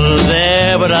while over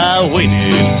there, but I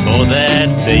waited for that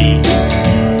day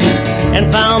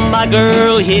and found my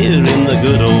girl here in the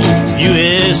good old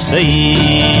USA.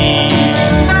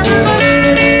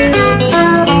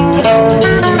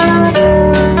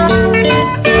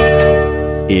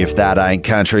 If That Ain't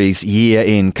Country's Year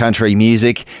in Country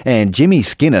Music, and Jimmy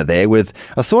Skinner there with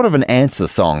a sort of an answer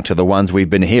song to the ones we've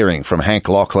been hearing from Hank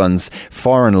Laughlin's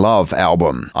Foreign Love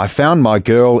album. I Found My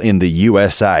Girl in the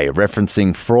USA,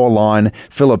 referencing Fraulein,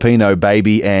 Filipino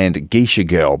Baby and Geisha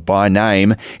Girl by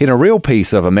name in a real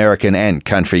piece of American and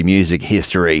country music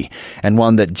history, and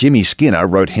one that Jimmy Skinner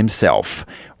wrote himself.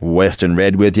 Western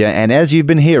Red with you, and as you've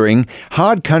been hearing,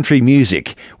 hard country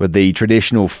music with the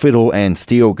traditional fiddle and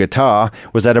steel guitar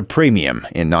was at a premium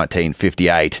in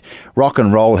 1958. Rock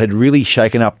and roll had really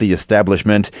shaken up the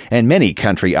establishment, and many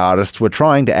country artists were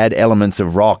trying to add elements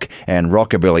of rock and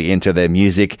rockabilly into their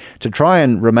music to try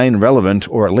and remain relevant,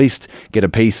 or at least get a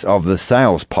piece of the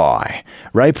sales pie.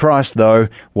 Ray Price, though,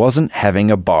 wasn't having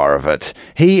a bar of it.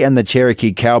 He and the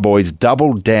Cherokee Cowboys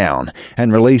doubled down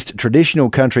and released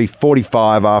Traditional Country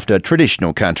 45 after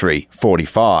Traditional Country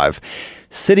 45.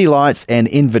 City Lights and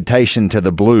Invitation to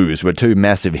the Blues were two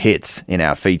massive hits in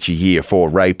our feature year for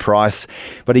Ray Price,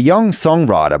 but a young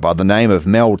songwriter by the name of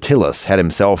Mel Tillis had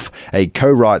himself a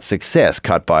co-write success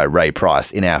cut by Ray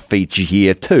Price in our feature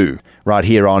year too. Right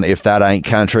here on If That Ain't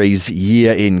Country's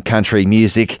Year in Country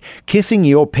Music, Kissing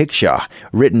Your Picture,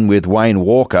 written with Wayne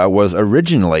Walker, was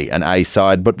originally an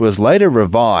A-side but was later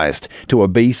revised to a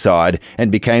B-side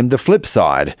and became the flip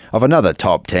side of another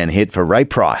top 10 hit for Ray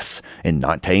Price in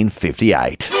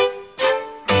 1958.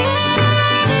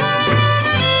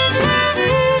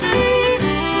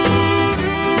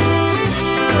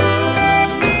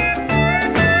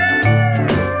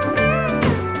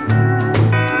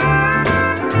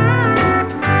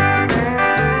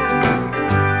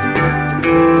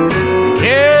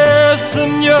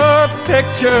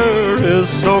 picture is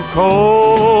so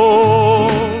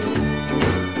cold.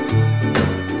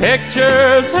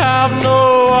 Pictures have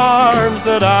no arms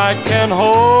that I can hold.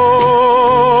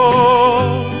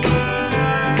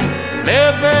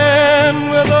 Living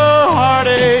with a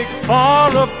heartache for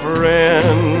a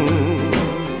friend,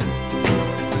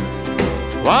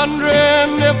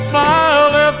 wondering if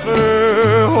I'll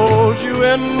ever hold you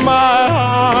in my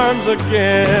arms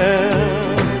again.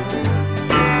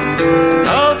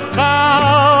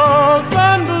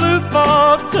 1,000 blue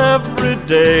thoughts every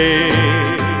day.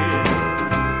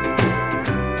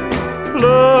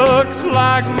 Looks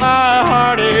like my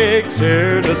heartache's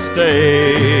here to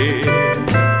stay.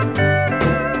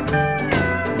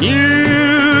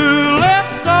 New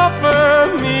lips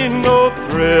offer me no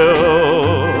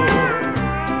thrill.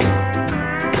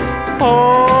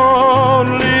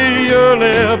 Only your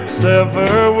lips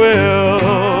ever will.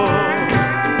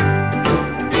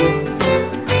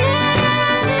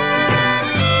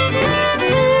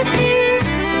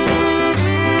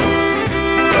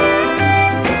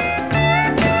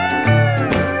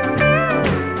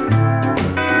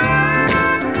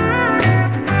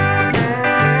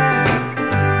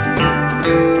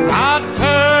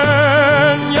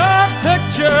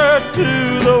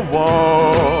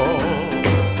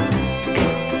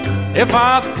 If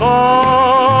I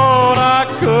thought I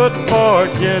could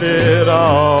forget it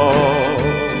all,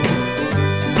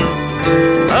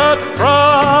 but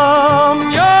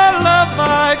from your love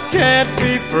I can't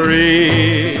be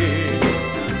free,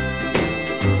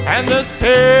 and this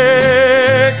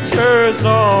picture's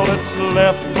all that's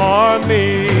left for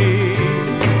me.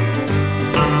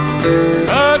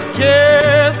 A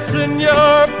kiss in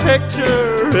your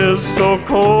picture is so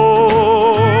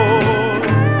cold.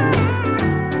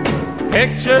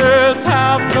 Pictures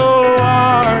have no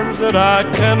arms that I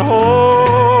can hold.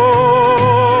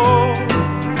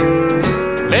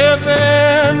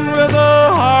 Living with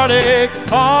a heartache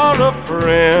for a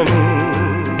friend,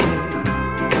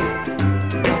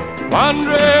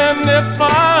 wondering if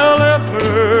I'll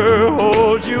ever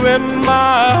hold you in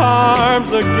my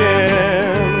arms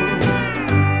again.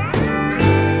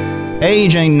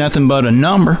 Age ain't nothing but a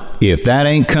number. If that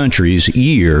ain't country's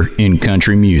year in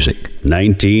country music.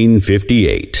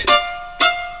 1958.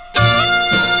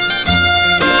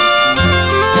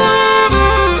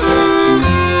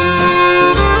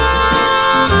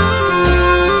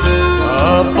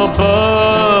 Up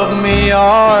above me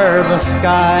are the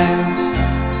skies,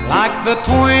 like the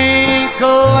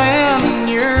twinkle in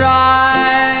your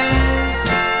eyes.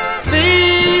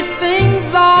 These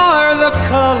things are the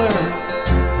color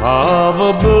of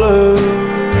a blue.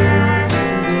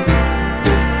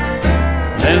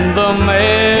 In the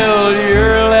mail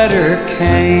your letter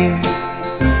came,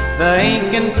 the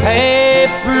ink and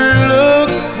paper look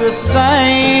the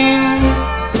same.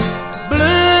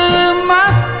 Blue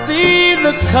must be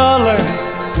the color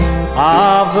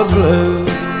of the blue.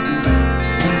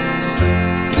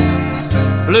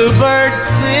 Bluebird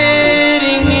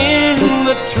sitting in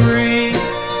the tree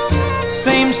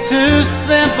seems to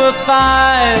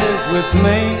sympathize with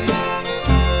me,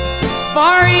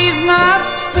 for he's not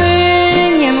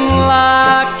singing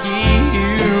like he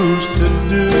used to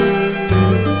do.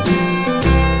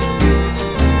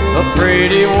 The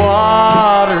pretty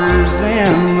waters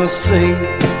in the sea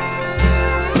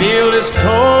feel as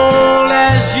cold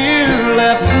as you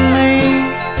left me.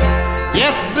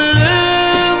 Yes,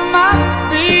 blue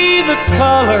must be the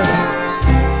color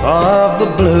of the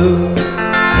blue.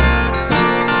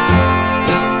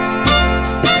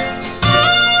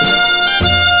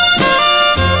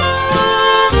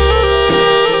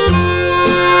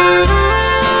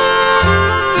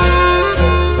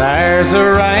 There's a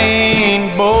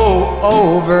rainbow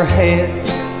overhead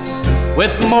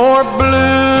with more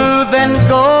blue than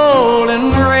gold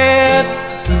and red.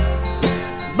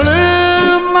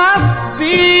 Blue must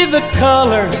be the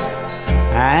color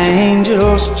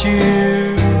angels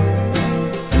choose.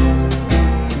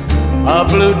 A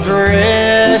blue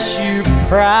dress you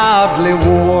proudly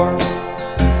wore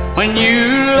when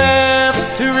you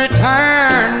left to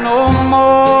return no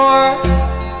more.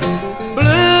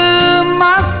 Blue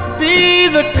must be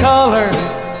the color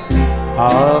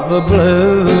of the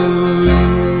blue.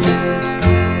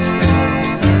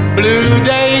 Blue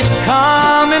days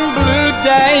come and blue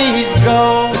days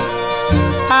go.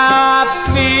 How I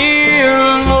feel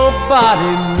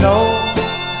nobody knows.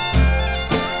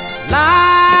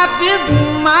 Life is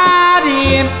mighty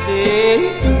empty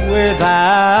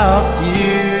without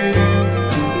you.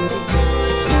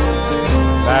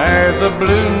 There's a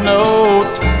blue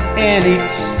note in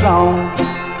each song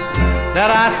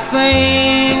that I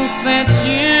sing since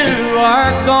you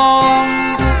are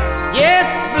gone. Yes,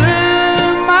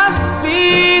 blue must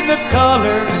be the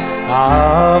color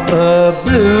of the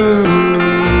blue.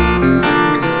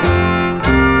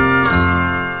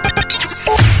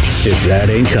 If that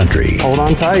ain't country. Hold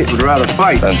on tight. Would rather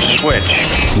fight than switch.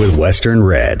 With Western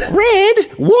Red.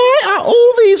 Red, why are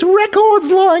all these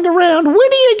records lying around? When are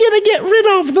you going to get rid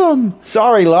of them?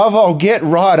 Sorry, love, I'll get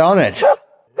right on it.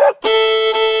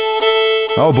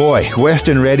 Oh boy,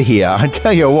 Western Red here. I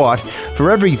tell you what,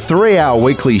 for every 3-hour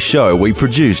weekly show we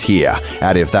produce here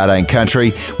at If That Ain't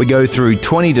Country, we go through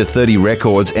 20 to 30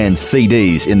 records and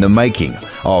CDs in the making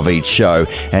of each show.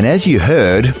 And as you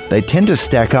heard, they tend to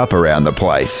stack up around the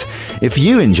place. If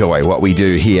you enjoy what we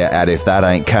do here at If That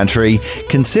Ain't Country,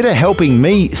 consider helping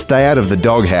me stay out of the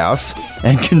doghouse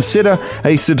and consider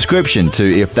a subscription to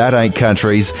If That Ain't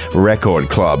Country's Record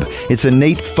Club. It's a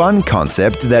neat, fun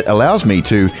concept that allows me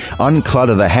to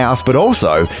unclutter the house, but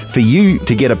also for you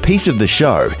to get a piece of the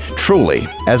show. Truly,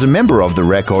 as a member of the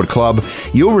Record Club,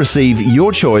 you'll receive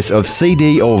your choice of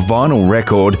CD or vinyl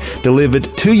record delivered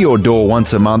to your door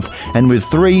once a month, and with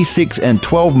 3, 6 and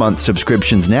 12-month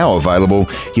subscriptions now available,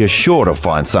 you're sure to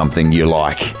find something you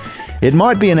like. It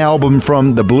might be an album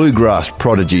from the bluegrass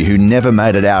prodigy who never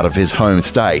made it out of his home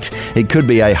state. It could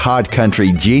be a hard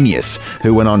country genius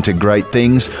who went on to great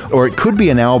things, or it could be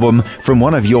an album from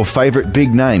one of your favourite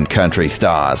big-name country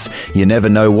stars. You never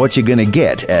know what you're going to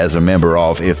get as a member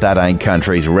of If That Ain't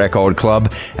Country's Record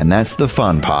Club, and that's the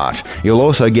fun part. You'll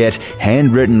also get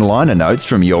handwritten liner notes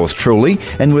from yours truly,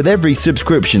 and with every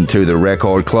subscription to the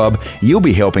Record Club, you'll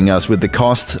be helping us with the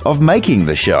costs of making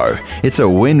the show. It's a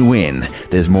win-win.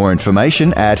 There's more information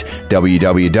at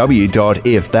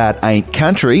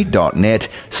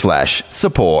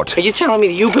www.ifthataintcountry.net/support. Are you telling me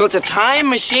that you built a time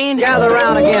machine? Gather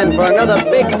round again for another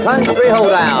big country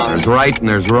hoedown. There's right and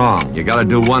there's wrong. You gotta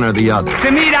do one or the other.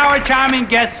 To meet our charming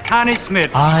guest, Connie Smith.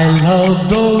 I love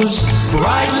those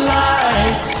bright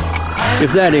lights.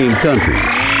 If That Ain't Country's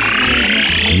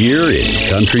year in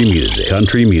country music.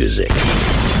 Country music.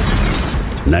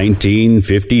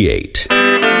 1958.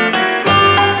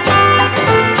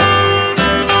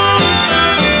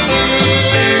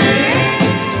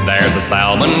 There's a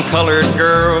salmon-colored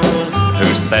girl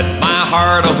who sets my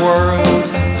heart a-whirl,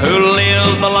 who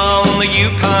lives along the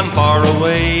Yukon far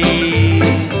away.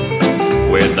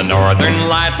 With the northern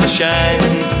lights a-shine,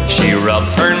 she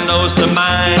rubs her nose to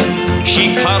mine.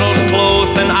 She cuddles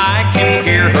close and I can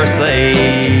hear her say,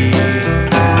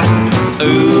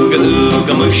 Ooga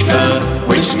ooga mushka,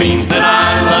 which means that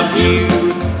I love you.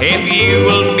 If you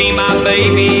will be my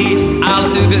baby, I'll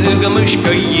ooga ooga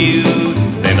mushka you.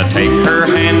 Then I take her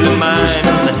hand in mine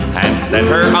and set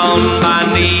her on my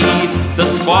knee. The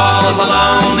squaws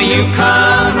along the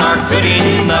Yukon are good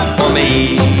enough for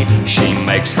me. She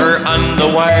makes her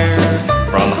underwear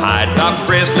from hides of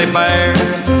grizzly bear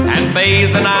and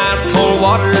bathes in ice cold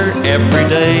water every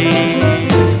day.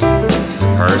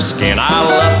 Her skin I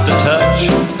love to touch,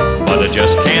 but I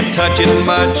just can't touch it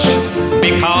much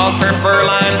because her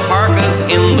fur-lined parka's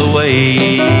in the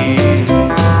way.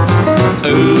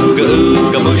 Ooga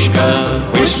ooga mushka,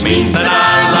 which means that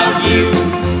I love you.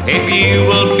 If you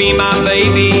will be my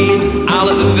baby, I'll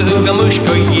ooga ooga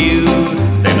mushka you.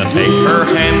 Then I take her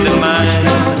hand in mine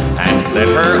and set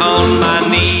her on my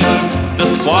knee. The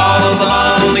squaws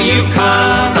along the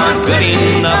Yukon are good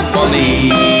enough for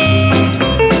me.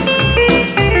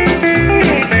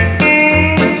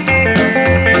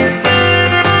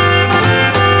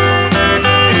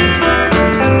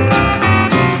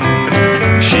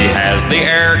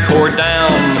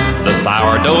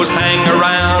 Sourdoughs hang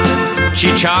around.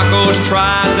 Chichacos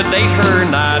try to date her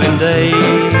night and day.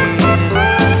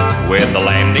 With the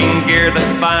landing gear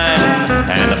that's fine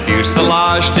and a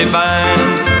fuselage divine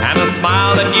and a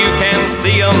smile that you can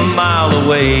see a mile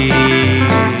away.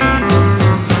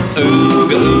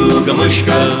 Ooga ooga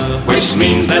mushka, which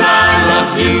means that I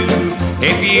love you.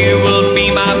 If you will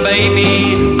be my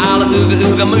baby, I'll ooga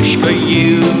ooga mushka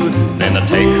you. Then I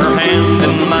take her hand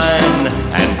in mine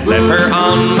and set her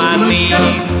on my knee.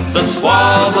 The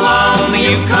squaws along the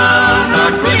Yukon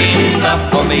are good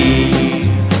enough for me.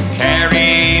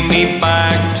 Carry me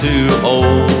back to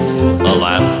old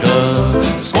Alaska.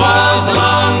 Squaws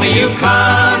along the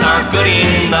Yukon are good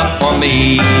enough for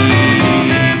me.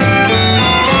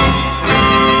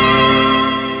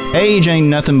 Age ain't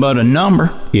nothing but a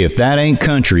number. If That Ain't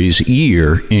Country's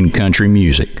year in country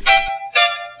music.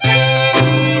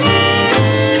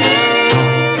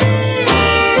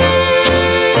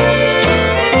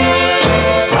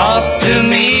 To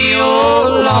me, oh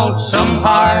lonesome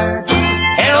heart,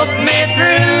 help me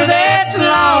through this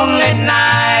lonely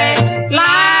night.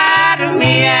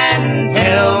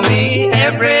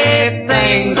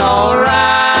 everything's alright.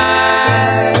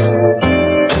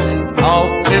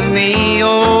 Talk to me,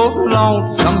 oh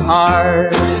lonesome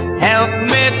heart. Help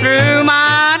me through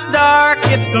my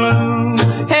darkest gloom.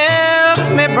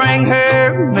 Help me bring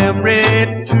her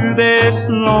memory to this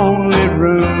lonely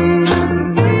room.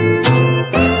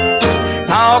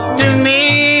 Talk to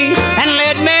me and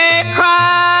let me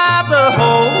cry the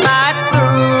whole night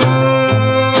through.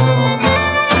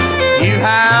 You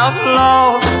have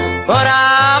lost, but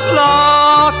I've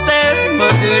lost as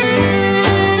much as you.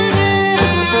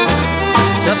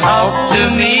 So talk to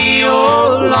me,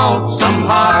 oh lonesome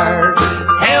heart.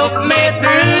 Help me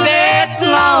through this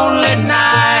lonely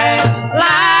night.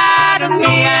 Lie to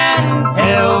me and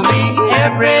tell me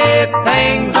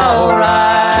everything's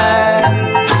alright.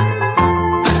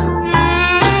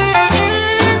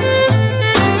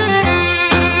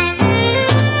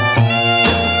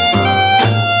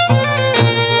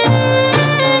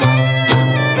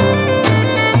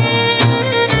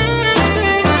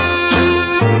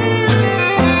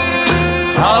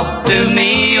 Talk to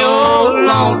me, oh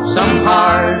lonesome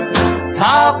heart.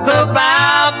 Talk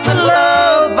about the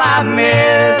love I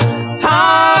miss.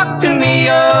 Talk to me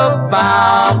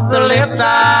about the lips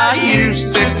I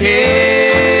used to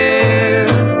kiss.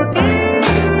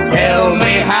 Tell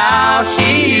me how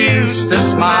she used to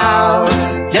smile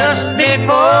just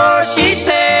before she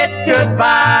said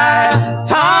goodbye.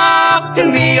 Talk to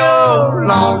me, oh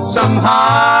lonesome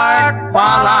heart,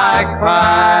 while I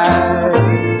cry.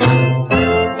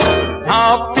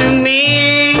 Talk to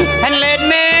me and let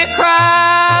me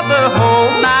cry the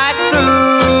whole night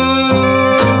through.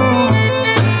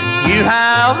 You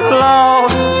have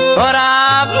lost, but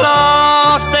I've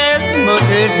lost as much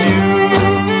as you.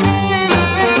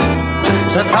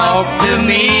 So talk to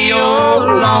me, oh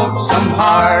lonesome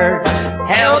heart.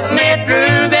 Help me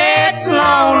through this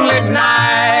lonely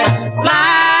night.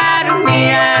 Lie to me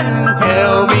and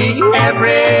tell me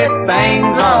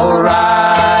everything's alright.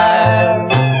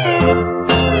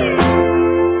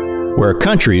 Where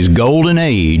country's golden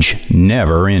age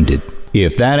never ended.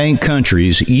 If That Ain't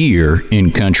Country's year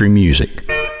in country music.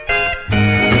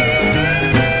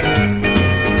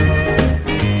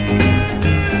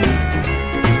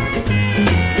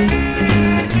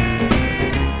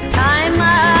 Time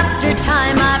after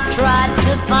time I've tried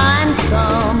to find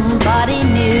somebody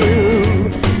new,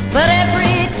 but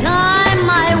every time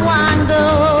I wind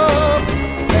up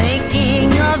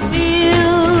thinking of you.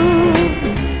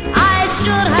 I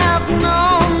should have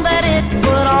known that it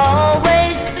would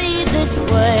always be this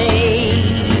way.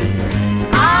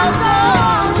 I'll go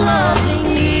on loving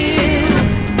you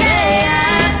day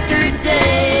after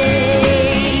day,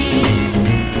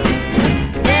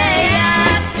 day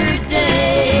after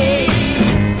day.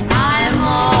 I'm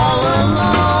all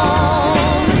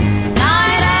alone,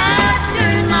 night after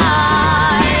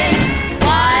night,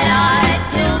 wide-eyed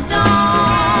till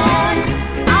dawn.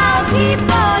 I'll keep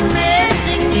on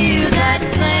missing you that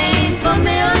same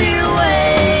familiar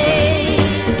way,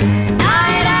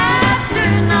 night after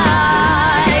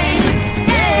night,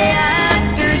 day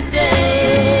after day.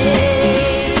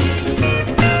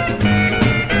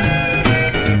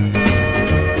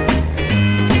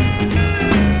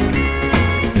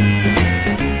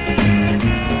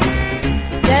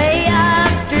 Day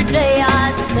after day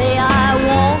I say I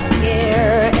won't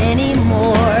care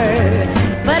anymore,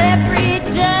 but every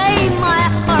day my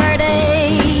heart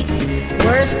aches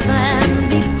worse than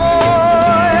before.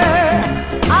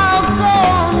 I'll go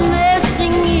on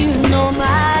missing you no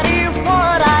matter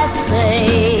what I say.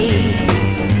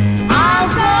 I'll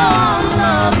go on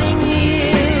loving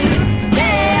you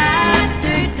day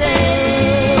after day,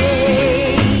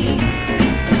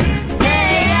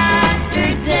 day after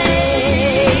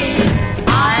day.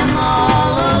 I'm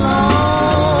all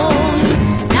alone,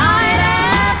 night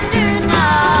after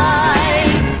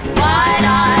night,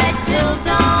 wide-eyed till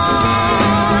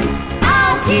dawn.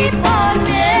 I'll keep on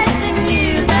missing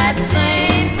you that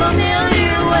same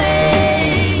familiar way,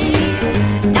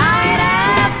 night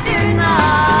after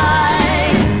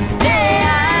night, day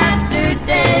after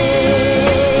day.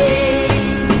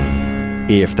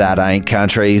 If That Ain't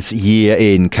Country's year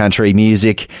in country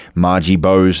music, Margie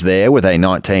Bowes there with a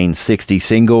 1960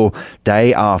 single,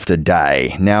 Day After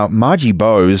Day. Now, Margie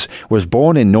Bowes was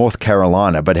born in North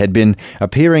Carolina but had been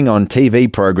appearing on TV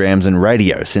programs and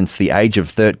radio since the age of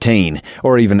 13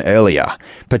 or even earlier.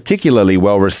 Particularly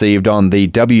well received on the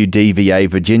WDVA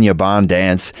Virginia Barn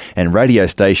Dance and radio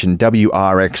station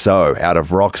WRXO out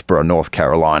of Roxborough, North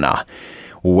Carolina.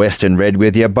 Western Red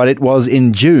with you, but it was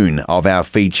in June of our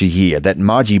feature year that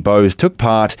Margie Bowes took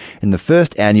part in the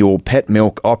first annual Pet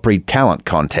Milk Opry Talent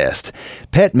Contest.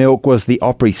 Pet Milk was the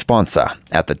Opry sponsor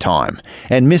at the time,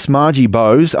 and Miss Margie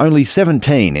Bowes, only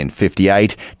 17 in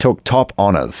 58, took top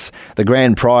honours. The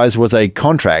grand prize was a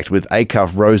contract with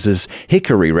Acuff Rose's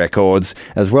Hickory Records,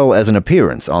 as well as an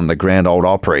appearance on the Grand Ole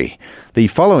Opry. The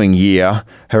following year,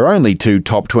 her only 2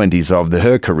 top 20s of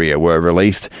her career were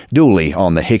released, duly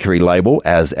on the Hickory label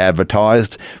as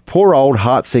advertised, Poor Old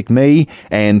Heartsick Me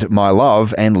and My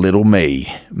Love and Little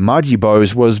Me. Margie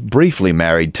Bowes was briefly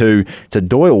married to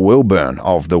Doyle Wilburn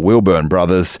of the Wilburn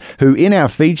Brothers, who in our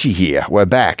feature here were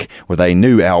back with a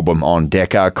new album on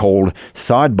Decca called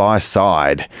Side by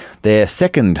Side. Their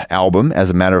second album, as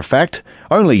a matter of fact,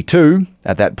 only 2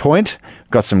 at that point.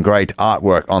 Got some great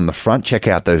artwork on the front. Check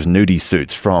out those nudie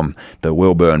suits from the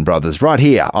Wilburn Brothers right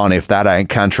here on If That Ain't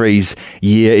Country's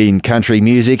Year in Country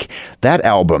Music. That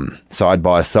album, Side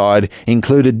by Side,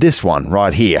 included this one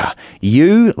right here,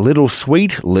 You Little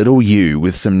Sweet Little You,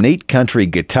 with some neat country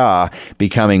guitar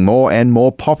becoming more and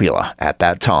more popular at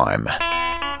that time.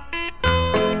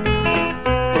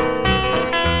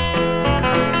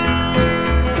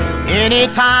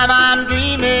 Anytime I'm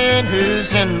dreaming,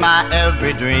 who's in my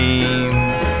every dream?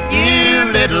 You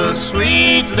little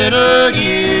sweet little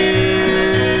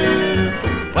you.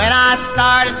 When I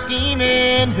start a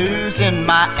scheming, who's in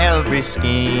my every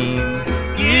scheme?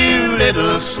 You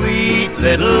little sweet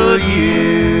little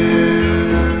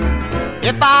you.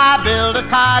 If I build a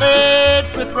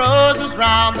cottage with roses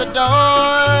round the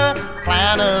door,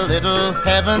 plan a little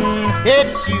heaven,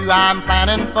 it's you I'm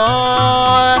planning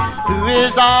for, who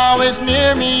is always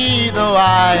near me though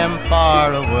I am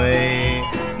far away.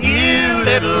 You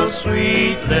little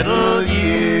sweet little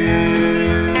you.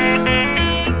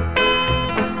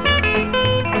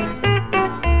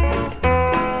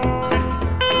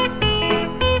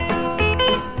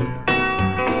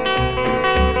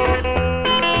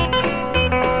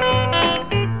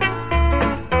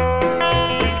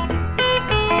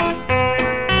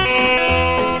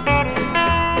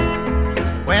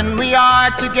 When we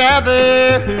are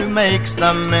together, who makes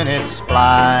the minutes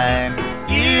fly?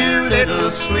 You little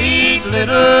sweet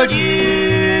little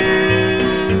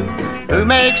you, who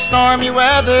makes stormy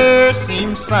weather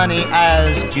seem sunny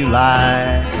as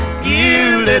July.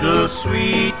 You little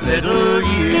sweet little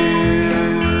you.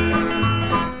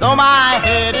 Though my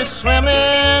head is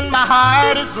swimming, my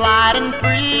heart is light and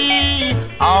free.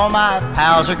 All my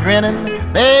pals are grinning,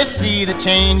 they see the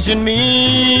change in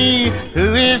me,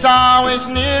 who is always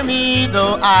near me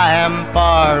though I am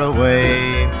far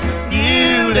away.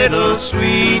 You little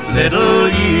sweet little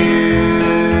you.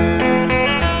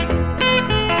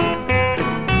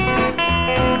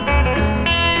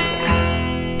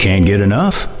 Can't get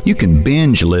enough? You can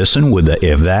binge listen with the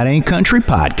If That Ain't Country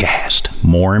podcast.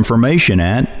 More information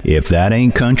at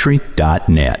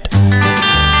ifthataintcountry.net.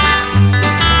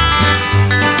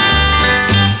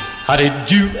 How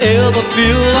did you ever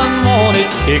feel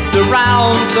unwanted, kicked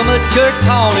around, so much dirt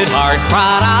haunted, heart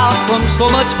cried out from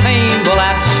so much pain? Well,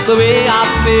 that's the way I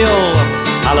feel.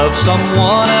 I love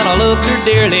someone and I loved her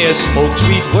dearly, spoke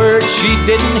sweet words, she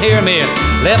didn't hear me,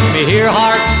 left me here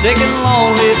heart sick and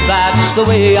lonely. That's the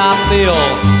way I feel.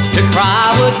 To cry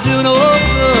would do no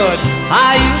good,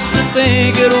 I used to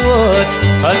think it would,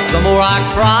 but the more I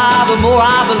cry, the more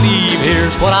I believe.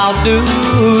 Here's what I'll do,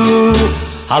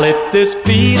 I'll let this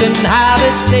feeling have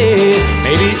its day.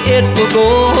 Maybe it will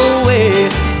go away,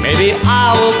 maybe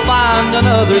I will find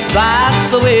another.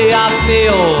 That's the way I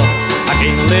feel. I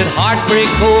can't let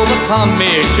heartbreak overcome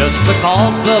me just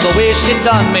because of the way she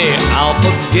done me. I'll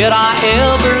forget I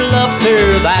ever loved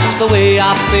her. That's the way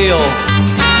I feel.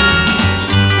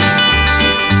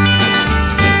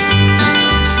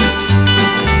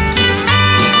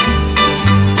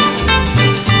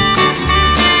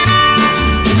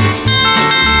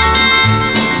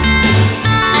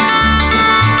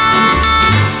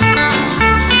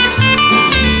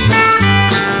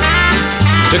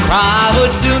 To cry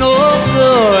would do no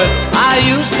good, I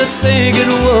used to think it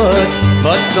would,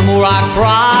 but the more I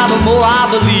cry, the more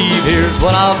I believe. Here's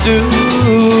what I'll do,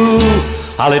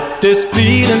 I'll let this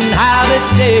feeling have its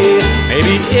day.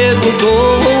 Maybe it will go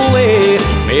away,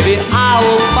 maybe I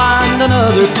will find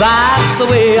another. That's the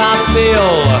way I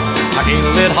feel. I can't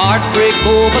let heartbreak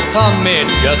overcome me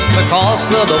just because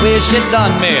of the way she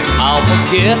done me. I'll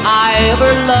forget I ever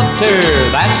loved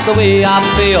her. That's the way I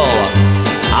feel.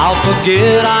 I'll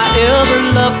forget I ever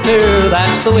loved her,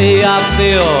 that's the way I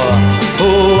feel.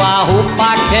 Oh, I hope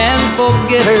I can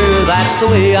forget her, that's the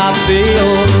way I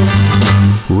feel.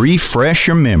 refresh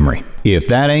your memory. If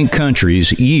That Ain't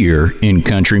Country's year in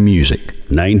country music.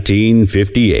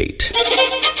 1958.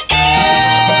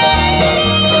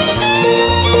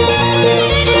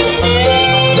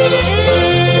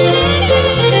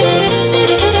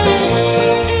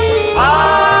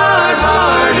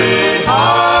 Hard-hearted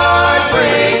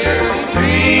heartbreaker,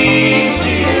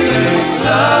 dream-stealing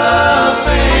love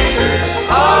faker.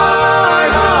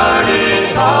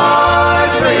 Hard-hearted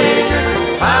heartbreaker,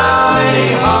 how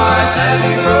many hearts have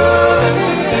you broken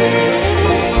today?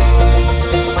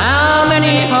 How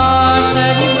many hearts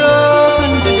have you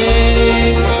broken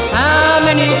today? How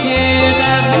many tears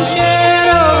have been shed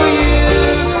over you?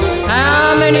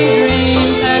 How many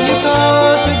dreams have you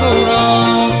caused to go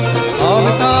wrong? All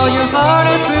because your heart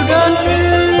has proved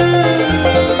untrue.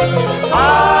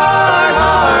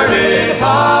 Hard-hearted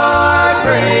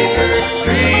heartbreaker,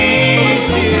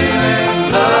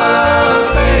 dream-stealing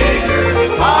love faker.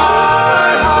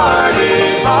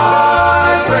 Hard-hearted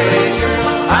heartbreaker,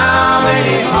 how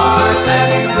many hearts have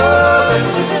you broken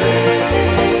today?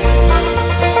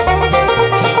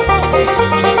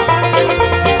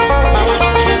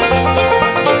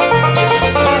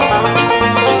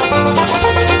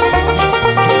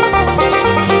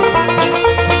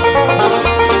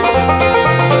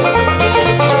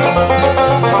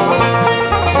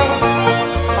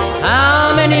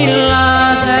 How many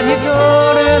lies have you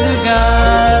told other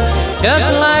guys,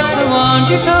 just like the ones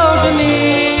you told to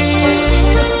me?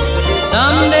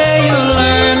 Someday you'll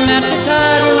learn that the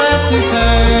tide will have to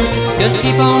turn. Just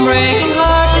keep on breaking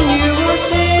hearts and you will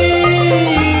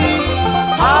see.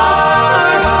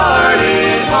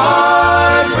 Hard-hearted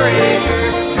heartbreaker,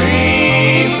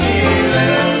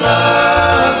 dream-stealing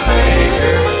love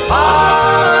faker.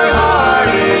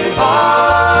 Hard-hearted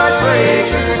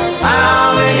heartbreaker,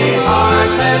 how many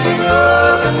hearts have you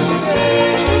broken today?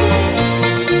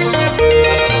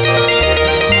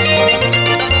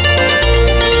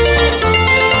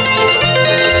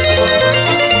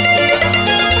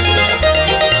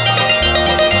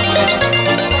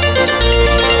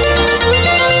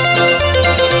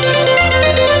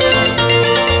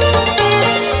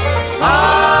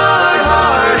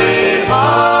 Hard-hearted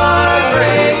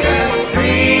heartbreaker,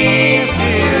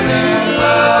 dream-stealing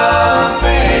love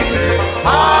faker.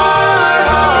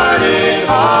 Hard-hearted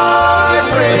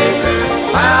heartbreaker,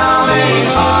 how many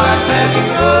hearts have you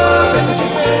broken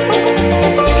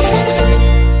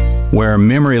today? Where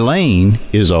memory lane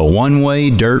is a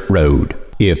one-way dirt road.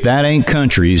 If That Ain't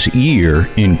Country's year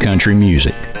in country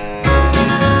music.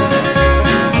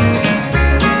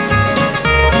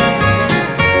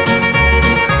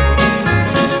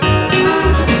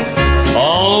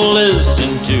 Oh,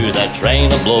 listen to that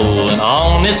train a-blowing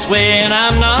on its way, and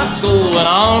I'm not going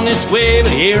on its way,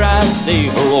 but here I stay,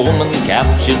 for a woman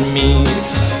captured me.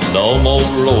 No more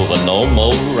roving, no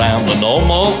more rambling, no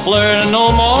more flirting,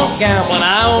 no more gambling.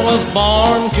 I was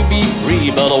born to be free,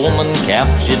 but a woman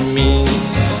captured me.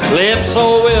 Lived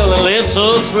so well and lived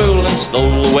so thrilling,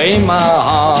 stole away my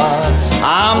heart.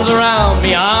 Arms around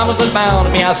me, arms that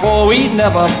bound me, I swore we'd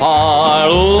never part.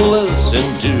 Oh,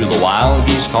 listen to the wild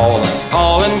geese calling,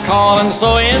 calling, calling,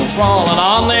 so enthralling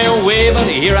on their way. But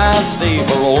here I stay,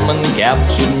 for a woman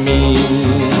captured me.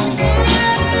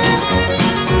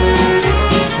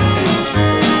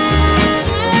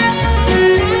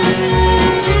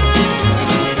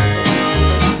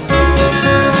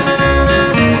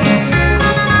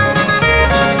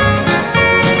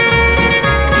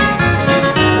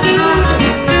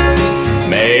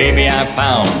 I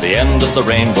found the end of the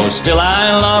rainbow. Still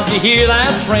I love to hear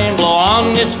that train blow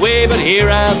on its way, but here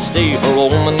I stay, for a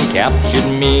woman captured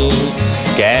me.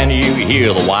 Can you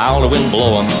hear the wild wind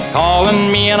blowing, calling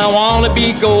me, and I want to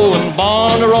be going,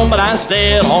 born to roam, but I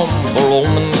stay at home, for a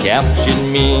woman captured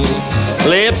me.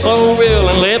 Lived so real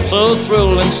and lived so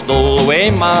thrilling, stole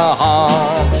away my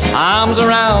heart. Arms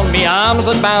around me, arms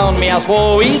that bound me, I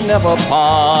swore we'd never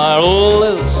part. Oh,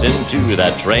 listen to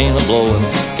that train a-blowing,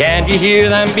 can't you hear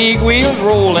them big wheels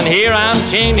rolling? Here I'm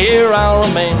chained, here I'll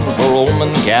remain, for a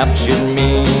woman captured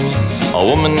me. A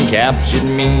woman captured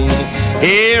me.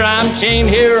 Here I'm chained,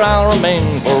 here I'll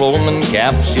remain, for a woman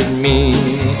captured me.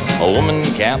 A woman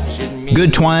captured me.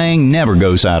 Good twang never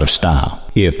goes out of style.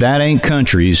 If That Ain't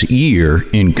Country's year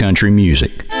in country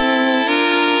music.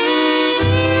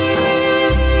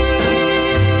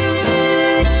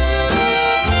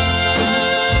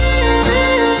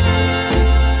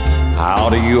 How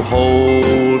do you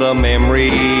hold a memory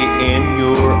in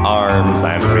your arms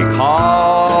and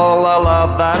recall a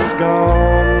love that's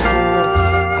gone?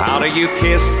 How do you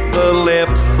kiss the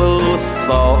lips so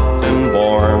soft and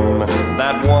warm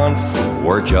that once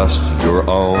were just your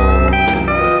own?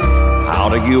 How How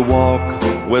do you walk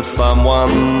with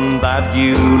someone that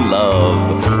you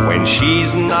love when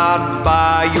she's not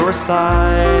by your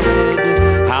side?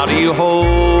 How do you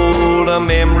hold a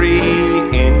memory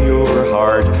in your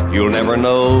heart? You'll never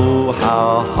know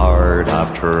how hard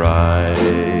I've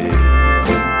tried.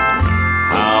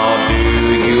 How do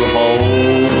you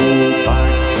hold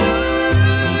back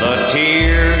the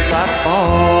tears that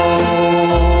fall?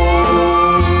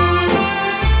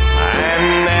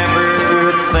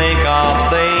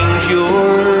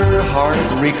 Your heart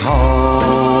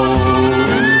recalls.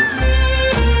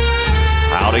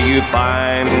 How do you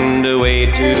find a way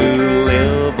to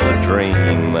live a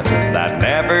dream that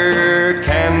never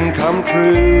can come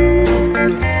true?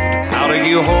 How do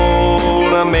you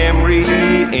hold a memory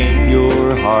in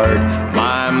your heart,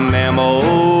 my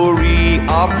memory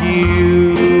of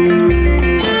you?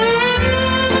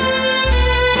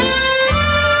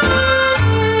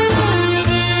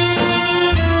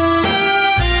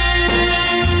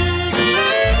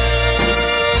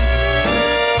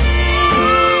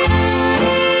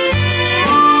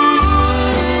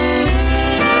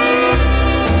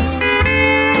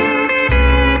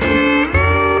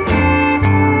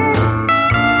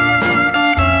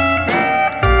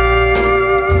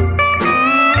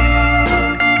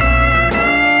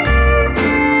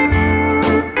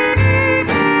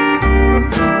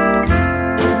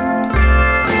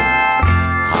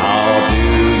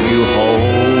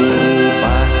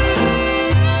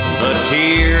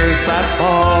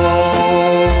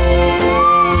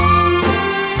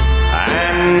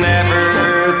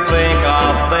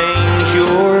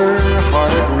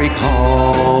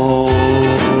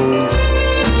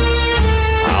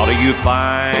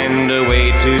 Find a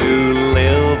way to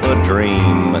live a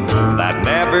dream that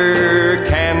never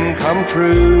can come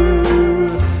true.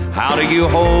 How do you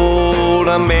hold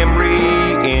a memory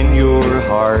in your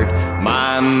heart,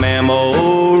 my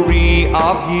memory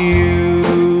of you?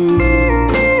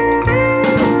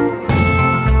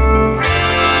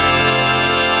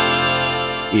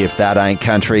 If That Ain't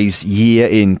Country's Year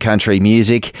in Country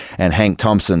Music, and Hank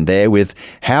Thompson there with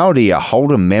How Do You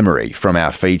Hold a Memory from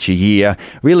our feature year,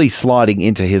 really sliding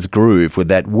into his groove with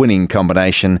that winning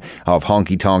combination of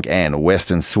honky tonk and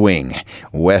western swing.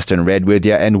 Western Red with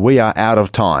you, and we are out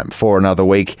of time for another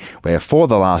week, where for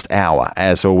the last hour,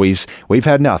 as always, we've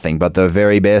had nothing but the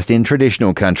very best in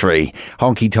traditional country,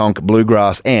 honky tonk,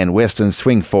 bluegrass and western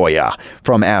swing for you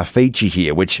from our feature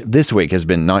here, which this week has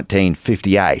been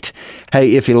 1958.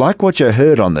 Hey, if you like what you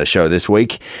heard on the show this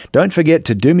week, don't forget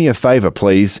to do me a favour,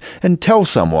 please, and tell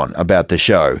someone about the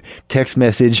show. Text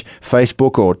message,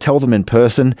 Facebook, or tell them in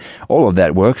person. All of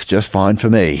that works just fine for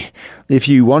me. If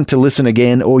you want to listen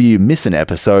again or you miss an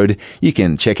episode, you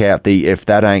can check out the If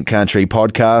That Ain't Country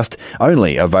podcast,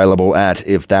 only available at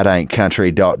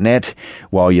ifthataintcountry.net.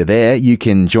 While you're there, you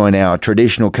can join our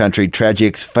Traditional Country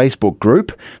Tragics Facebook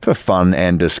group for fun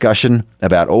and discussion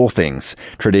about all things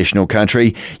traditional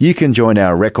country. You can join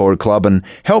our record club and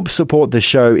help support the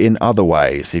show in other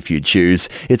ways if you choose.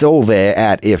 It's all there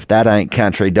at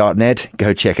ifthataintcountry.net.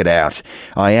 Go check it out.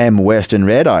 I am Western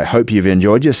Red. I hope you've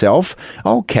enjoyed yourself.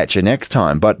 I'll catch you next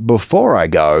time, but before I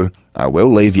go, I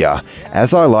will leave you,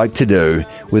 as I like to do,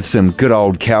 with some good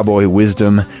old cowboy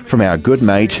wisdom from our good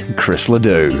mate Chris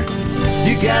Ledoux.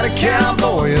 You got a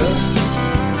cowboy up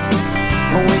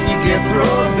when you get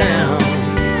thrown down.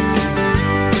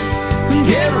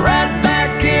 Get right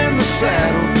back in the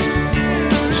saddle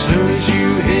as soon as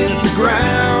you hit the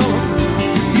ground.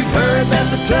 You've heard that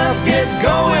the tough get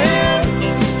going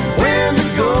when the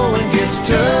going gets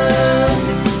tough.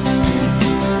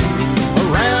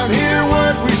 Around here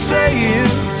what we say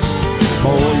is,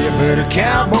 boy, you better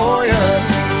cowboy up.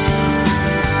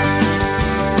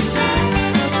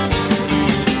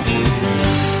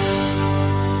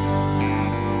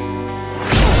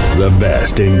 The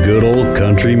best in good old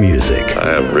country music.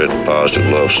 I haven't written a positive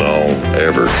love song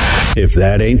ever. If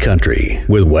That Ain't Country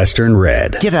with Western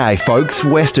Red. G'day folks,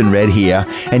 Western Red here,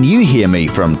 and you hear me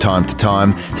from time to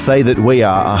time say that we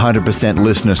are 100%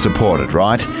 listener supported,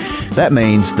 right? That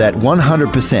means that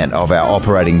 100% of our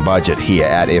operating budget here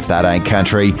at If That Ain't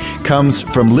Country comes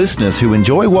from listeners who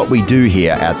enjoy what we do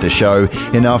here at the show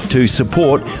enough to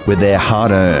support with their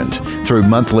hard-earned through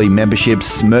monthly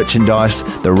memberships, merchandise,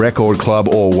 the record club,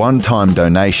 or one-time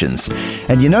donations.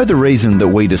 And you know the reason that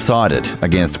we decided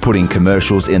against putting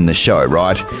commercials in the show,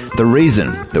 right? The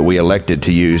reason that we elected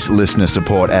to use listener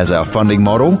support as our funding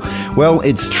model? Well,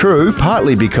 it's true,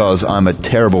 partly because I'm a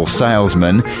terrible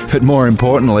salesman, but more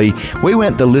importantly, we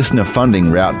went the listener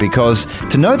funding route because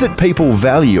to know that people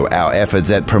value our efforts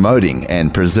at promoting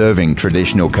and preserving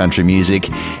traditional country music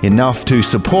enough to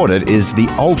support it is the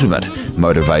ultimate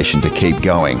motivation to keep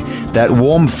going. That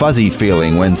warm, fuzzy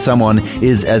feeling when someone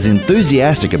is as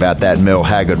enthusiastic about that Merle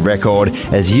Haggard record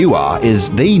as you are is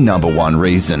the number one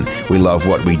reason we love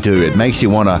what we do. It makes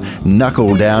you want to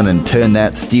knuckle down and turn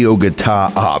that steel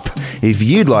guitar up. If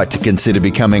you'd like to consider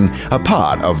becoming a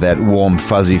part of that warm,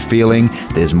 fuzzy feeling,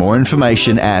 there's more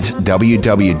information at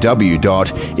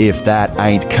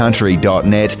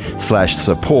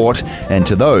www.ifthataintcountry.net/support. And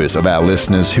to those of our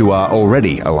listeners who are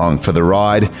already along for the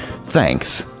ride,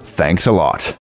 thanks a lot.